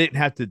I didn't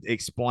have to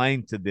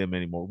explain to them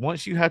anymore.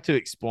 Once you have to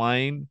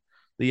explain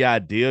the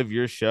idea of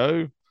your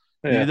show,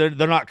 Yeah.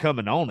 they're not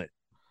coming on it.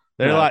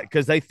 They're No. like,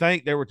 because they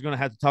think they were going to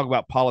have to talk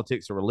about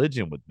politics or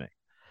religion with me.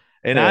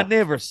 And I Yeah.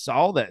 never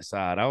saw that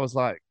side. I was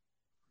like,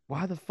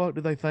 why the fuck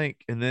do they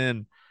think? And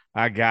then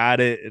I got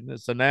it. And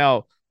so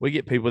now we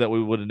get people that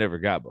we would have never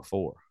got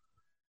before.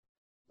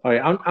 Oh,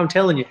 yeah, I'm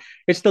telling you,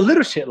 it's the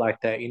little shit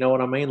like that. You know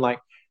what I mean? Like,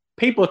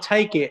 people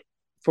take it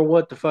for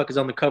what the fuck is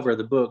on the cover of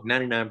the book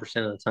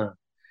 99% of the time.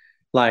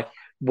 Like,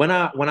 when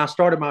I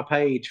started my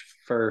page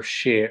for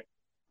shit,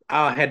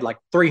 I had like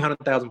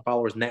 300,000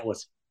 followers, and that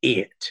was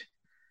it.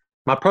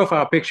 My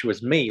profile picture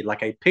was me,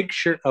 like a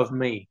picture of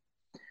me.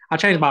 I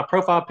changed my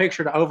profile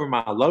picture to over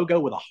my logo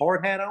with a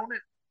hard hat on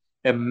it.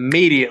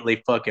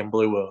 Immediately fucking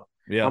blew up.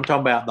 Yeah. I'm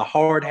talking about the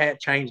hard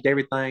hat changed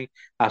everything.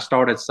 I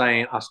started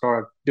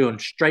doing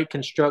straight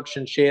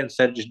construction shit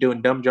instead of just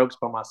doing dumb jokes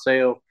by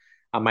myself.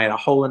 I made a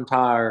whole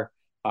entire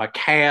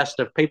cast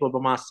of people by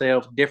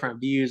myself,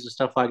 different views and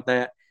stuff like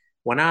that.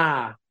 When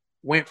I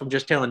went from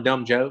just telling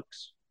dumb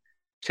jokes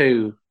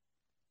to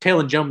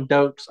telling dumb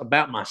jokes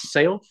about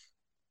myself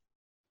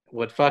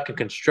with fucking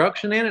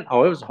construction in it, it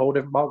was a whole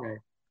different ballgame.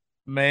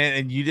 Man,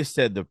 and you just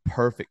said the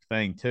perfect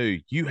thing too.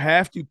 You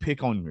have to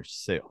pick on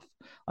yourself.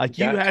 Like,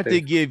 you Got have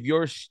to give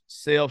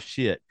yourself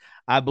shit.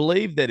 I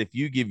believe that if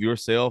you give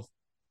yourself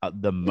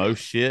the most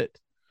shit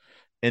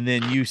and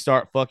then you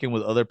start fucking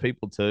with other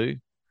people too,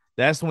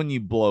 that's when you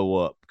blow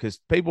up, because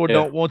people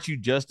don't want you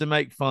just to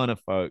make fun of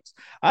folks.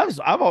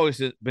 I've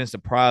always been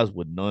surprised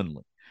with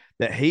Nunley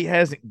that he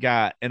hasn't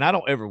got, and I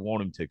don't ever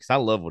want him to because I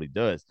love what he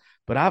does,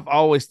 but I've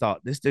always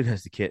thought this dude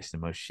has to catch the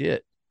most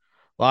shit,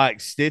 like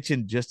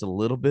stitching just a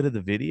little bit of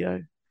the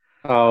video.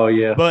 Oh,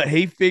 yeah. But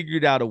he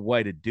figured out a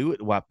way to do it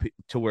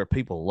to where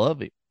people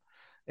love him.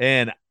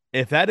 And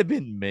if that had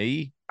been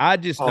me, I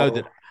just know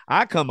that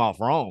I come off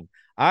wrong.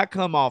 I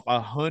come off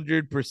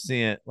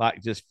 100%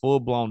 like just full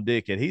blown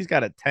dickhead. He's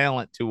got a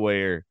talent to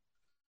where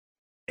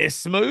it's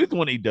smooth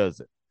when he does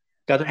it.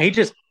 Because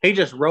he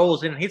just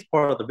rolls in and he's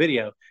part of the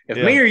video. If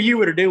me or you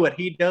were to do what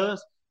he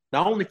does, the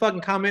only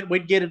fucking comment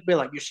we'd get would be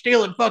like, "You're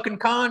stealing fucking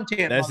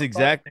content." That's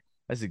exactly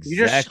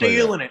You're just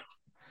stealing right. it.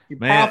 You're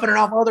profiting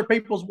off other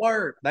people's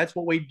work. That's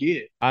what we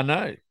get. I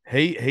know.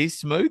 He's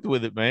smooth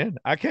with it, man.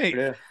 I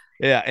can't.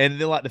 Yeah. And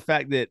then like the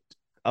fact that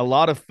a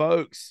lot of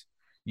folks,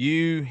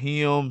 you,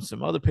 him,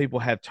 some other people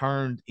have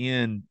turned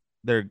in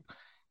their,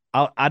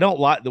 I don't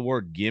like the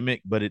word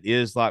gimmick, but it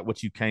is like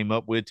what you came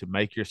up with to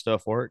make your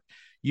stuff work.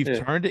 You've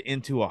turned it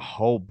into a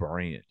whole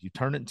brand. You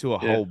turned it into a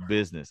whole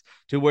business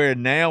to where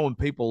now when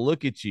people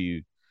look at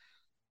you,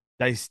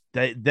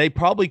 they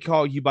probably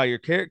call you by your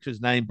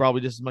character's name probably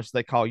just as much as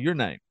they call your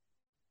name.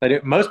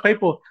 Most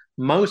people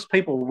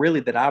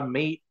really that I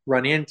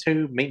run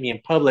into, meet me in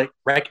public,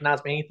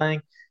 recognize me,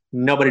 anything.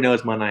 Nobody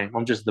knows my name.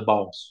 I'm just the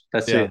boss.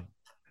 That's it.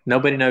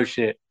 Nobody knows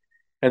shit.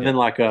 And then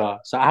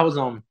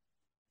so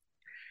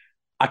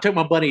I took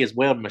my buddy his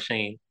welding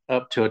machine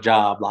up to a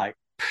job like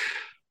a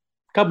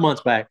couple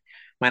months back.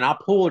 Man, I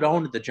pulled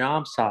onto the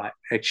job site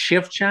at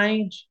shift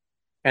change,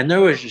 and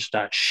there was just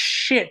a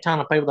shit ton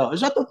of people that,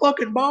 "Is that the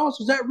fucking boss?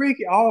 Is that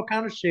Ricky?" All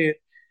kind of shit.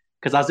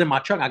 Because I was in my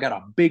truck, I got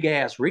a big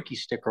ass Ricky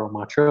sticker on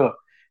my truck,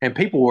 and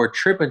people were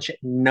tripping shit.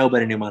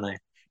 Nobody knew my name.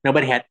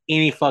 Nobody had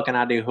any fucking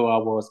idea who I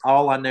was.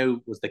 All I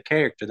knew was the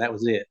character. That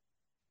was it.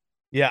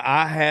 Yeah,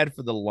 I had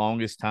for the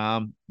longest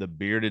time the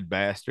bearded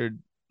bastard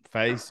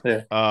face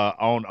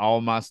on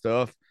all my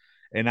stuff,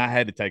 and I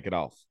had to take it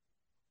off.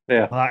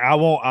 Yeah. Like I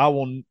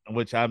won't,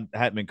 which I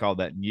haven't been called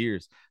that in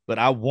years, but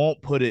I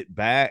won't put it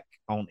back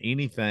on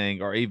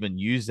anything or even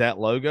use that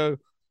logo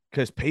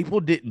because people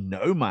didn't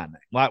know my name.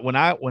 Like when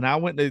I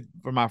went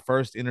for my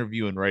first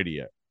interview in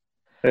radio,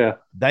 Yeah.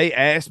 they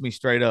asked me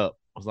straight up.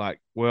 I was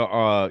like,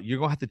 "Well, you're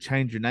gonna have to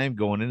change your name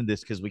going into this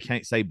because we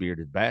can't say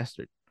bearded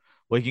bastard.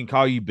 We can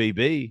call you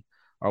BB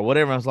or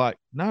whatever." I was like,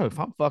 "No, if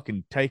I'm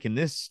fucking taking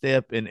this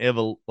step in this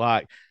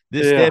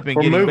Yeah. step in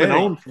We're getting moving better,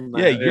 on from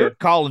yeah, that. you're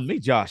calling me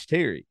Josh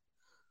Terry."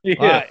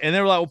 Yeah. And they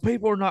were like, "Well,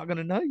 people are not going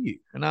to know you,"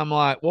 and I'm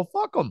like, "Well,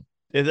 fuck them.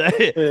 If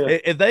they, Yeah.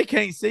 if they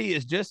can't see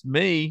it's just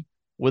me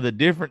with a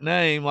different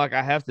name, like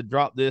I have to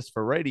drop this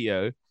for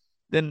radio,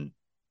 then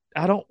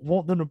I don't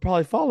want them to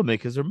probably follow me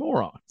because they're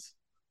morons."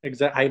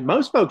 Exactly. Hey,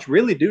 most folks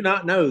really do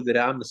not know that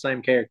I'm the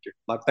same character.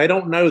 Like they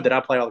don't know that I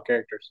play all the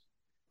characters.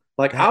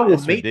 Like I will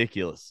That's meet.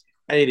 ridiculous.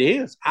 It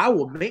is. I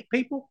will meet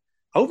people.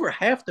 Over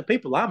half the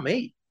people I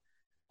meet,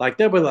 like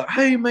they'll be like,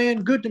 "Hey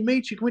man, good to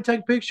meet you. Can we take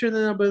a picture?" And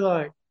then I'll be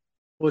like,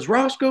 "Was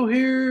Roscoe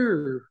here?"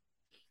 Or,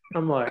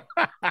 I'm like,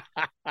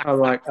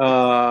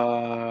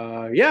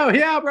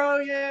 yeah, bro,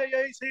 yeah,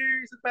 he's here.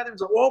 He's in the bathroom."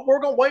 He's like, "Well, we're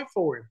gonna wait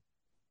for him."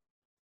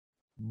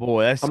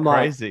 Boy, that's I'm like,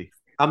 crazy.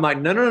 no.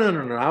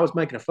 I was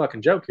making a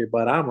fucking joke here,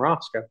 but I'm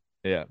Roscoe.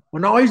 Yeah,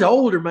 Well, no, he's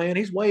older, man.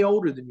 He's way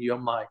older than you.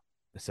 I'm like,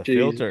 it's a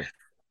Jesus. filter.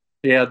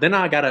 Yeah. Then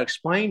I got to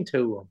explain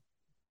to them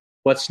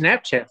what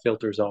Snapchat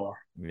filters are.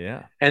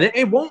 Yeah, And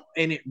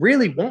it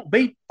really won't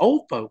be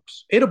old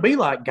folks. It'll be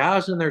like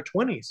guys in their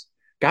 20s,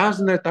 guys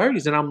in their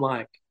 30s. And I'm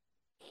like,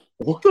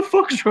 what the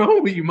fuck's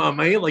wrong with you, my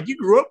man? Like, you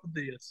grew up with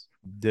this.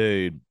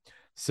 dude.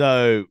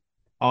 So,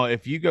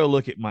 if you go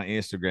look at my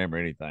Instagram or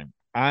anything,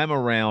 I'm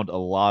around a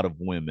lot of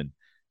women,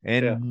 Yeah.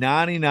 and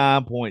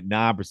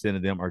 99.9%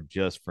 of them are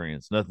just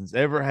friends. Nothing's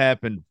ever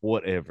happened,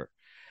 whatever.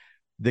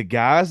 The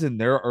guys in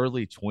their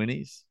early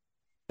 20s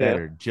that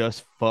Yeah. are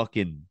just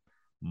fucking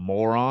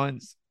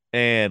morons.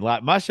 And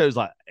like my show's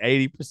like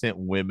 80%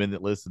 women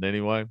that listen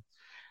anyway.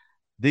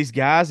 These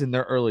guys in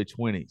their early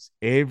 20s,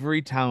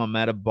 every time I'm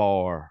at a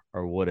bar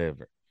or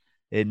whatever,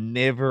 it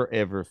never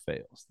ever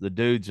fails. The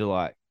dudes are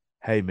like,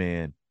 "Hey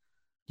man,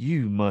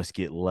 you must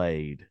get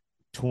laid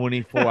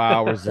 24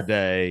 hours a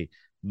day,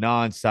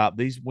 nonstop.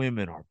 These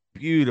women are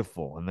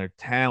beautiful and they're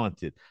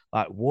talented.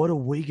 Like, what do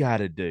we got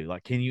to do?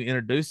 Like, can you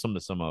introduce them to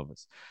some of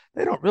us?"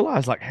 They don't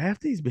realize like half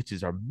these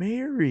bitches are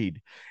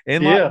married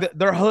and like Yeah.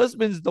 their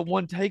husband's the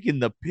one taking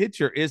the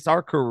picture. It's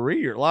our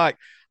career. Like,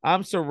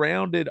 I'm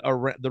surrounded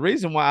around. The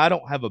reason why I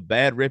don't have a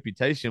bad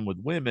reputation with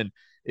women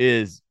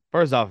is,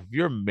 first off, if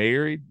you're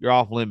married, you're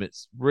off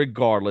limits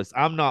regardless.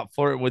 I'm not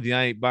flirting with you.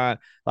 I ain't buying.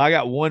 I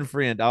got one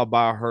friend, I'll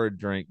buy her a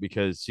drink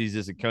because she's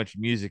just in country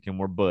music and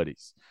we're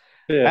buddies.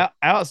 Yeah.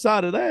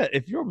 Outside of that,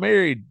 if you're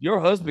married, your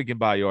husband can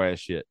buy your ass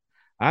shit.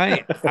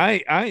 I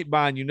ain't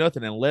buying you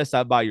nothing unless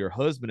I buy your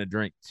husband a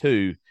drink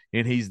too,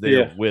 and he's there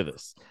Yeah. with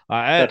us.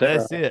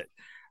 That's It.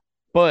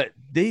 But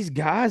these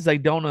guys, they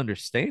don't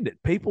understand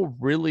it. People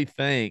really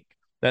think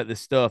that the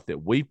stuff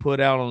that we put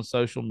out on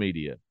social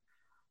media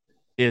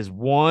is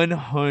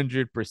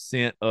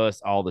 100%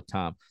 us all the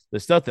time. The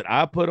stuff that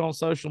I put on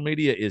social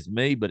media is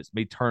me, but it's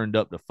me turned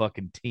up to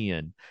fucking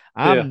 10.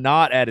 Yeah. I'm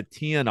not at a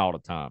 10 all the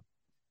time.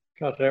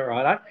 Got that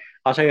right.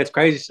 I'll tell you, it's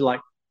crazy. So,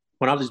 like,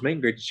 when I was meet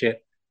and greet and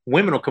shit,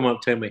 women will come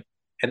up to me,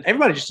 and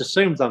everybody just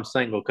assumes I'm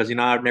single because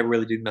I've never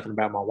really do nothing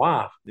about my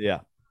wife.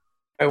 Yeah.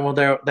 And when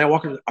they're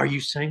walking, "Are you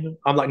single?"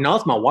 I'm like, "No,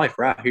 it's my wife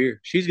right here.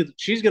 She's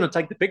gonna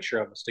take the picture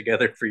of us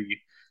together for you.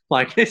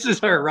 Like, this is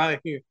her right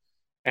here."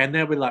 And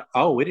they'll be like,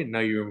 "Oh, we didn't know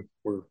you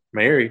were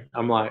married."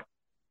 I'm like,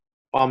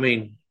 "I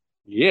mean,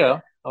 yeah.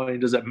 I mean,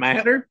 does it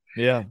matter?"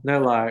 Yeah. And they're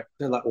like,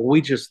 "Well,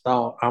 we just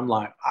thought." I'm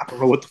like, "I don't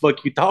know what the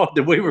fuck you thought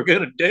that we were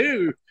gonna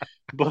do,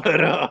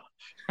 but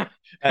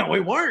and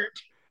we weren't."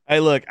 Hey,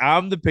 look,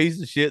 I'm the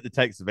piece of shit that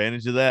takes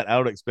advantage of that. I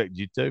would expect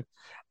you to,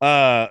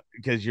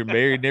 because you're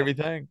married and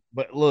everything.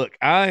 But look,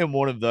 I am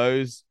one of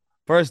those.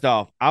 First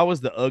off, I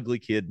was the ugly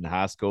kid in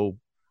high school.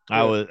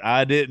 Yeah.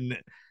 I didn't.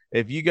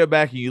 If you go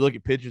back and you look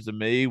at pictures of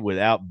me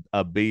without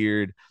a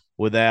beard,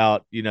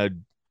 without,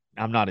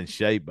 I'm not in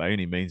shape by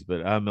any means,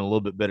 but I'm in a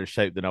little bit better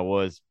shape than I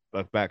was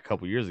back a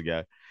couple years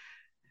ago.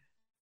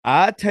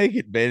 I take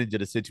advantage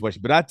of the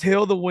situation, but I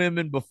tell the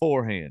women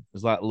beforehand,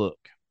 it's like, look,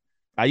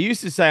 I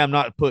used to say I'm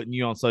not putting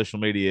you on social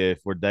media if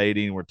we're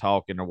dating, we're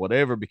talking, or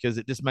whatever, because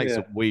it just makes Yeah.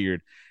 it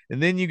weird.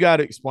 And then you got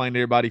to explain to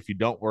everybody if you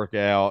don't work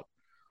out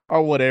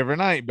or whatever.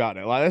 And I ain't about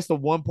it. Like, that's the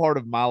one part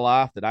of my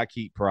life that I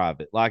keep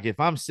private. Like, if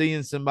I'm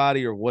seeing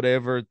somebody or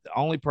whatever, the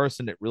only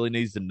person that really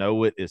needs to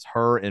know it is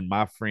her and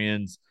my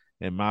friends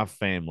and my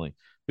family,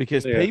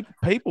 because Yeah.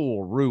 people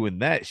will ruin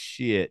that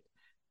shit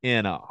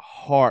in a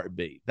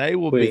heartbeat. They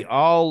will be Quick.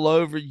 all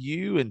over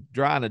you and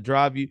trying to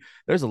drive you.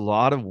 There's a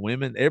lot of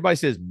women. Everybody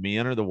says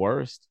men are the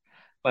worst.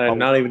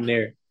 Not even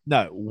near.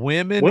 No,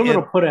 women. Women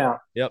will put out.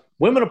 Yep.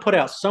 Women will put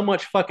out so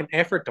much fucking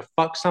effort to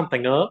fuck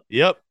something up.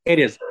 Yep. It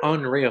is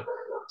unreal.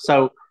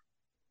 So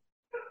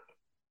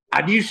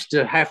I used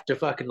to have to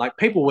fucking, like,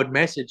 people would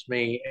message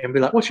me and be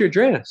like, "What's your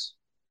address?"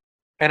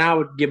 And I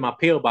would give my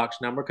PO box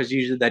number because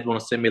usually they'd want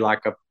to send me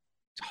like a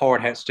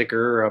hard hat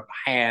sticker or a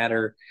hat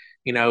or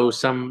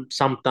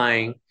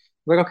something.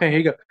 Like, okay, here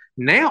you go.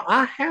 Now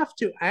I have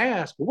to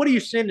ask, what are you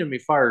sending me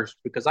first?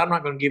 Because I'm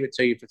not going to give it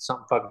to you if it's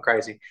something fucking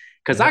crazy.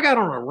 Because I got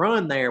on a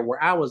run there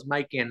where I was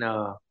making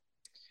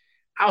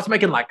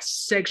like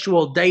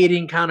sexual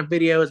dating kind of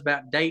videos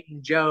about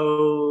dating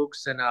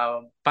jokes and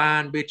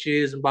fine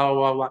bitches and blah,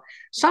 blah, blah.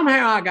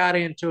 Somehow I got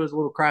into his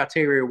little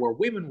criteria where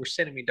women were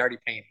sending me dirty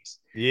panties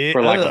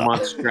for like a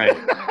month straight.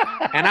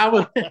 And I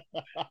was,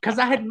 because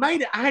I had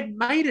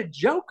made a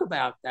joke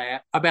about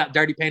that, about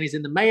dirty panties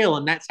in the mail.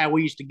 And that's how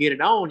we used to get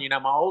it on.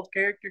 My old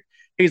character,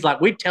 he's like,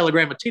 we'd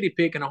telegram a titty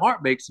pic in a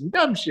heartbeat, some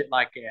dumb shit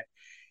like that.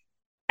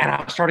 And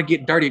I started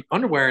getting dirty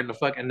underwear in the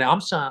fucking, now I'm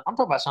talking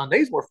about, son,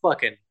 these were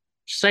fucking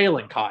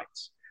sailing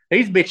kites.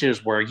 These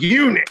bitches were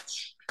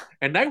units,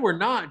 and they were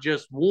not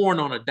just worn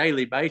on a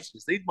daily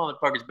basis. These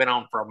motherfuckers been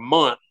on for a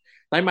month.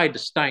 They made the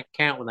stank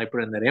count when they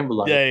put in that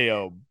envelope.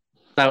 Damn.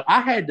 So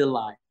I had to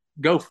like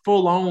go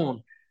full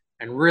on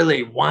and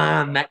really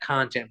wind that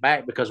content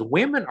back because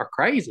women are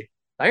crazy.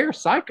 They are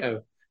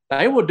psycho.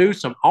 They will do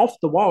some off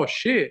the wall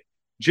shit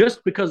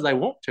just because they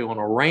want to on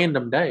a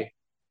random day.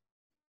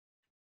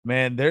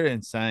 Man, they're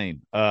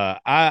insane.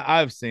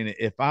 I've seen it.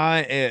 If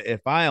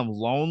I am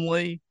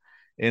lonely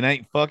and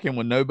ain't fucking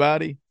with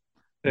nobody,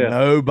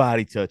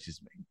 nobody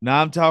touches me.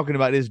 Now I'm talking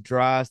about this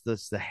dry as the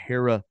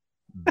Sahara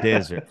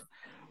Desert.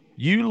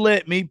 You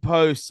let me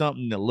post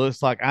something that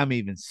looks like I'm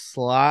even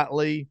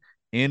slightly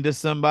into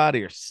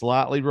somebody or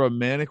slightly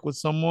romantic with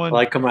someone.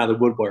 Like come out of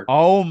the woodwork.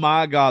 Oh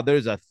my God,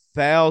 there's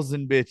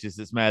 1,000 bitches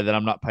that's mad that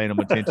I'm not paying them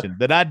attention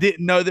that I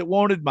didn't know that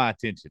wanted my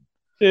attention.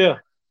 Yeah.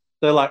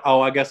 They're like, oh,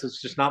 I guess it's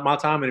just not my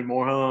time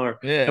anymore, huh? Or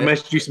I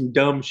messaged you some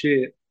dumb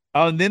shit.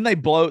 Oh, and then they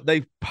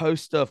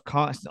post stuff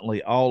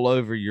constantly all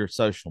over your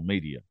social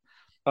media.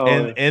 Oh,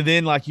 and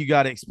then like you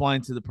got to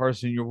explain to the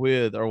person you're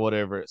with or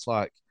whatever. It's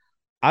like,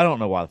 I don't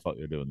know why the fuck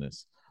they're doing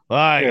this.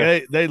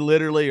 Like they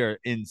literally are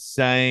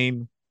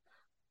insane.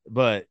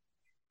 But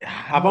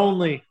I've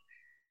only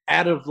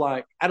out of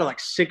like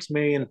 6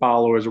 million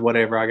followers or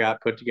whatever I got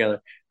put together,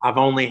 I've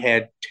only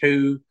had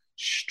 2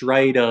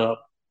 straight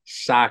up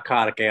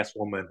psychotic ass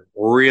women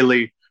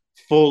really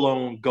full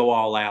on go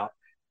all out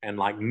and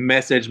like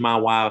message my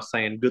wife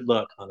saying good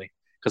luck honey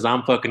because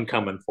I'm fucking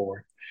coming for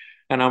it.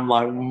 And I'm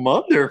like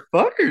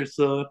motherfucker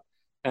son.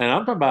 And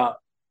I'm talking about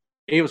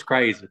it was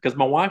crazy because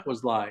my wife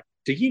was like,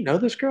 do you know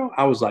this girl?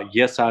 I was like,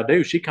 yes I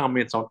do. She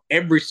comments on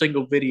every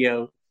single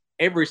video,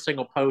 every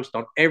single post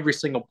on every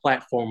single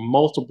platform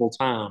multiple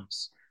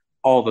times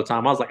all the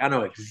time. I was like, I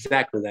know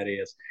exactly that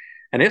is.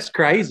 And it's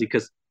crazy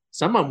because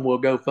some of them will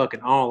go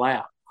fucking all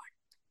out,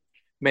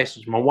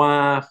 messaged my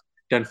wife,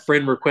 done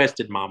friend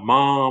requested my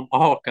mom,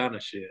 all kind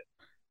of shit.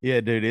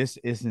 Yeah, dude, it's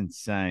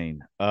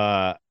insane.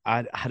 I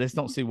just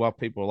don't see why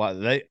people are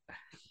like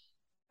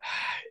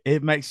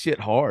it makes shit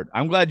hard.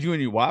 I'm glad you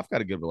and your wife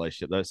got a good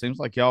relationship though. It seems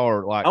like y'all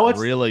are like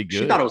really good.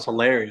 She thought it was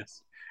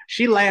hilarious.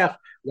 She laughed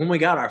when we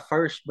got our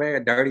first pair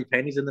of dirty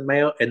panties in the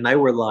mail, and they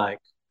were like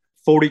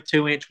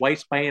 42-inch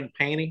waistband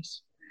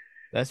panties.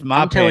 That's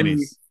my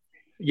panties.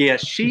 Yeah,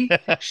 she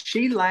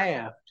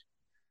laughed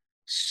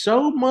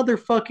so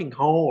motherfucking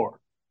hard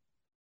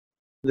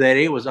that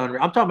it was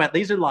unreal. I'm talking about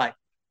these are like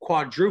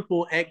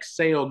quadruple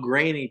XL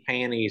granny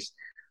panties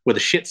with a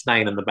shit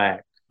stain in the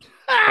back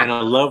and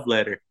a love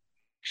letter.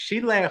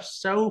 She laughed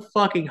so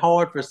fucking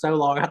hard for so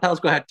long. I thought I was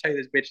going to have to take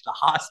this bitch to the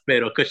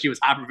hospital because she was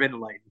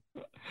hyperventilating.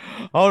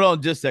 Hold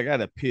on just a second. I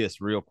got to piss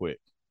real quick.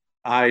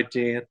 I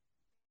did.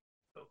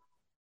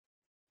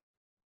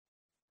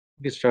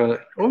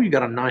 Oh, you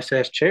got a nice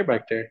ass chair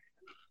back there.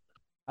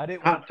 I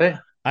didn't want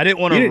to.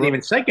 You didn't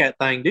even say that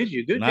thing, did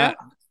you? Good job.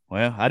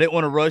 Well, I didn't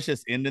want to rush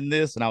us ending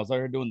this, and I was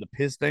over here doing the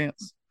piss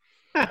dance.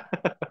 I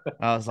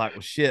was like,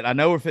 well, shit, I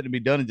know we're fitting to be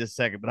done in just a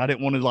second, but I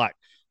didn't want to like,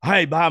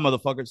 hey, bye,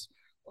 motherfuckers.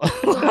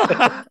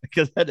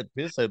 Because I had to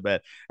piss so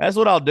bad. That's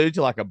what I'll do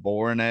to like a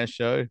boring ass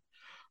show.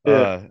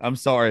 Yeah. I'm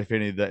sorry if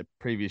any of the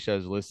previous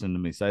shows listening to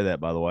me say that,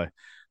 by the way.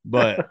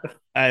 But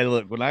hey,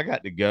 look, when I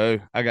got to go.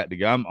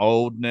 I'm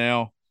old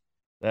now.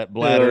 That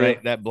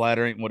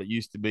bladder ain't what it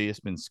used to be.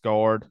 It's been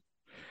scarred.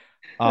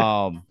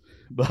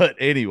 But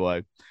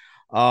anyway,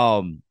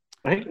 we're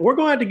going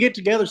to have to get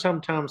together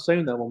sometime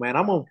soon, though, man.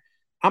 I know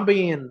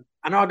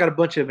I got a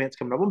bunch of events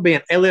coming up. I'm gonna be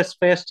in LS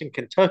Fest in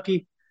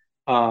Kentucky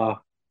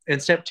in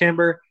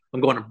September.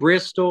 I'm going to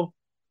Bristol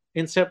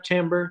in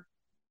September.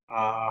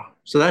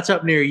 So that's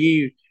up near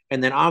you.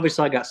 And then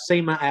obviously I got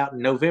SEMA out in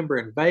November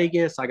in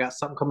Vegas. I got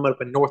something coming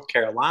up in North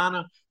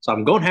Carolina. So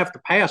I'm going to have to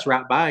pass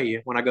right by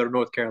you when I go to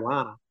North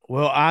Carolina.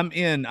 Well, I'm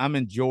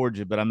in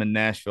Georgia, but I'm in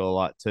Nashville a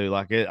lot too.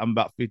 Like I'm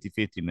about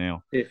 50-50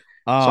 now. Yeah.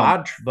 So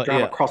I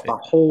drive across the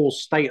whole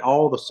state,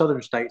 all the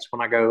southern states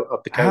when I go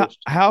up the coast.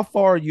 How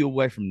far are you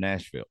away from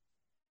Nashville?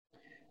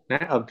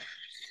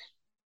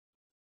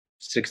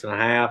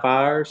 6.5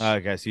 hours.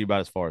 Okay, so you're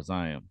about as far as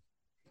I am.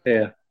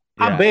 Yeah.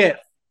 I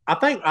bet. I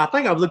think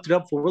I've looked it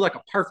up for. We're like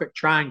a perfect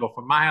triangle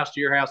from my house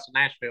to your house to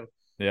Nashville.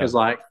 Yeah. It's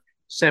like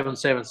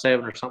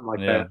 777 or something like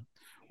that.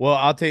 Well,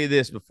 I'll tell you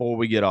this before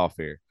we get off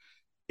here.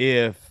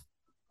 If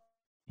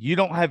you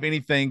don't have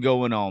anything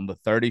going on the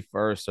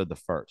 31st or the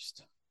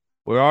 1st.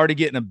 We're already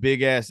getting a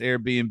big ass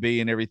Airbnb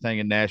and everything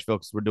in Nashville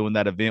because we're doing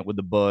that event with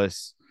the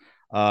bus.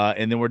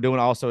 And then we're doing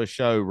also a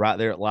show right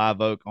there at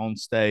Live Oak on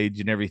stage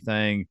and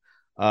everything.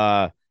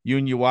 You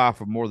and your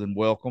wife are more than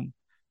welcome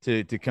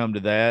to come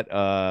to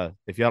that.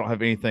 If y'all don't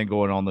have anything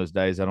going on those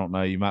days, I don't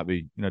know. You might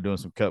be, doing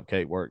some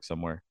cupcake work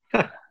somewhere.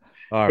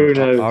 Who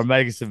knows? Or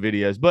making some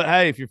videos. But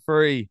hey, if you're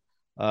free,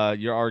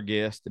 you're our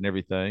guest and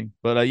everything.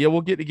 But yeah,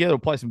 we'll get together, we'll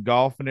play some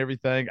golf and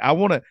everything.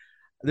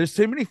 There's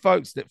too many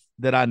folks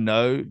that I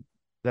know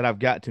that I've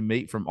got to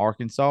meet from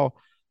Arkansas.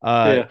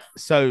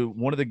 So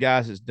one of the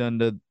guys that's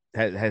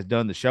has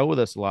done the show with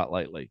us a lot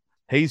lately.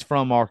 He's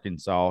from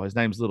Arkansas. His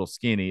name's Little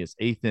Skinny. It's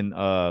Ethan.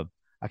 I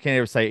can't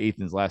ever say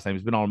Ethan's last name.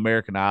 He's been on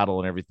American Idol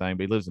and everything,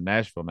 but he lives in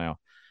Nashville now.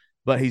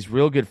 But he's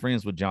real good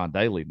friends with John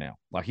Daly now.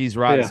 Like he's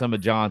writing some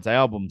of John's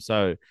albums.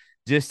 So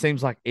just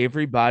seems like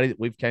everybody that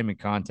we've came in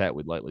contact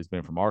with lately has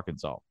been from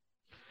Arkansas.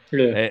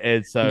 Yeah.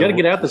 And so you got to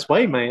get out this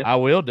way, man. I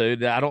will,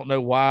 dude. I don't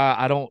know why.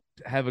 I don't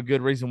have a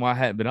good reason why I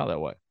hadn't been out that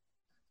way.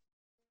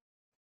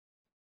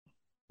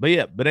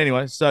 But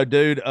anyway, so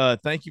dude,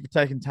 thank you for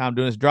taking time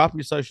doing this. Drop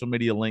your social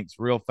media links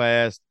real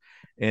fast.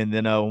 And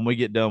then when we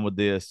get done with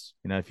this,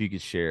 if you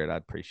could share it, I'd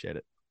appreciate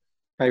it.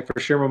 Hey, for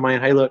sure, my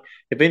man. Hey, look,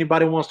 if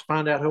anybody wants to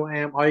find out who I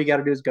am, all you got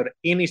to do is go to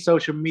any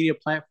social media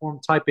platform,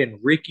 type in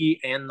Ricky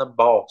and the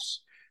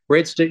Boss.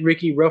 Red Stick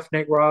Ricky,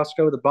 Roughneck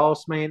Roscoe, the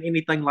Boss Man,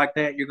 anything like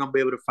that, you're going to be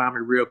able to find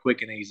me real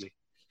quick and easy.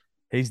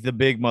 He's the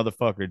big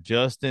motherfucker.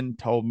 Justin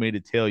told me to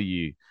tell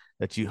you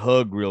that you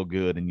hug real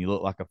good and you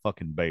look like a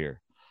fucking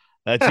bear.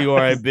 That you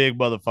are a big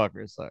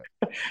motherfucker. So,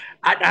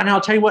 and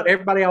I'll tell you what,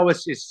 everybody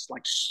always is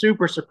like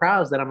super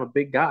surprised that I'm a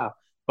big guy,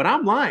 but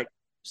I'm like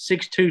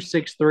 6'2",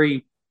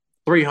 6'3",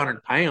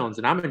 300 pounds,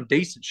 and I'm in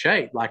decent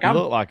shape. Like I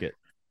look like it.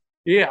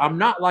 Yeah, I'm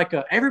not like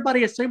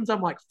everybody assumes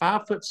I'm like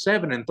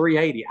 5'7" and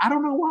 380. I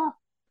don't know why.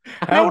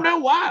 I don't know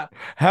why.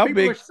 How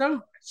people big?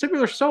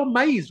 People are so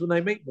amazed when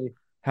they meet me.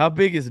 How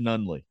big is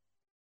Nunley?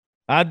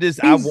 I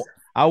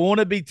want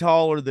to be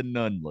taller than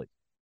Nunley.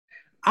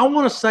 I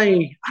want to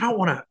say I don't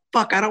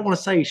want to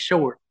say he's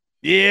short.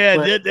 Yeah.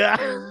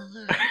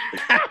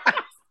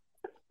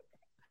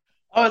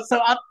 I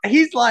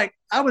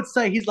would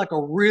say he's like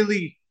a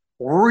really,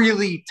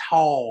 really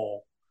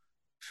tall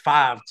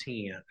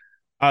 5'10".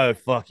 Oh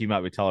fuck, he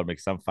might be taller than me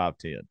because I'm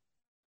 5'10".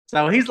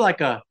 So he's like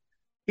a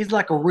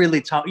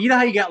really tall. You know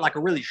how you got like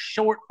a really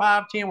short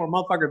 5'10" where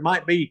motherfucker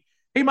might be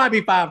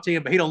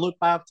 5'10", but he don't look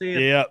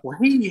 5'10". Yeah. Well,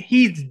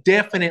 he's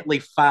definitely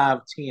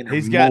 5'10".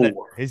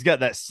 He's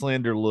got that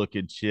slender look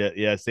and shit.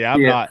 Yeah. See,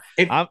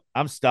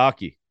 I'm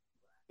stocky.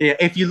 Yeah.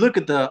 If you look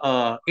at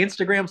the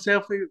Instagram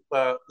selfie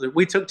that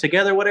we took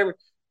together, whatever,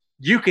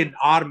 you can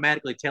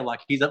automatically tell like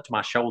he's up to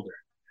my shoulder.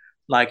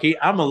 Like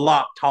I'm a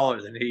lot taller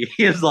than he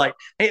is. Like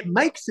it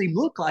makes him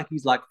look like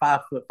he's like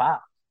 5'5",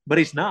 but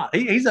he's not.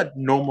 He's a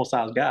normal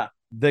sized guy.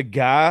 The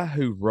guy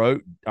who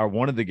wrote, or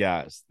one of the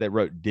guys that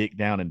wrote Dick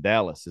Down in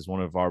Dallas is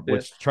one of our,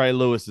 which Trey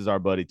Lewis is our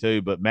buddy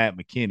too, but Matt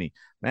McKinney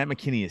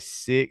is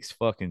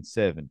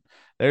 6'7".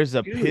 There's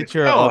a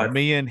picture of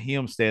me and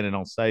him standing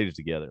on stage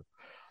together.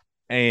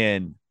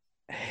 And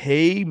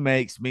he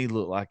makes me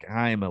look like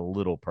I am a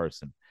little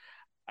person.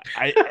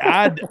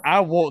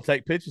 I won't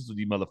take pictures with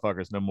you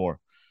motherfuckers no more.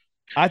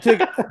 I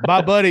took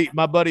my buddy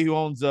who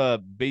owns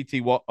BT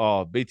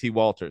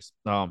Walters.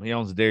 He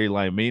owns Dairy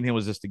Lane. Me and him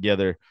was just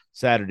together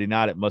Saturday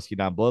night at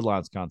Muscadine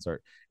Bloodlines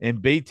concert.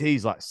 And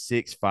BT's like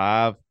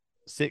 6'5",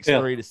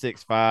 6'3" to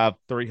 6'5",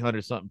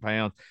 300 something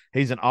pounds.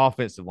 He's an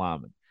offensive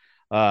lineman.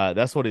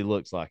 That's what he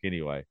looks like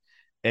anyway.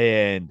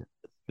 And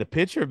the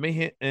picture of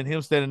me and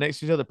him standing next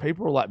to each other,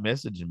 people were like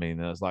messaging me,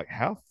 and I was like,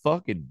 how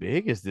fucking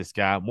big is this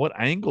guy? And what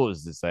angle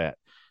is this at?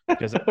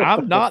 Because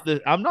I'm not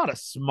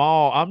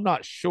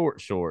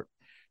short.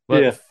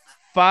 But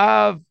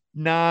 5'9",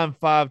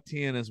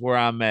 5'10" is where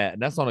I'm at,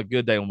 and that's on a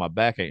good day when my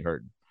back ain't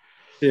hurting.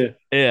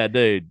 Yeah,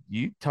 dude,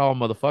 you tall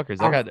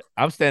motherfuckers.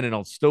 I'm standing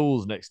on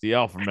stools next to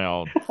y'all from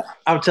now on.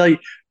 I'll tell you,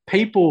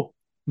 people.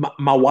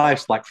 My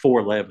wife's like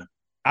 4'11".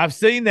 I've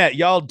seen that.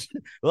 Y'all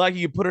like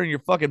you put her in your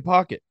fucking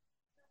pocket.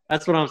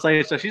 That's what I'm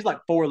saying. So she's like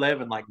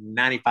 4'11", like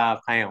 95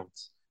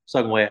 pounds,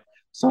 soaking wet.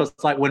 So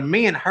it's like when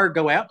me and her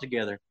go out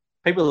together,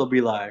 people will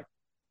be like,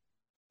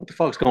 "What the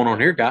fuck's going on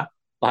here, guy?"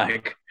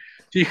 Like.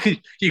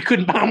 You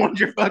couldn't buy one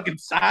your fucking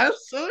size,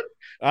 son?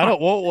 I don't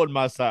want one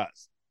my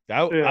size.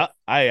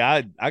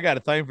 I got a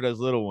thing for those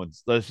little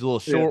ones, those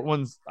little short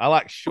ones. I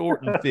like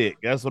short and thick.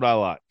 That's what I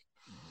like.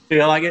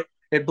 Yeah, like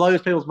it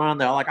blows people's mind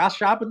though. Like I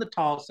shop in the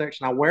tall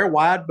section. I wear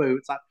wide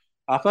boots.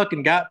 I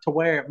fucking got to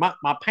wear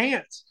my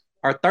pants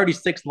are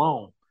 36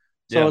 long.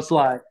 So it's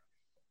like,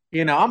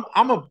 I'm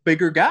a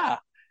bigger guy,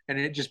 and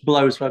it just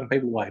blows fucking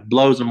people away.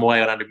 Blows them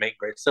away when I do meet and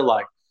greets. So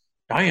like,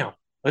 damn.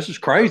 This is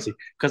crazy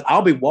because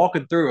I'll be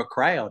walking through a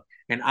crowd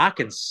and I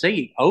can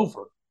see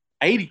over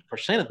 80%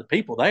 of the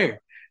people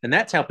there. And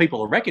that's how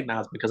people are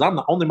recognized because I'm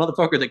the only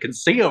motherfucker that can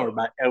see over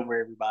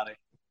everybody.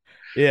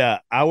 Yeah,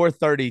 I wear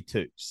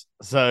 32s.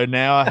 So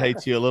now I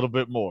hate you a little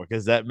bit more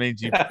because that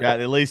means you've got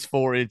at least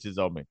 4 inches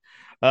on me.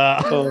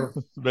 Oh.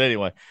 But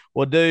anyway,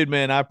 well, dude,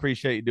 man, I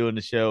appreciate you doing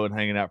the show and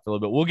hanging out for a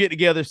little bit. We'll get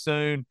together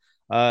soon.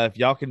 If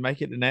y'all can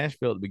make it to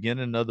Nashville at the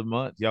beginning of the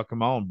month, y'all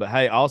come on. But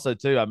hey, also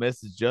too, I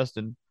messaged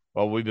Justin.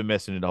 Well, we've been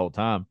messaging it the whole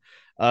time.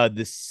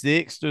 The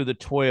 6th through the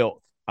 12th,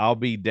 I'll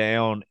be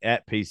down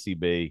at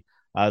PCB.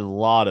 A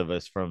lot of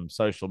us from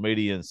social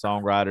media and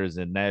songwriters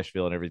in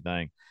Nashville and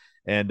everything.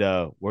 And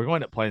we're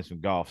going to playing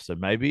some golf. So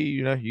maybe,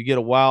 you get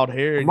a wild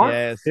hair in your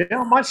ass. Yeah,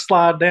 I might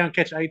slide down,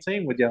 catch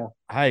 18 with y'all.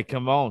 Hey,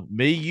 come on.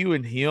 Me, you,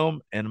 and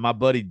him, and my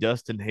buddy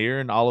Dustin here,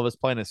 and all of us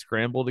playing a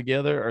scramble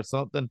together or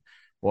something.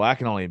 Well, I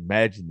can only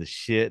imagine the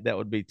shit that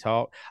would be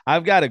taught.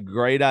 I've got a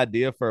great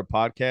idea for a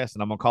podcast,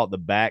 and I'm going to call it the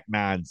Back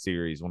Nine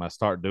series when I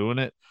start doing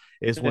it.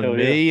 It's when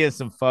me and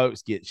some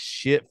folks get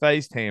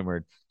shit-faced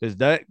hammered, because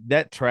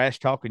that trash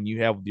talking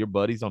you have with your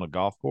buddies on a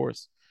golf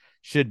course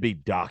should be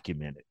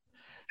documented.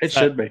 It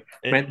should be.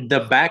 Man, the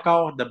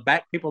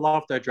back people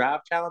off their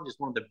drive challenge is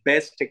one of the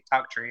best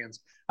TikTok trends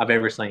I've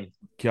ever seen.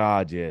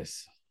 God,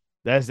 yes.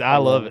 I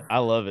love it. I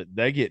love it.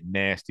 They get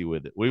nasty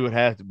with it. We would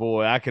have to,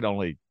 boy, I could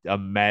only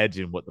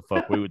imagine what the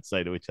fuck we would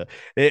say to each other.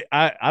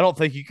 I don't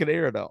think you could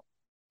air it all.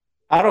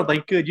 I don't think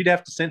you could. You'd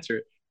have to censor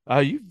it. Oh,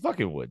 you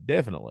fucking would,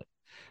 definitely.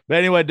 But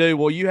anyway, dude,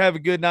 well, you have a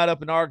good night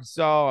up in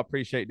Arkansas. I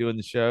appreciate doing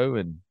the show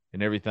and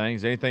everything.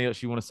 Is there anything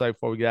else you want to say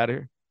before we get out of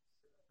here?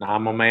 Nah,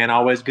 my man,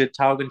 always good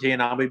talking to you,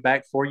 and I'll be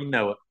back before you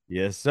know it.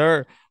 Yes,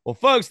 sir. Well,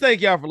 folks,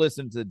 thank y'all for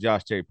listening to the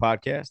Josh Cherry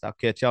Podcast. I'll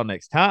catch y'all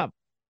next time.